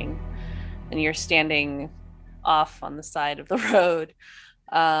building, and you're standing off on the side of the road,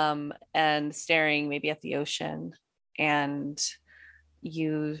 and staring maybe at the ocean, and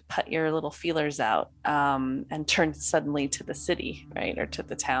you put your little feelers out, and turn suddenly to the city, right, or to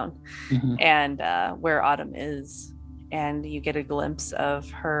the town, and where Autumn is. And you get a glimpse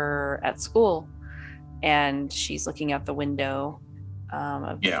of her at school, and she's looking out the window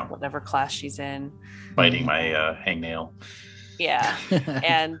of whatever class she's in, Biting my hangnail. Yeah.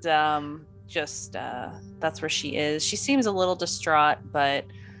 And that's where she is. She seems a little distraught, but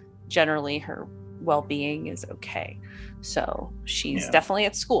generally her well-being is okay. So she's definitely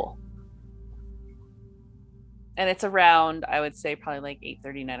at school. And it's around, I would say, probably like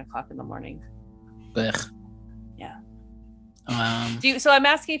 8:30, 9 o'clock in the morning. Ugh. Yeah. So I'm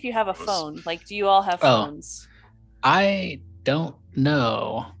asking if you have a phone. Like, do you all have phones? I don't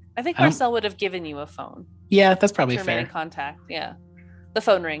know. I think I don't- Marcel would have given you a phone Yeah, that's probably to remain in fair. contact. Yeah. The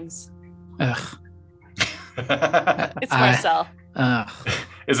phone rings. Ugh. It's Marcel.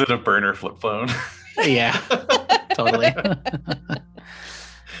 Is it a burner flip phone? Yeah, totally.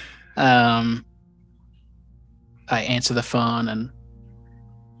 I answer the phone and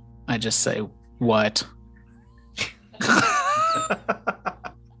I just say, "What?"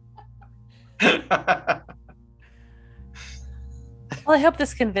 Well, I hope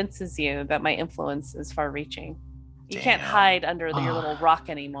this convinces you that my influence is far reaching. You can't Damn. hide under your Ah. little rock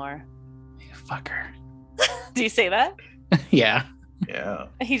anymore. You fucker. Do you say that? Yeah. Yeah.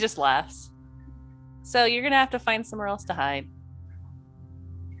 He just laughs. So you're going to have to find somewhere else to hide.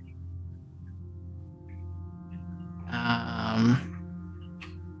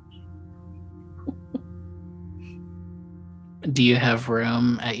 Do you have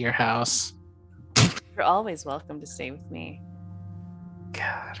room at your house? You're always welcome to stay with me.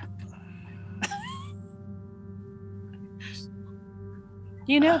 God.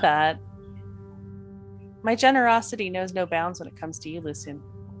 You know that. My generosity knows no bounds when it comes to you, Lucian.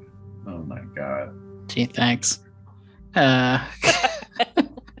 Oh my god. Gee, thanks. Do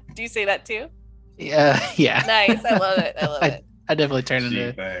you say that too? Yeah. Nice. I love it. I love it. I definitely turn Gee,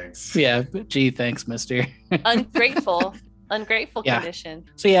 into. thanks. Yeah. Gee, thanks, mister. Ungrateful. Ungrateful Yeah. condition.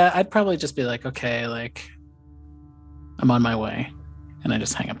 So yeah, I'd probably just be like, okay, like I'm on my way. And I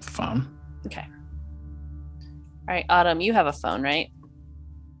just hang up the phone. Okay. All right, Autumn, you have a phone, right?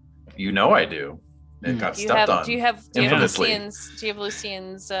 You know I do. It got Do you stepped have on. do you have Infamously.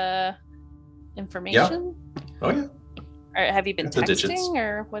 Lucian's information? Oh yeah. Or have you been Got the digits. texting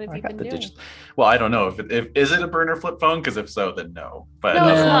or what have I you got been the doing? digits. Well, I don't know if is it a burner flip phone? Because if so, then no. But No,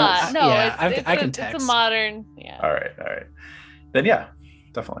 it's otherwise- not. No, yeah, I can it's a text. modern. Yeah. All right. Then yeah,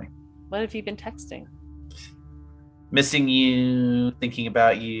 definitely. What have you been texting? Missing you, thinking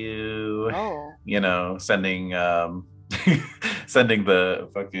about you. Oh. You know, sending sending the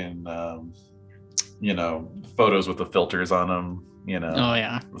fucking photos with the filters on them. You know, Oh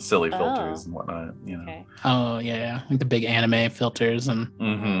yeah. the silly Oh. filters and whatnot. You know. Okay. Oh yeah. Like the big anime filters and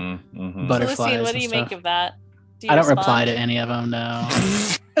Mm-hmm. Mm-hmm. But- So Butterflies Lucian, what and do you stuff. make of that? Do you I don't reply respond? to any of them. No,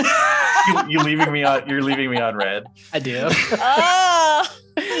 you leaving me on? You're leaving me on red. I do. Oh.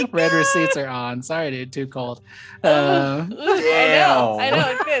 Red receipts are on. Sorry, dude. Too cold. I know.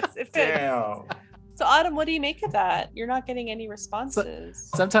 It fits. It fits. Damn. So Autumn, what do you make of that? You're not getting any responses.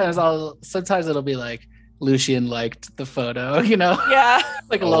 Sometimes it'll be like Lucian liked the photo, you know, Yeah.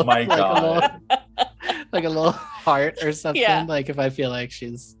 like a Oh little, my like God. like a little heart or something. Yeah. Like if I feel like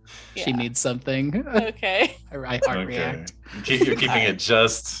she Yeah. needs something, Okay. I heart react. You're keeping it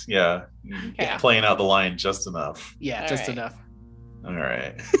just, Okay. playing out the line just enough. Yeah, All just right. enough. All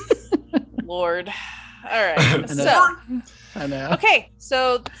right. Lord. All right. know. So I know. okay.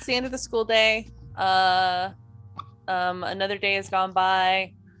 So it's the end of the school day. Another day has gone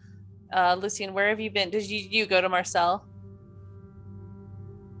by. Lucian, where have you been? Did you go to Marcel?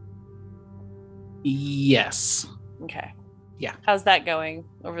 Yes. Okay. Yeah. How's that going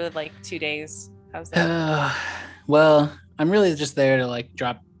over the 2 days? How's that? Well, I'm really just there to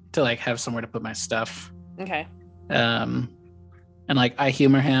have somewhere to put my stuff. Okay. And I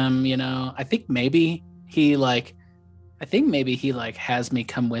humor him, you know. I think maybe he has me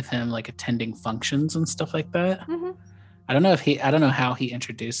come with him, attending functions and stuff like that. Mhm. I don't know how he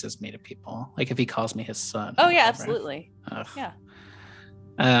introduces me to people, if he calls me his son. Oh or yeah, whatever. absolutely. Ugh. Yeah.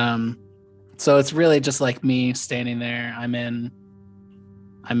 So it's really just me standing there. I'm in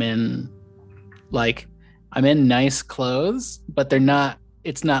nice clothes, but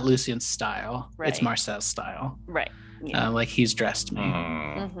it's not Lucian's style. It's Right. Marcel's style. Right. Yeah. He's dressed me.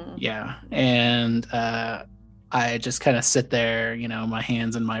 Mm. Mhm. Yeah. And I just kind of sit there, my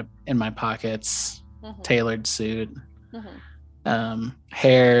hands in my pockets, Mhm. tailored suit. Mhm.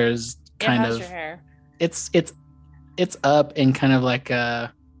 Hair's Yeah, kind how's of your hair? it's up in kind of like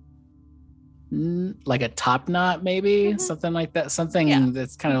a top knot, maybe Mhm. something like that. Something Yeah.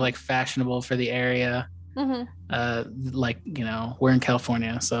 that's kind of fashionable for the area. Mhm. We're in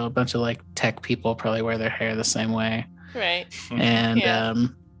California, so a bunch of tech people probably wear their hair the same way. Right. And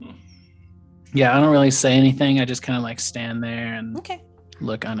Yeah. I don't really say anything. I just kind of stand there and Okay.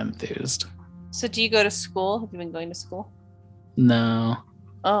 look unenthused. So do you go to school? Have you been going to school? No,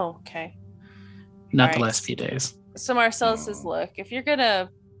 Oh, okay. not All the right. last few days. So Marcel says, look, if you're gonna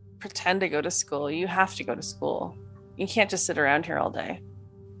pretend to go to school, you have to go to school. You can't just sit around here all day.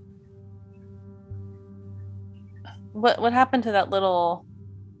 What happened to that little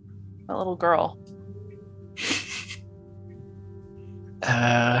girl?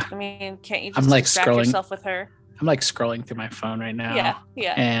 I mean, can't you I'm, just distract scrolling. yourself with her? like scrolling through my phone right now.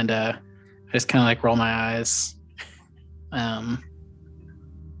 Yeah. And I just kind of like roll my eyes. And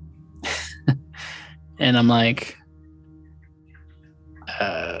I'm like,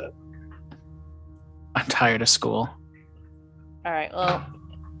 I'm tired of school. All right. Well,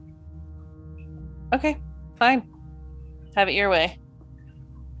 okay, fine. Have it your way.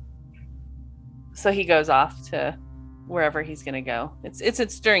 So he goes off to wherever he's gonna go.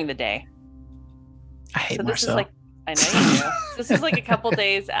 It's during the day. I hate So this Marcel. is like, I know you do. This is like a couple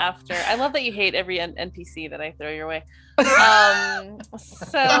days after. I love that you hate every NPC that I throw your way.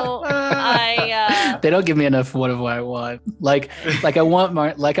 So I they don't give me enough what do I want. Like I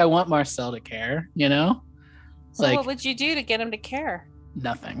want Marcel to care, you know? so Like what would you do to get him to care?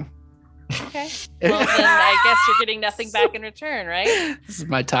 nothing. Okay. Well, then I guess you're getting nothing back in return, right? This is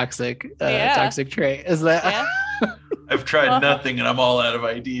my toxic Yeah. toxic trait. Is that Yeah. I've tried nothing and I'm all out of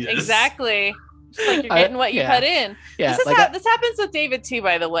ideas. Exactly. Just like you're getting what you put in. Yeah, This happens with David too,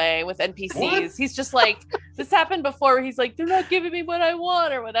 by the way, with NPCs. What? He's just like, this happened before where he's like, they're not giving me what I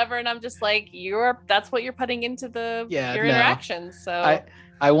want or whatever. And I'm just like, that's what you're putting into your interactions. So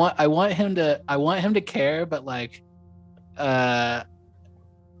I want him to care, but like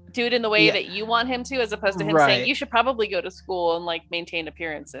do it in the way that you want him to, as opposed to him saying you should probably go to school and like maintain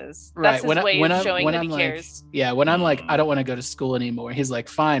appearances. That's his way of showing that he cares. Yeah, when I'm like, I don't want to go to school anymore, he's like,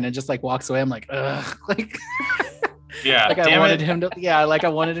 fine, and just like walks away. I'm like, ugh, like yeah, like I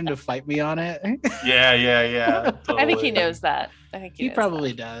wanted him to fight me on it. Yeah. I think he knows that. I think he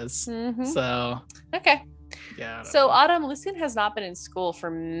probably does. Mm-hmm. So okay. Yeah. So Autumn, Lucian has not been in school for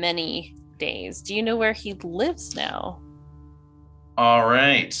many days. Do you know where he lives now? All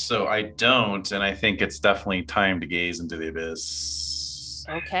right, so I don't, and I think it's definitely time to gaze into the abyss.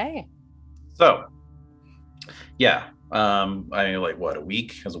 Okay. So, yeah, I mean, like what, a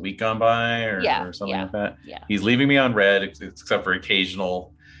week? Has a week gone by, or something like that? Yeah. He's leaving me on red, except for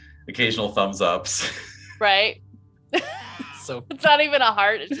occasional thumbs ups. Right. So it's not even a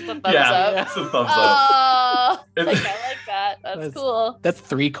heart; it's just a thumbs up. Yeah, it's a thumbs up. Oh, I like that. That's cool. That's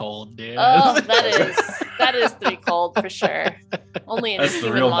 3 cold, dude. Oh, that is 3 cold for sure. Only an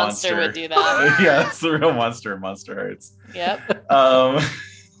human monster would do that. Yeah, it's the real monster in Monsterhearts. Yep.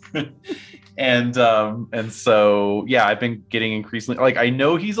 And so yeah, I've been getting increasingly like, I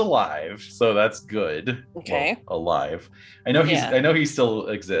know he's alive, so that's good. Okay. Well, alive. I know he still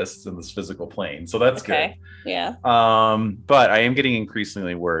exists in this physical plane, so that's good. Yeah. But I am getting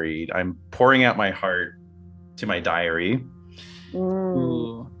increasingly worried. I'm pouring out my heart to my diary.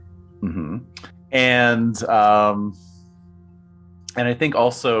 Ooh. Mm-hmm. And I think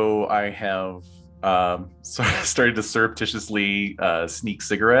also I have started to surreptitiously sneak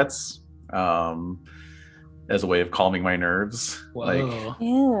cigarettes as a way of calming my nerves. Whoa. Like,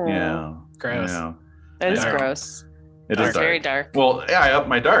 yeah, gross. Yeah. That is gross. It is very dark. Well, yeah, I upped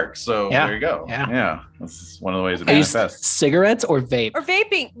my dark, so Yeah. there you go. Yeah. That's one of the ways it Are you manifests. cigarettes or vape? Or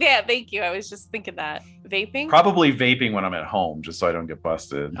vaping. Yeah, thank you. I was just thinking that. Vaping? Probably vaping when I'm at home, just so I don't get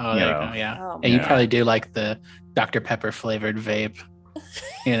busted. Oh, there you go. Yeah. Oh, And you yeah. probably do like the Dr. Pepper flavored vape.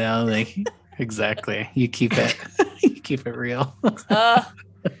 You know, like exactly. You keep it real.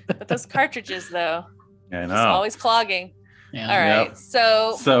 But those cartridges, though, Yeah, I just know. always clogging. Yeah. All right. Yep.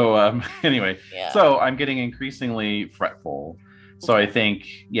 So Anyway, yeah. so I'm getting increasingly fretful. So I think,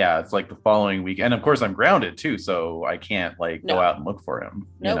 it's like the following week. And of course I'm grounded too. So I can't go out and look for him,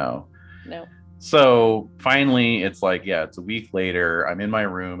 you know? No. So finally it's like, it's a week later. I'm in my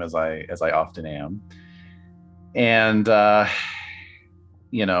room as I often am. And, I've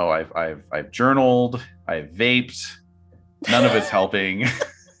journaled, I've vaped, none of it's helping.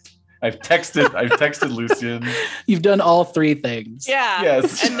 I've texted Lucian. You've done all 3 things. Yeah.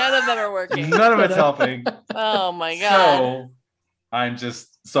 Yes. And none of them are working. None of it's helping. Oh my God.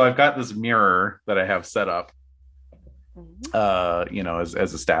 So I've got this mirror that I have set up, Mhm.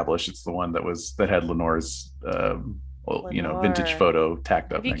 as established. It's the one that had Lenore's, Lenore. vintage photo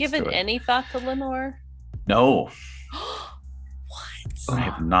tacked up. Have you next given to it. any thought to Lenore? No, What? I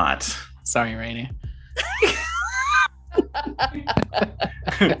have not. Sorry, Rainey.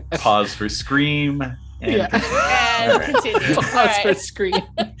 Pause for scream. And Yeah. And All right. continue. All Pause for right. screen.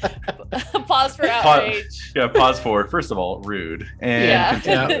 Pause for outrage. Pause for, first of all, rude. And Yeah.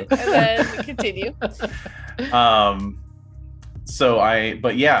 continue. And then continue. So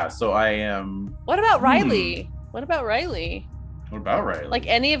I am. What about Riley? What about Riley? What about Riley? Like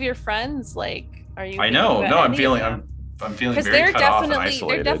any of your friends? Like, are you? I know. thinking No, about I'm any feeling. of them? I'm feeling Because very they're cut off and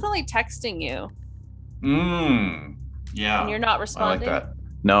definitely isolated. texting you, Yeah. and you're not I like responding. that.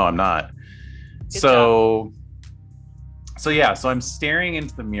 No, I'm not. Good So I'm staring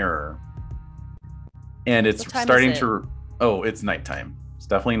into the mirror, And it's What time starting is it? to. Oh, it's nighttime. It's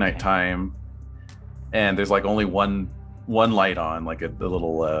definitely nighttime. And there's like only one light on, like a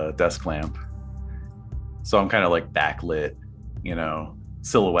little desk lamp. So I'm kind of like backlit,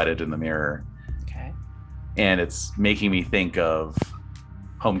 silhouetted in the mirror. Okay. And it's making me think of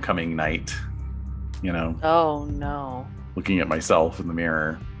homecoming night, Oh no. looking at myself in the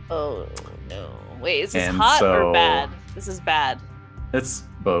mirror. Oh no. Wait, is this And hot or so- bad? This is bad. It's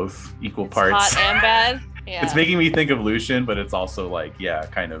both equal It's parts. hot and bad. Yeah. It's making me think of Lucian, but it's also like,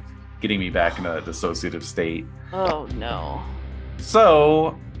 kind of getting me back in a dissociative state. Oh no.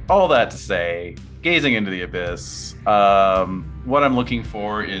 So, all that to say, gazing into the abyss, what I'm looking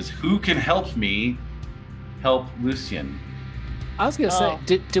for is who can help me help Lucian. I was gonna Oh.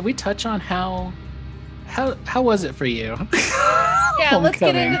 say, did we touch on how was it for you? Yeah, let's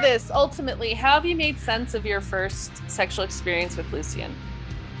get Homecoming. into this. Ultimately, how have you made sense of your first sexual experience with Lucian?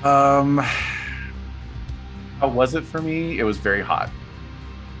 How was it for me? It was very hot.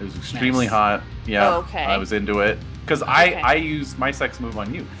 It was extremely Nice. hot. Yeah, Oh, okay. I was into it because Okay. I used my sex move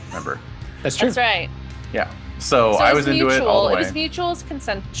on you. Remember? That's true. That's right. Yeah. So I it was into it all the It way. was mutual, it was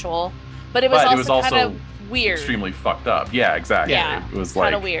consensual, but it was But it was also kind also of weird. Extremely fucked up. Yeah, exactly. Yeah, It was kind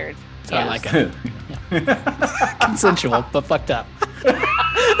like of weird. So I like it. Consensual, but fucked up.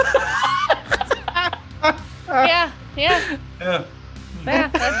 Yeah. Yeah. Yeah,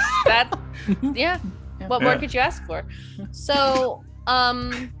 that's that. Yeah. What more Yeah. could you ask for? So,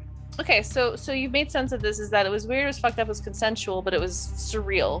 okay, so you've made sense of this, is that it was weird, it was fucked up, it was consensual, but it was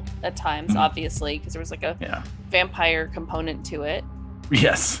surreal at times, Mhm. obviously, because there was like a Yeah. vampire component to it.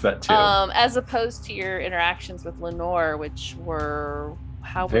 Yes, that too. As opposed to your interactions with Lenore, which were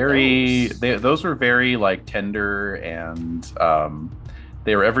how were those? Those were very like tender, and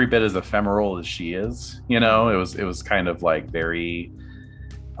they were every bit as ephemeral as she is. It was kind of like very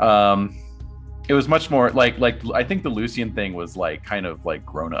it was much more like I think the Lucian thing was like kind of like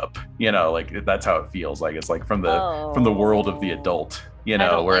grown up, like that's how it feels like. It's like from the world of the adult, I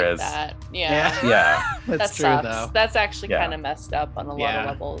don't whereas like that. Yeah. yeah, That's That true sucks. though. That's actually Yeah. kind of messed up on a lot Yeah. of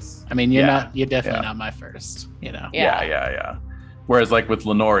levels. I mean, you're Yeah. you're definitely Yeah. not my first, Yeah. yeah. Whereas like with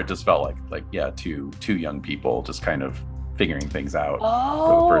Lenore, it just felt like two young people just kind of figuring things out.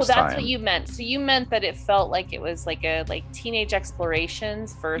 Oh, first that's time. what you meant. So you meant that it felt like it was like a teenage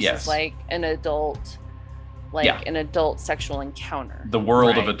explorations versus Yes. like an adult, Yeah. an adult sexual encounter. The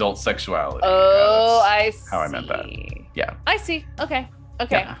world of Right. adult sexuality. Oh, Yeah, I that's see. how I meant that. Yeah. I see. Okay.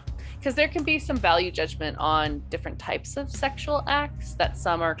 Yeah. Because there can be some value judgment on different types of sexual acts, that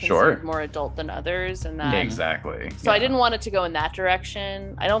some are Sure. considered more adult than others, and that. Exactly. So I Yeah. didn't want it to go in that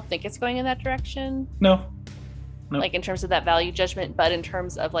direction. I don't think it's going in that direction, No. Nope. like in terms of that value judgment, but in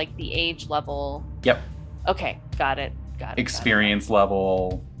terms of like the age level. Yep. Okay, got it. Experience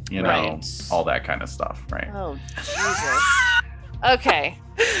level, Right. all that kind of stuff, right? Oh Jesus. Okay,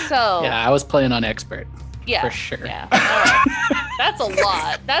 so Yeah, I was playing on expert. yeah, for sure. Yeah, all right. That's a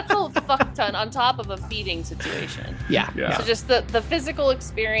lot. That's a fuck ton on top of a feeding situation. Yeah. Yeah. So just the physical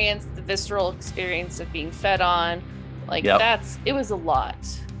experience, the visceral experience of being fed on, like Yep. it was a lot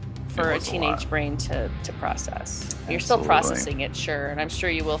for It a was a teenage lot. brain to process. You're still Absolutely. processing it, sure, and I'm sure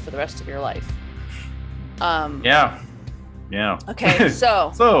you will for the rest of your life. Yeah. Okay,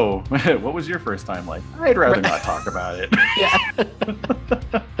 so So, what was your first time like? I'd rather not talk about it. Yeah.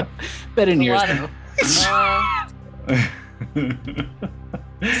 Bet in A yours lot of- though.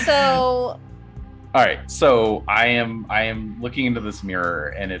 so All right, so I am looking into this mirror,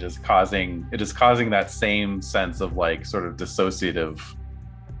 and it is causing that same sense of like sort of dissociative,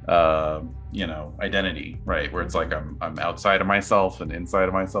 identity, right? Where it's like I'm outside of myself and inside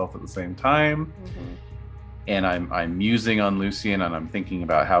of myself at the same time, mhm. and I'm musing on Lucian, and I'm thinking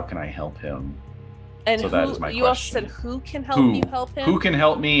about how can I help him. And So who that is my you also question. said who can help you help him? Who can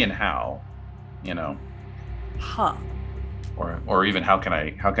help me and how, Huh. or even how can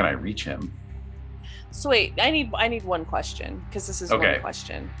I reach him? So wait, I need one question, because this is Okay. one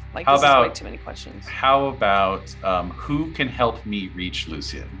question. Like How this is way about- too many questions. How about who can help me reach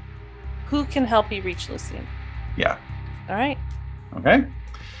Lucian? Who can help you reach Lucian? Yeah. All right. Okay.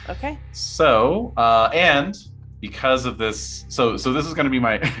 Okay. So, and because of this, so this is going to be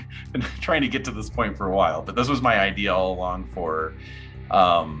my, been trying to get to this point for a while, but this was my idea all along for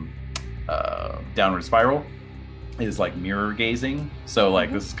Downward Spiral, is like mirror gazing. So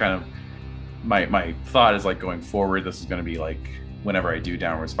like this is kind of my thought is like going forward, this is going to be like whenever I do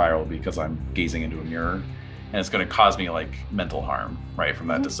Downward Spiral, because I'm gazing into a mirror, and it's going to cause me like mental harm, right, from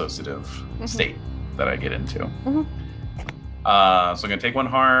that dissociative state that I get into. So I'm gonna take 1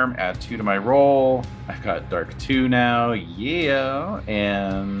 harm, add 2 to my roll. I've got dark 2 now, yeah.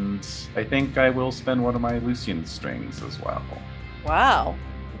 And I think I will spend 1 of my Lucian strings as well. Wow.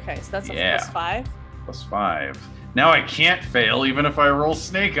 Okay, so that's a Yeah. +5. +5. Now I can't fail even if I roll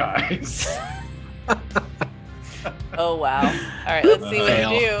snake eyes. Oh wow. All right, let's see what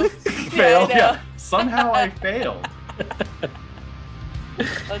Fail. you do. Fail. I know. Yeah. Somehow I failed.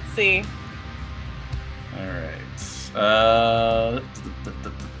 Let's see. All right. Oh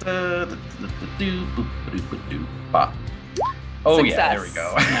yeah, there we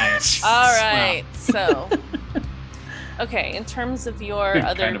go. Nice. All right. So, okay, in terms of your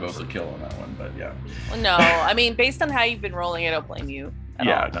other, kind of overkill on that one, but yeah. no, I mean, based on how you've been rolling, I don't blame you at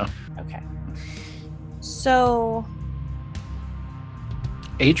Yeah, all. no. Okay. So,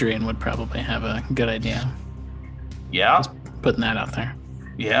 Adrian would probably have a good idea. Yeah, Putting that out there.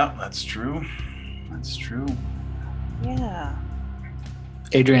 yeah, that's true. That's true. yeah.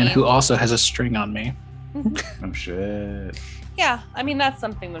 Adrian, who also has a string on me. Oh shit. Yeah, I mean that's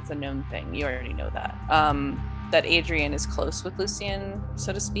something that's a known thing. You already know that. That Adrian is close with Lucian,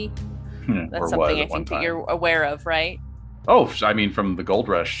 so to speak. That's Or was something I at one think that time. you're aware of, right? Oh, I mean, from the Gold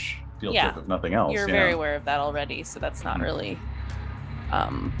Rush field Yeah. trip, if nothing else. You're yeah. very aware of that already, so that's not really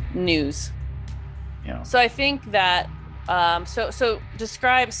news. Yeah. So I think that so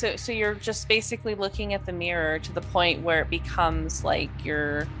describe so you're just basically looking at the mirror to the point where it becomes like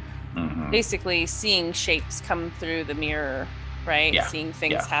you're Mhm. basically seeing shapes come through the mirror, right? Yeah. Seeing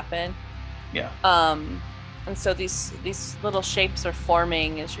things Yeah. happen. Yeah. And so these little shapes are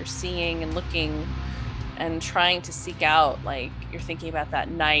forming as you're seeing and looking and trying to seek out, like you're thinking about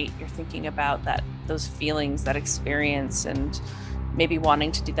that night, you're thinking about those feelings, that experience, and maybe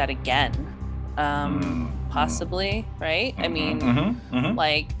wanting to do that again. Possibly, right? I mean,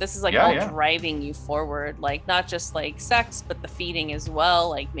 like this is like all driving you forward, like not just like sex, but the feeding as well,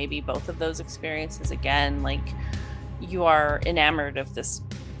 like maybe both of those experiences again, like you are enamored of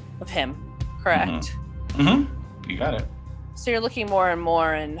him, correct? You got it. So you're looking more and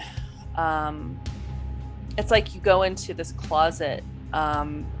more, and it's like you go into this closet.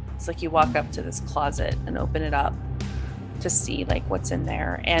 It's like you walk up to this closet and open it up to see like what's in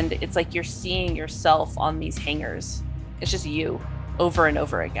there, and it's like you're seeing yourself on these hangers. It's just you over and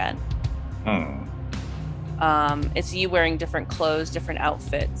over again. It's you wearing different clothes, different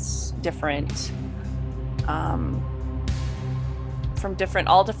outfits, different from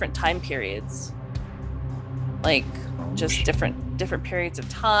all different time periods, like just different periods of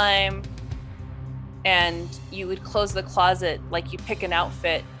time. And you would close the closet, like you pick an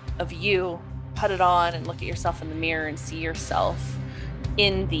outfit of you, put it on, and look at yourself in the mirror and see yourself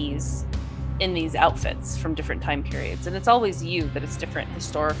in these outfits from different time periods. And it's always you, but it's different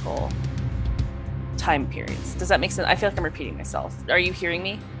historical time periods. Does that make sense? I feel like I'm repeating myself. Are you hearing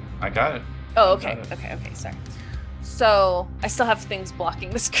me? I got it. Oh, okay. Okay, sorry. So I still have things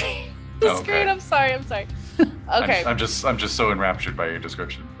blocking the screen. Screen. I'm sorry. Okay. I'm just so enraptured by your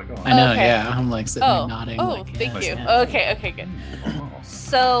description. Like, oh, I know, Okay. yeah. I'm like sitting there nodding. Oh, like, thank yes, you. yeah. Okay, good.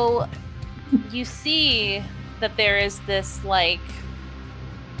 So you see that there is this like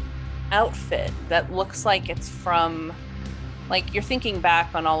outfit that looks like it's from, like you're thinking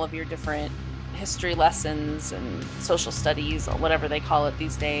back on all of your different history lessons and social studies or whatever they call it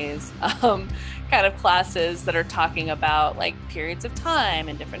these days, kind of classes that are talking about like periods of time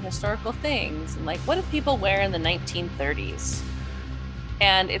and different historical things, and like what did people wear in the 1930s.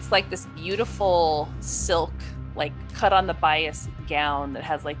 And it's like this beautiful silk, like cut on the bias gown that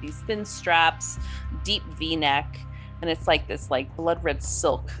has like these thin straps, deep V-neck, and it's like this like blood red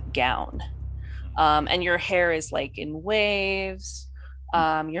silk gown. And your hair is like in waves.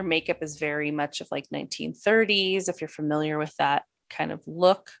 Your makeup is very much of like 1930s, if you're familiar with that kind of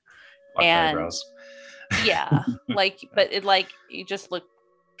look. Black And eyebrows. yeah, like, but it like you just look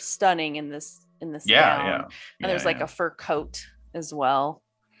stunning in this gown. Yeah. And there's like a fur coat as well.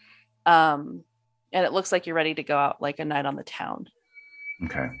 And it looks like you're ready to go out like a night on the town.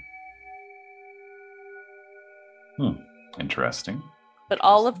 Okay. Interesting. But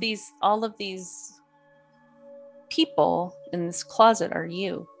all of these people in this closet are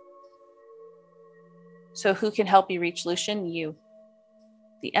you. So who can help you reach Lucian? You.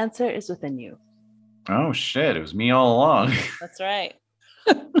 The answer is within you. Oh shit! It was me all along. That's right.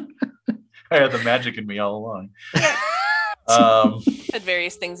 I had the magic in me all along. Had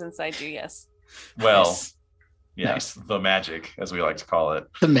various things inside you. Yes. Well, yes, the magic, as we like to call it.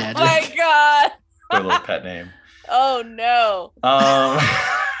 The magic. Oh my God. Their little pet name. Oh no.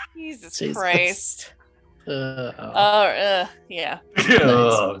 Jesus Christ. Yeah.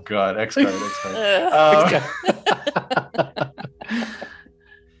 Oh god, X card.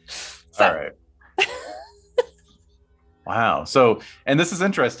 So. All right. Wow. So, and this is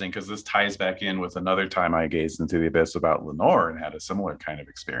interesting because this ties back in with another time I gazed into the abyss about Lenore and had a similar kind of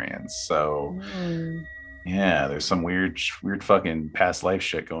experience. So, yeah, there's some weird fucking past life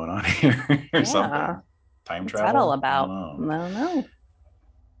shit going on here or something. Time What's travel. that all about? I don't know.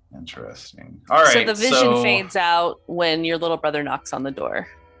 Interesting. All right. So the vision fades out when your little brother knocks on the door.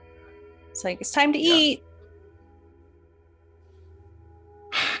 It's like, it's time to eat.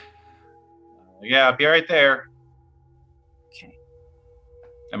 Yeah, I'll be right there. Okay.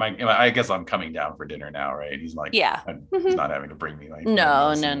 I guess I'm coming down for dinner now, right? He's like, yeah. He's not having to bring me like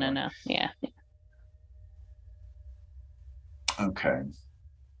no. Yeah. Okay.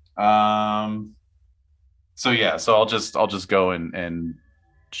 So I'll just go and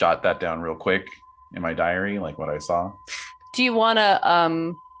jot that down real quick in my diary, like what I saw. Do you want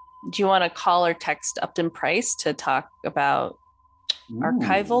to call or text Upton Price to talk about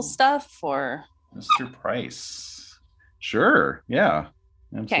archival stuff, or Mr. Price? Sure. Yeah.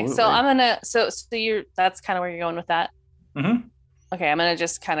 Absolutely. Okay. So I'm gonna. So that's kind of where you're going with that. Mm-hmm. Okay. I'm gonna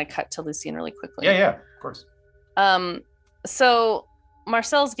just kind of cut to Lucien really quickly. Yeah. Of course. So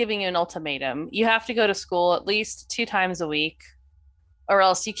Marcel's giving you an ultimatum. You have to go to school at least 2 times a week, or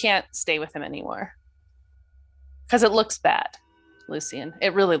else you can't stay with him anymore. Because it looks bad, Lucien.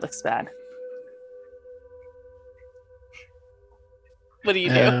 It really looks bad. What do you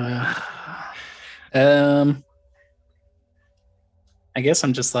do? I guess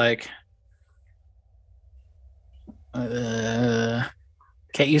I'm just like, can't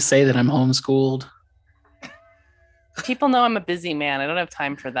you say that I'm homeschooled? People know I'm a busy man. I don't have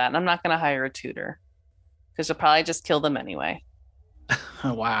time for that. And I'm not going to hire a tutor because you'll probably just kill them anyway.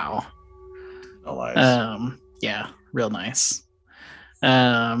 Oh, wow. No lies. Yeah, real nice.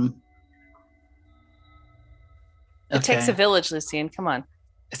 It takes a village, Lucien. Come on.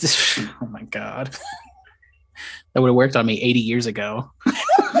 Oh my God. That would have worked on me 80 years ago.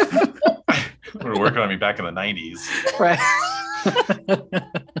 Would have worked on me back in the 90s. Right.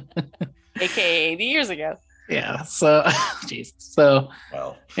 AKA 80 years ago. Yeah. So, jeez. So,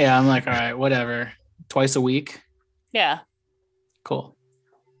 well, yeah, I'm like, all right, whatever. Twice a week. Yeah. Cool.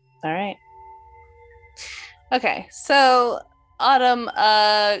 All right. Okay. So, Autumn,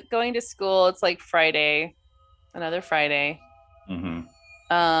 going to school, it's like Friday, another Friday. Mm-hmm.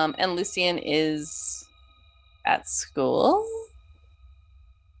 And Lucien is at school.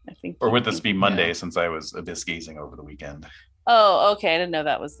 I think. Or would this be Monday since I was abyss gazing over the weekend? Oh, okay. I didn't know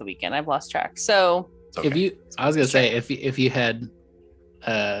that was the weekend. I've lost track. So okay. I was gonna say if you had,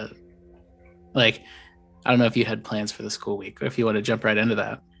 like, I don't know if you had plans for the school week, or if you want to jump right into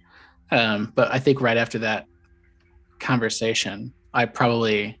that. But I think right after that conversation, I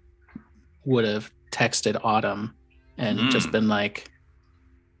probably would have texted Autumn and just been like,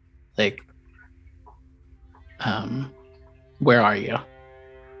 where are you?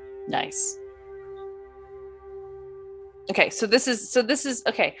 Nice. Okay, so this is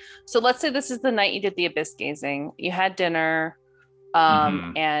okay. So let's say this is the night you did the abyss gazing. You had dinner,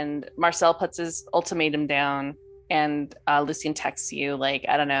 and Marcel puts his ultimatum down, and Lucien texts you, like,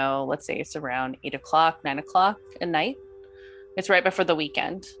 I don't know, let's say it's around 8 o'clock, 9 o'clock at night. It's right before the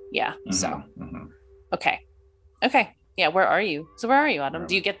weekend. Yeah. So okay. Yeah, where are you? So where are you, Autumn?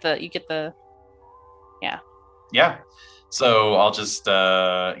 Do you get the Yeah. So I'll just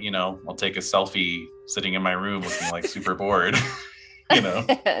I'll take a selfie sitting in my room looking like super bored.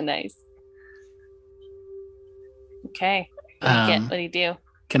 Nice. Okay. What do you do?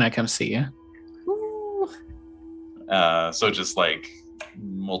 Can I come see you? Ooh. So just like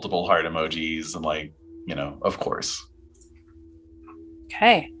multiple heart emojis and like, of course.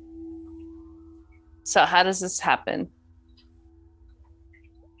 Okay. So how does this happen?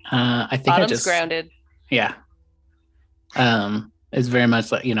 I think Autumn's grounded. Yeah. It's very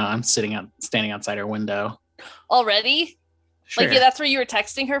much like, I'm standing outside her window. Already? Sure. Like, yeah, that's where you were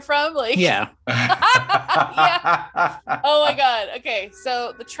texting her from? Like, yeah. Yeah. Oh my God. Okay.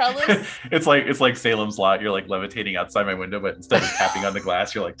 So the trellis. It's like Salem's Lot. You're like levitating outside my window, but instead of tapping on the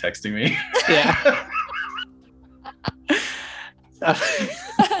glass, you're like texting me. Yeah.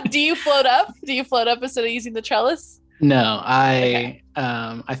 Do you float up? Instead of using the trellis? No, I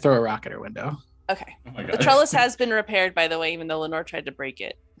throw a rock at her window. Okay. Oh my God. The trellis has been repaired, by the way, even though Lenore tried to break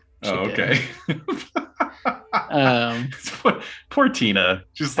it. Okay. Poor Tina.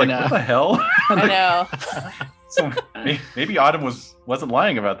 She's like, what the hell? I know. So maybe Autumn wasn't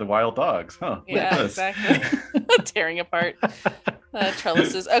lying about the wild dogs, huh? Yeah, exactly. Tearing apart.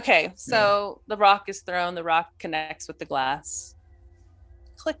 Trellises. Okay, so the rock is thrown. The rock connects with the glass.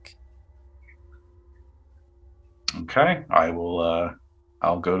 Click. Okay,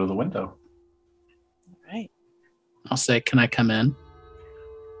 I'll go to the window. All right. I'll say, can I come in?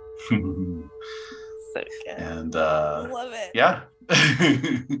 So good. And Love it. yeah.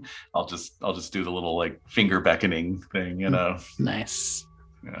 I'll just do the little like finger beckoning thing, you know. Nice.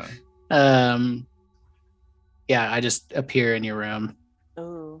 Yeah. Yeah, I just appear in your room.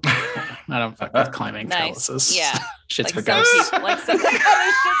 Ooh. I don't fuck with climbing Nice. trellises. Yeah. Shit's for some ghosts. people, like some kind of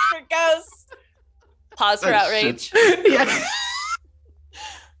shit's for ghosts. Pause for outrage. Yeah.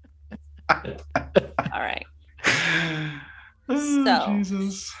 All right. Oh, So-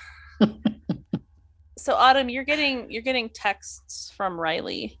 Jesus. So Autumn, you're getting texts from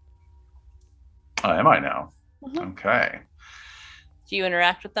Riley. Oh, am I now? Mhm. Okay. Do you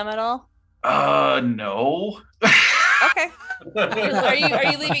interact with them at all? No. Okay. Are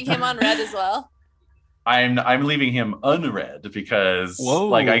you leaving him on red as well? I'm leaving him unread because Whoa.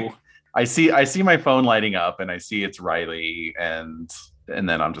 like I see my phone lighting up and I see it's Riley and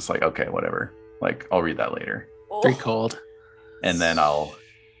then I'm just like, okay, whatever. Like I'll read that later. Pretty cold. And then I'll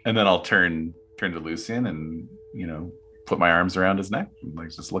turn to Lucian and, you know, put my arms around his neck and like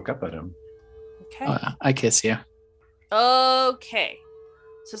just look up at him. Okay. I kiss you. Okay.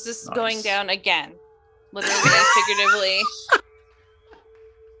 So is this Nice. going down again? Literally, figuratively.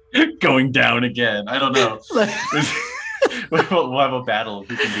 Going down again. I don't know. We'll have a battle of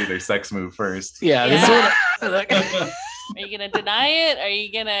who can do their sex move first. Yeah. Yeah. This is Are you gonna deny it? Are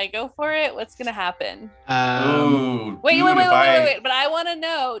you gonna go for it? What's gonna happen? Ooh, Wait. dude, But I want to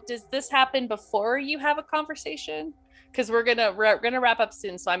know: does this happen before you have a conversation? Because we're gonna wrap up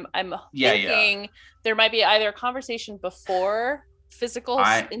soon. So I'm thinking there might be either a conversation before physical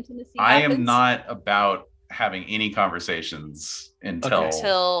intimacy. I happens, am not about having any conversations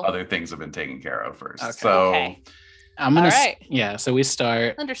until other things have been taken care of first. Okay. So Okay. I'm gonna. All right. Yeah. So we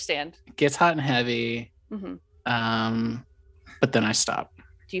start. Understand. Gets hot and heavy. Hmm. But then I stop.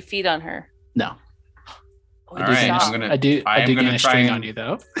 Do you feed on her? No. Oh, all you right, stop. I'm gonna. I do am gain gonna a try string and- on you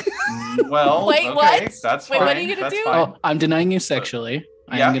though. Well, Wait, okay, what? That's Wait, fine. what are you gonna That's do? fine. Oh, I'm denying you sexually.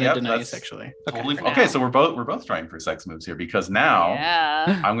 I am going to deny you that's sexually. Totally. For Okay, now. so we're both trying for sex moves here because now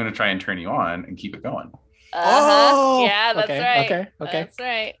Yeah. I'm gonna try and turn you on and keep it going. Oh! Yeah, that's Okay, right. okay. That's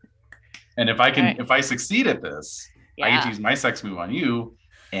right. And if I can, All right. if I succeed at this, I get Yeah. to use my sex move on you,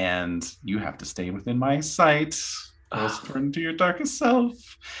 and you have to stay within my sight, or else turn to your darkest self.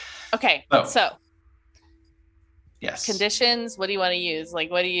 Okay. So- So Yes. conditions. What do you want to use?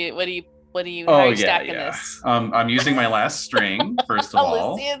 Like, what do you? How are you stacking this? I'm using my last string first of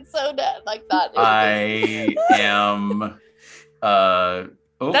all. Lucian's so dead like that. I am. That's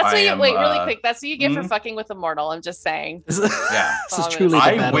what you wait really quick. That's what you get for mhm. fucking with a mortal. I'm just saying. This Yeah. is truly the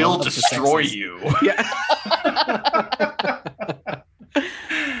I battle will of the destroy sexes. you. Yeah. All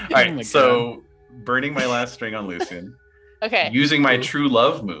right. my So burning my last string on Lucian. Okay. Using my Ooh. true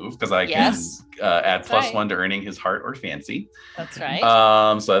love move because I Yes. can add That's plus right. 1 to earning his heart or fancy. That's right.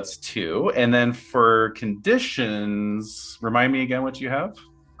 So that's 2. And then for conditions, remind me again what you have.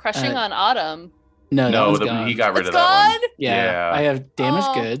 Crushing on Autumn. No, that one's he gone. got rid It's of that gone. Yeah, Yeah. I have damaged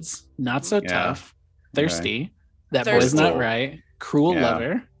Oh. goods, not so Yeah. tough, thirsty, that Thirsty. boy's not right, cruel Yeah. lover,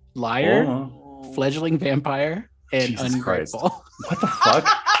 one. liar, Oh, fleggling vampire, and Jesus ungrateful. what the fuck?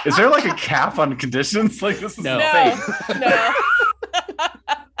 Is there like a cap on conditions? Like this is No. insane. No.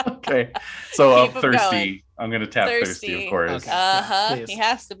 Okay. So Keep 'em thirsty. I'm gonna tap thirsty, Thirsty. of course. Okay. He Please.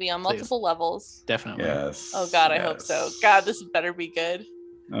 has to be on multiple levels. Definitely. Yes. Oh God, I hope so. yes. God, this better be good.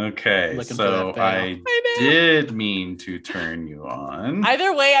 Okay. Looking for So that veil. I I know. did mean to turn you on.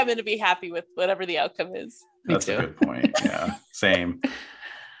 Either way, I'm going to be happy with whatever the outcome is. Me That's too. a good point. Yeah. Same.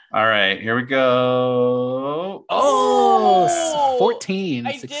 All right. Here we go. Oh, 14.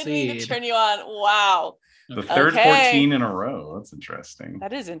 I did mean to Succeed. turn you on. Wow, The third Okay. 14 in a row. That's interesting.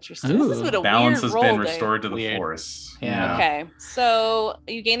 that is interesting. This has Ooh. been a Balance weird has roll been day. restored to the Weird. force. Yeah. Okay, so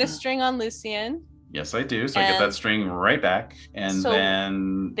you gain a string on Lucian. Yes, I do. So I get And- that string right back, and So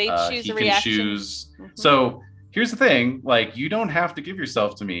then they choose he a can reaction. choose. Mhm. So here's the thing: like, you don't have to give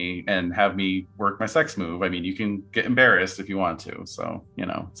yourself to me and have me work my sex move. I mean, you can get embarrassed if you want to. So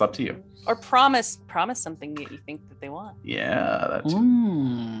it's up to you. Or promise something that you think that they want. Yeah, that's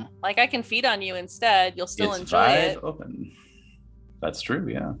Mm. Like I can feed on you instead. You'll still it's enjoy wide it. open. That's true.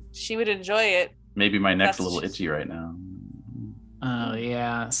 Yeah, She would enjoy it. maybe my neck's a That's little just- itchy right now. Oh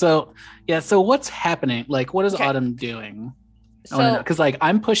yeah. So what's happening? Like, what is Okay. Autumn doing? So Because like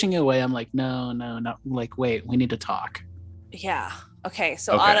I'm pushing away. I'm like, no. Like, wait, we need to talk. yeah. Okay.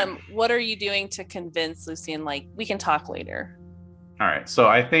 So Okay. Autumn, what are you doing to convince Lucian? Like we can talk later. All right. So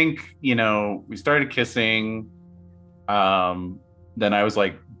I think, we started kissing. Then I was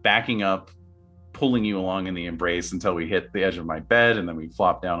like backing up, pulling you along in the embrace until we hit the edge of my bed, and then we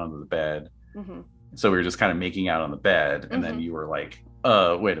flopped down onto the bed. Mm-hmm. So we were just kind of making out on the bed, and then you were like,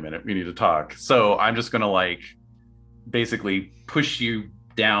 wait a minute, we need to talk. So I'm just gonna like basically push you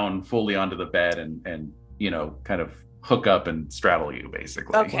down fully onto the bed and kind of hook up and straddle you,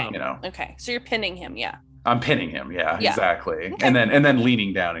 basically. Okay. Okay. So you're pinning him, yeah. I'm pinning him, yeah. Exactly. Okay. And then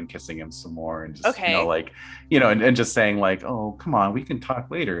leaning down and kissing him some more, and just and just saying like, oh, come on, we can talk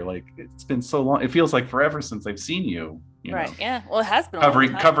later. Like, it's been so long. It feels like forever since I've seen you. Right. Yeah. Well, it has been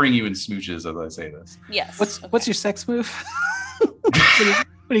covering you in smooches as I say this. Yes. What's your sex move? What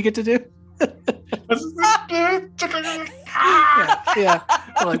do you get to do? yeah.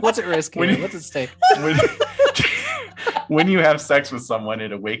 I'm like, what's at risk here? What's at stake? When you have sex with someone,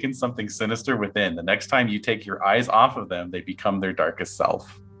 it awakens something sinister within. The next time you take your eyes off of them, they become their darkest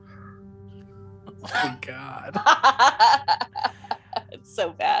self. Oh my God. It's so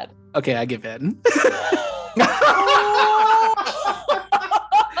bad. Okay, I give in.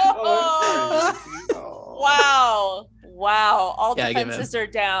 Wow. All defenses are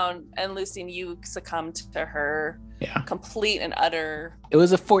down, and Lucien, you succumbed to her complete and utter. It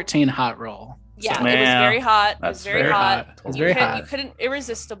was a 14 hot roll. Yeah, it was very hot. It was very hot. You couldn't,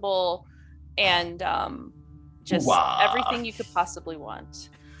 irresistible, and just everything you could possibly want.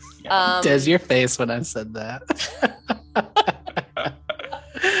 Des, your face when I said that.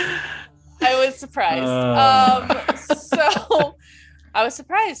 I was surprised. I was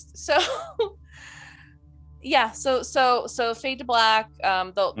surprised. So yeah, so fade to black.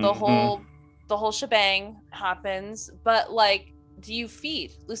 The whole shebang happens, but like, do you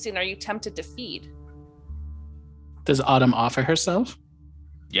feed? Lucien, are you tempted to feed? Does Autumn offer herself?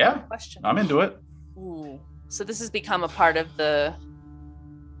 Yeah. Question. I'm into it. Ooh. So this has become a part of the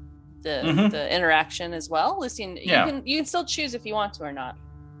interaction as well. Lucien, you can still choose if you want to or not.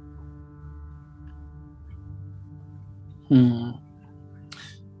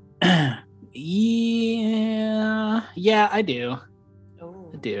 Yeah, I do. Ooh.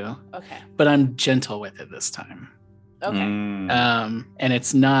 I do. Okay. But I'm gentle with it this time. Okay. And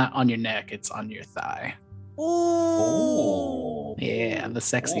it's not on your neck, it's on your thigh. Ooh. Yeah, the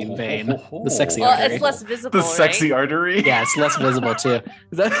sexy vein. The sexy artery. It's less visible. The sexy artery? Yeah, it's less visible too.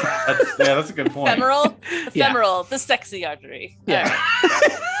 That's a good point. Ephemeral, the sexy artery. Yeah.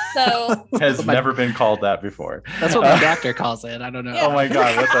 So has never been called that before. That's what my doctor calls it. I don't know. Yeah. Oh my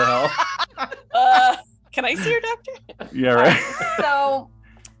God, what the hell? Can I see your doctor? Yeah, right.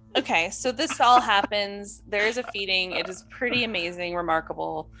 So this all happens. There is a feeding. It is pretty amazing,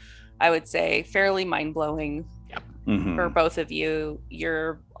 remarkable, I would say, fairly mind-blowing for both of you.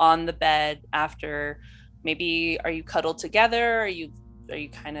 You're on the bed after, maybe, are you cuddled together? Are you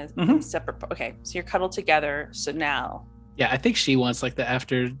kind of separate? Okay, so you're cuddled together. So now. Yeah, I think she wants like the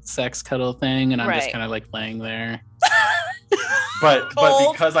after sex cuddle thing, and I'm just kind of like laying there. But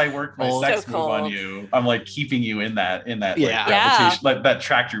because I worked my sex move on you, I'm like keeping you in that gravitation, like that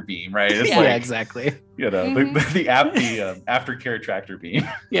tractor beam, right? It's like, exactly. The aftercare tractor beam.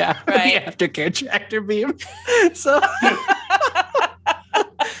 Yeah, right. The aftercare tractor beam. So that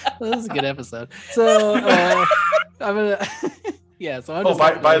was a good episode. So I'm gonna. Yeah, so I'm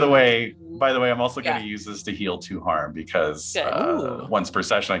by the way, I'm also going to use this to heal 2 harm, because once per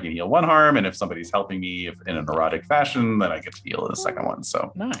session I can heal 1 harm, and if somebody's helping me in an erotic fashion, then I get to heal the second one.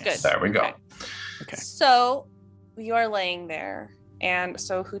 So nice. There we go. Okay. So you are laying there, and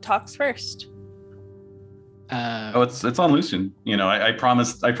so who talks first? It's on Lucien. I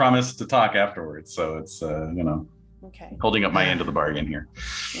promised to talk afterwards, so it's okay, holding up my end of the bargain here.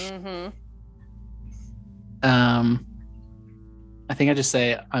 I think I just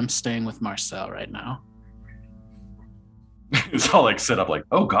say I'm staying with Marcel right now. It's all like sit up like,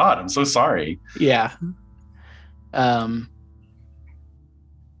 oh God, I'm so sorry. Yeah. I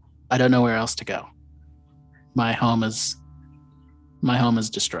don't know where else to go. My home is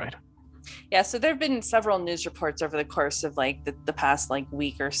destroyed. Yeah, so there have been several news reports over the course of like the past like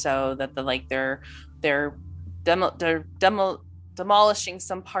week or so that they're demolishing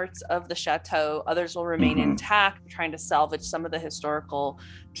some parts of the chateau. Others will remain intact, trying to salvage some of the historical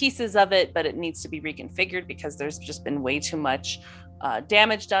pieces of it, but it needs to be reconfigured because there's just been way too much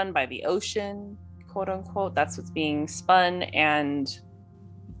damage done by the ocean, quote unquote. That's what's being spun. And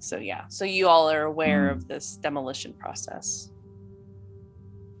so you all are aware of this demolition process.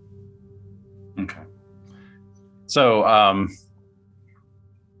 Okay. So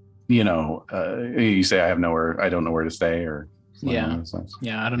you say I don't know where to stay, or I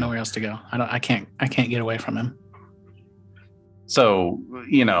don't know where else to go. I can't get away from him. So,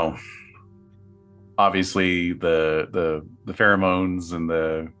 obviously the pheromones and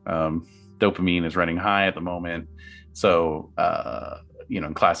the dopamine is running high at the moment. So,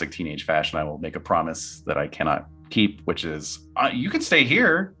 in classic teenage fashion, I will make a promise that I cannot keep, which is, you can stay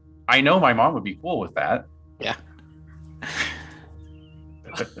here. I know my mom would be cool with that. Yeah.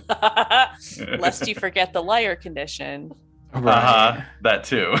 Lest you forget the liar condition. Right. That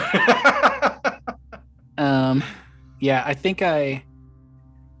too. Yeah, I think I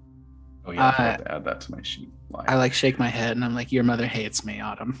forgot to add that to my sheet. I shake my head and I'm like, your mother hates me,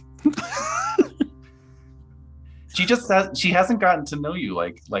 Autumn. She hasn't gotten to know you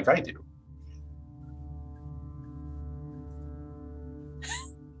like I do.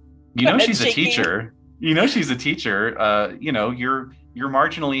 She's a teacher. She's a teacher. You're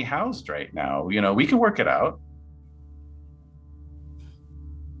marginally housed right now. We can work it out.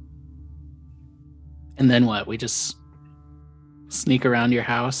 And then what? We just sneak around your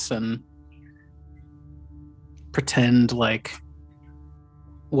house and pretend like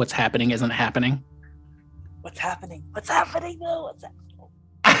what's happening isn't happening. What's happening? What's happening though? What's happening?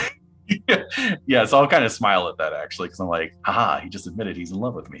 Yeah, so I'll kind of smile at that actually, because I'm like, he just admitted he's in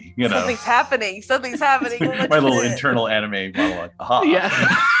love with me. Something's happening. Something's happening. My little internal anime monologue. Yeah.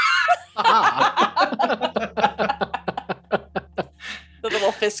 The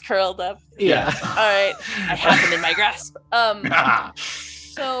little fist curled up. Yeah. All right. I have him in my grasp.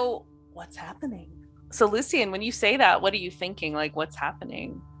 So what's happening? So Lucian, when you say that, what are you thinking? Like, what's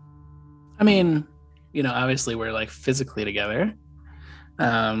happening? I mean, obviously we're like physically together.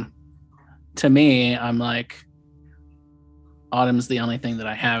 To me, I'm like, Autumn's the only thing that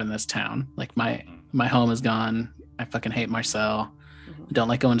I have in this town. Like my home is gone. I fucking hate Marcel. Mm-hmm. I don't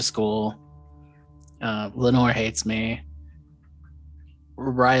like going to school. Lenore hates me.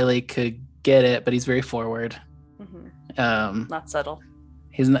 Riley could get it, but he's very forward. Mm-hmm. Not subtle.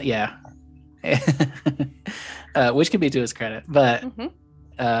 He's not, yeah. Which could be to his credit, but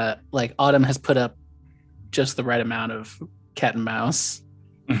like Autumn has put up just the right amount of cat and mouse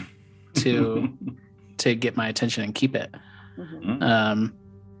to get my attention and keep it. Mm-hmm.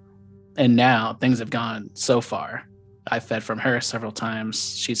 And now things have gone so far. I fed from her several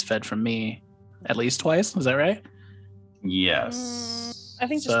times. She's fed from me at least twice. Is that right? Yes. I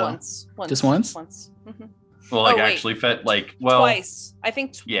think just once. Just once? Once. Mm-hmm. Well, actually fed twice. I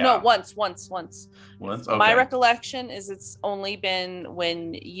think once. Once. Okay. My recollection is it's only been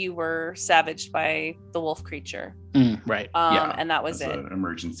when you were savaged by the wolf creature. Right. And that was it.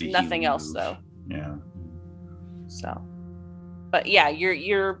 Emergency. Nothing else move. though. Yeah. So, but yeah,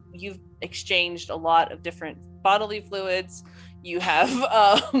 you've exchanged a lot of different bodily fluids. You have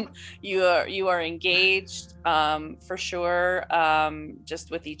you are engaged for sure,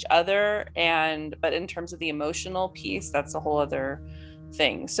 just with each other, but in terms of the emotional piece, that's a whole other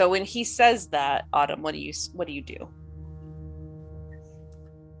thing. So when he says that, Autumn, what do you do?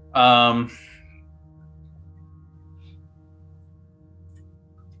 I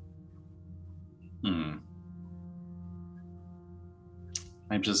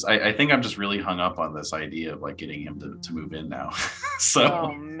think I'm just really hung up on this idea of like getting him to move in now. So.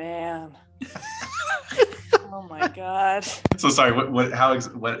 Oh man. Oh my god. So sorry. How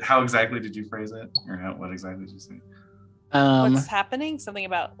exactly did you phrase it, or what exactly did you say? What's happening? Something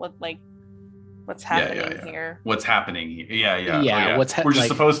about what's happening here. What's happening here? Yeah. Yeah. We're just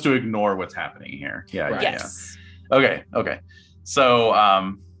supposed to ignore what's happening here. Yeah. Right. Yes. Yeah. Okay. So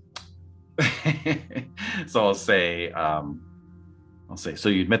so I'll say, so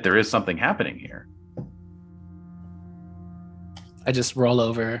you admit there is something happening here. I just roll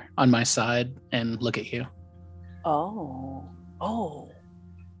over on my side and look at you. Oh.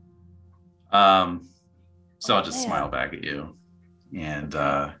 So I'll just smile back at you, and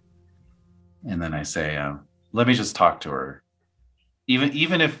then I say, let me just talk to her.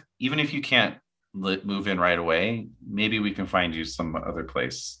 Even if you can't move in right away, maybe we can find you some other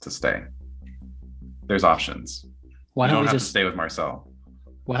place to stay. There's options. Why don't we have just to stay with Marcel?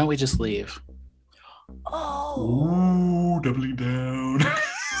 Why don't we just leave? Oh, doubling down.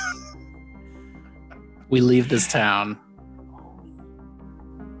 We leave this town.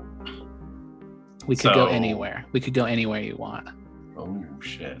 We could go anywhere. We could go anywhere you want. Oh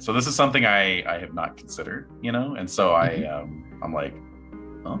shit! So this is something I have not considered, and so I'm like,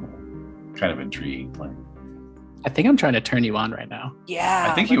 kind of intrigued. Like, I think I'm trying to turn you on right now. Yeah,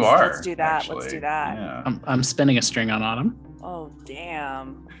 I think you are. Let's do that. Actually. Let's do that. Yeah. I'm spinning a string on Autumn. Oh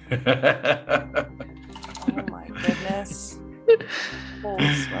damn! Oh my goodness!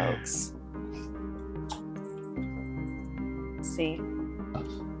 Holy smokes! See.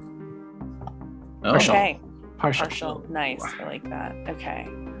 Oh, okay. Partial. Nice. I like that. Okay.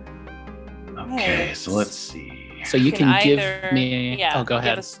 Okay, Nice. so let's see. So you can give either- me. Yeah. Oh, go give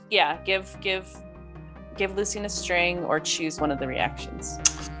ahead. us- yeah. Give Lucian a string or choose one of the reactions.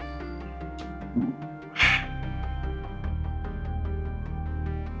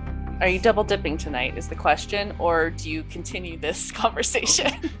 Are you double dipping tonight is the question, or do you continue this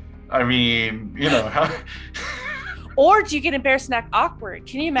conversation? I mean, how. Or do you get embarrassed and act awkward?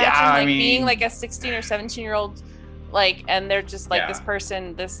 Can you imagine Yeah, I being mean- like a 16 or 17-year-old, and they're just like Yeah. this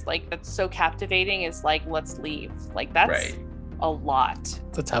person, this like that's so captivating is like, let's leave. Like that's Right. a lot.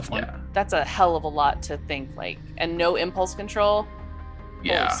 It's a tough one. Yeah. That's a hell of a lot to think and no impulse control.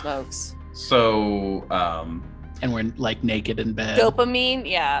 Yeah. Holy smokes. So, And we're like naked in bed. Dopamine,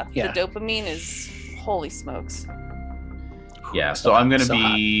 yeah. Yeah. The dopamine is holy smokes. yeah. So I'm gonna So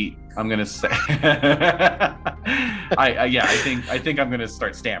be. I'm gonna say. I think I'm gonna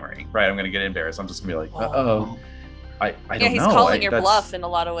start stammering. Right. I'm gonna get embarrassed. I'm just gonna be like, Oh. I don't Yeah, he's know. calling your That's- bluff in a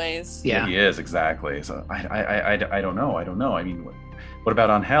lot of ways. Yeah. He is exactly. So I don't know. I don't know. I mean, what about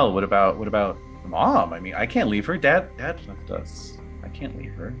Angel? What about Mom? I mean, I can't leave her. Dad left us. I can't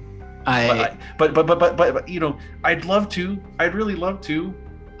leave her. But I'd love to. I'd really love to.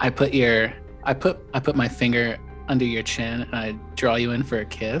 I put my finger under your chin and I draw you in for a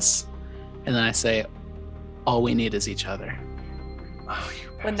kiss, and then I say, all we need is each other. Oh, you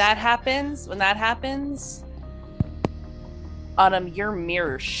When that happens, Autumn, your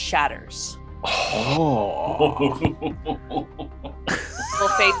mirror shatters. Oh.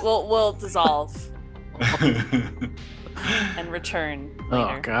 We'll dissolve and return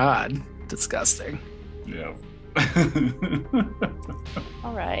later. Oh God. Disgusting. Yeah.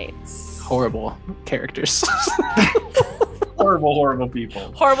 All right. Horrible characters. horrible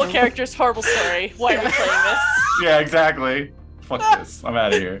people. Horrible characters, horrible story. Why are we playing this? Yeah, exactly. Fuck this. I'm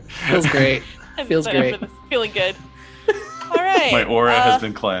out of here. Feels great. I'm Feels excited great. for this. Feeling good. All right. My aura has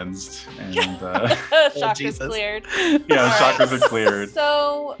been cleansed, and Chakras Jesus. cleared. yeah, All chakras right. are cleared.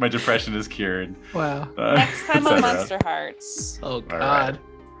 So My depression is cured. Wow. next time on etc. Monsterhearts. Oh right. God.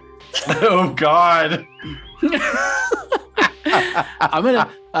 Oh God. I'm gonna.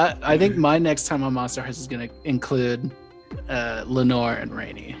 I think my next time on Monster Hearts is gonna include Lenore and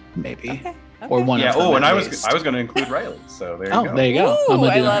Rainy, maybe, Okay. or one Yeah. of them. Oh, and at I was least. going to include Riley. So there you Oh, go. there you go. Ooh, I'm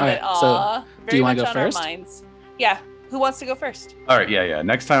gonna I do that. love All it. right, so Aw, do you want wanna to go first? Minds. Yeah. Who wants to go first? All right. Yeah.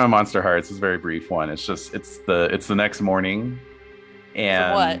 Next time on Monster Hearts is a very brief one. It's the next morning,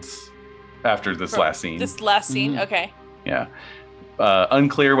 and what? after this From last scene. This last scene. Mm. Okay. Yeah.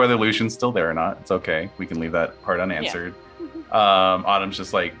 Unclear whether Lucian's still there or not. It's okay. We can leave that part unanswered. Autumn's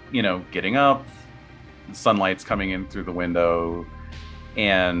just like, getting up. Sunlight's coming in through the window,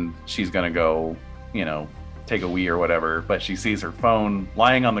 and she's going to go, take a wee or whatever. But she sees her phone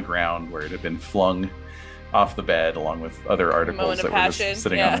lying on the ground where it had been flung off the bed along with other articles Moment of that were passion, just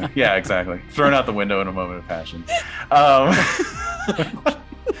sitting yeah. on there. Yeah, exactly. Thrown out the window in a moment of passion.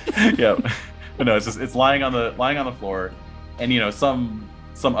 Yeah. But no, it's lying on the floor, and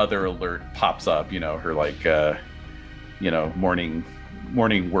some other alert pops up, her like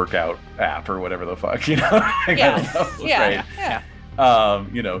morning workout app or whatever the fuck, I Yeah. don't know, Yeah. right?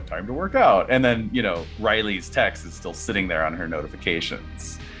 Yeah. Time to work out. And then, Riley's text is still sitting there on her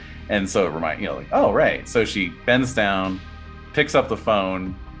notifications. And so it reminds, like, oh, right. So she bends down, picks up the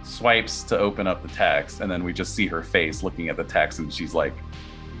phone, swipes to open up the text, and then we just see her face looking at the text, and she's like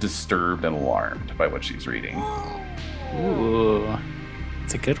disturbed and alarmed by what she's reading. Ooh,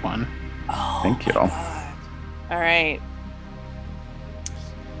 it's a good one. Oh, Thank you. my God. All right.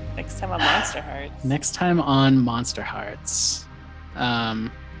 Next time on Monster Hearts. Next time on Monster Hearts,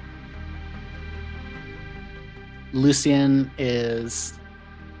 Lucian is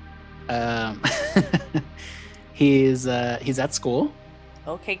he's at school.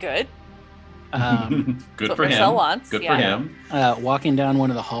 Okay, good. Good what for Marcel him. wants, Good yeah. for him. Walking down one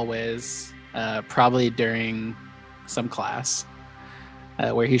of the hallways, probably during some class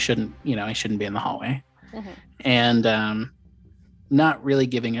where he shouldn't be in the hallway, Mhm. and not really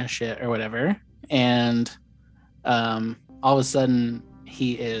giving a shit or whatever. And all of a sudden,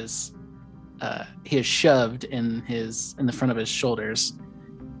 he is shoved in the front of his shoulders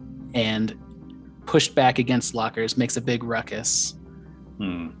and pushed back against lockers, makes a big ruckus.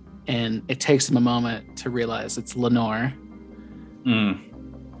 And it takes him a moment to realize it's Lenore.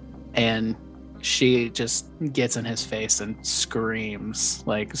 And she just gets in his face and screaming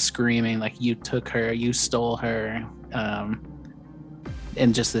like, you took her, you stole her,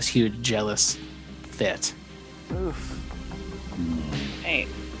 and just this huge jealous fit. Oof. Hey.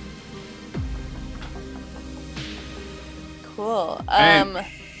 Cool. Hey.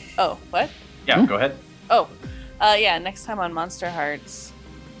 Oh, what? Yeah, go ahead. Oh, Yeah, next time on Monsterhearts.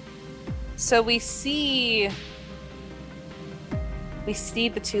 So we see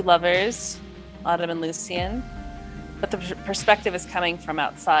the two lovers, Autumn and Lucian, but the perspective is coming from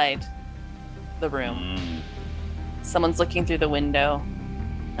outside the room. Someone's looking through the window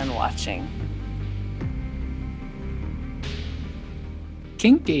and watching.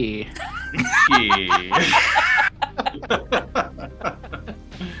 Kinky.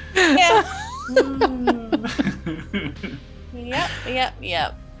 Yeah.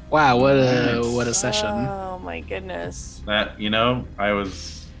 Yep. Wow, what a session. Oh my goodness. That, I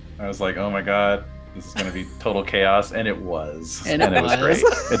was like, oh my god, this is gonna be total chaos, and it was. And it was great.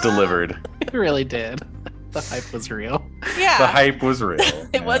 It delivered. It really did. The hype was real. Yeah. The hype was real.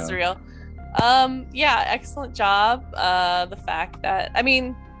 It was real. Yeah, excellent job. The fact that,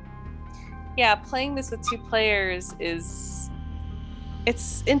 playing this with 2 players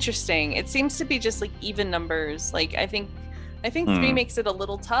it's interesting. It seems to be just like even numbers. Like I think 3 makes it a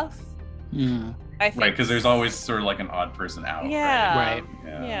little tough. Yeah. I think, right, because there's always sort of like an odd person out. Yeah. Right.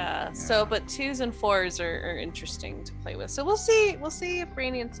 Yeah. So, but 2s and 4s are interesting to play with. So we'll see if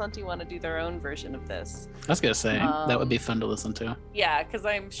Rainy and Sunty want to do their own version of this. I was gonna say that would be fun to listen to. Yeah, because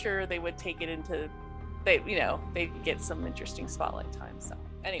I'm sure they would take it into, they'd get some interesting spotlight time. So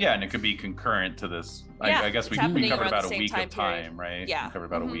anyway. Yeah, and it could be concurrent to this. Yeah, I guess we covered about a week of time, right? Yeah. We covered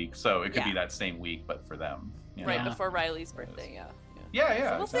about a week, so it could be that same week, but for them. Right before Riley's birthday. Yeah. Yeah, so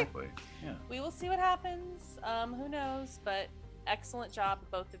we'll exactly. See. Yeah. We will see what happens. Who knows? But excellent job,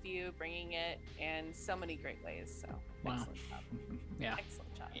 both of you, bringing it in so many great ways. So excellent job. Yeah.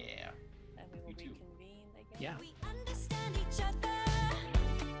 Excellent job. Yeah. And we will reconvene again. Yeah. We understand each other.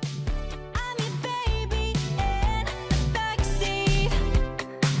 I'm your baby in the backseat.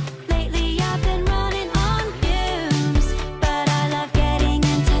 Lately I've been running on fumes, but I love getting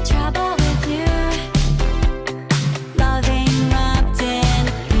into trouble with you. Loving wrapped in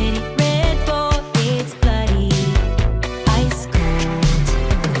a pretty red bow, it's bloody, ice cold.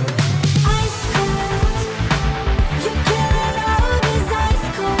 Ice cold. Your killer love is ice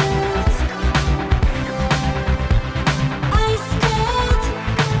cold. Ice cold.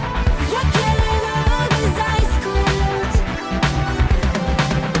 Your killer love is ice cold.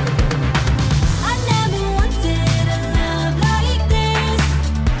 I never wanted a love like this.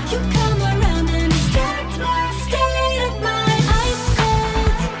 You come around and distract my state of mind. Ice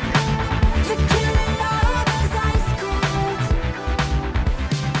cold. Your killer love is ice cold.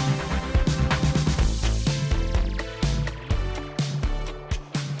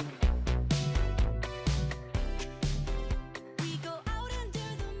 We go out under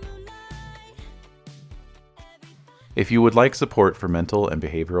the moonlight. If you would like support for mental and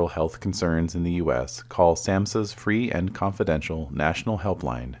behavioral health concerns in the U.S., call SAMHSA's free and confidential national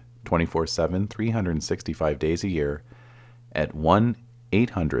helpline 24/7, 365 days a year at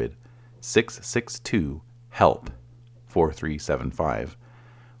 1-800-662-HELP 4375,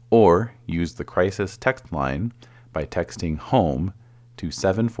 or use the crisis text line by texting HOME to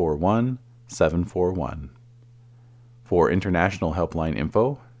 741-741. For international helpline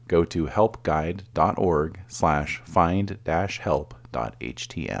info, go to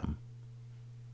helpguide.org/find-help.htm.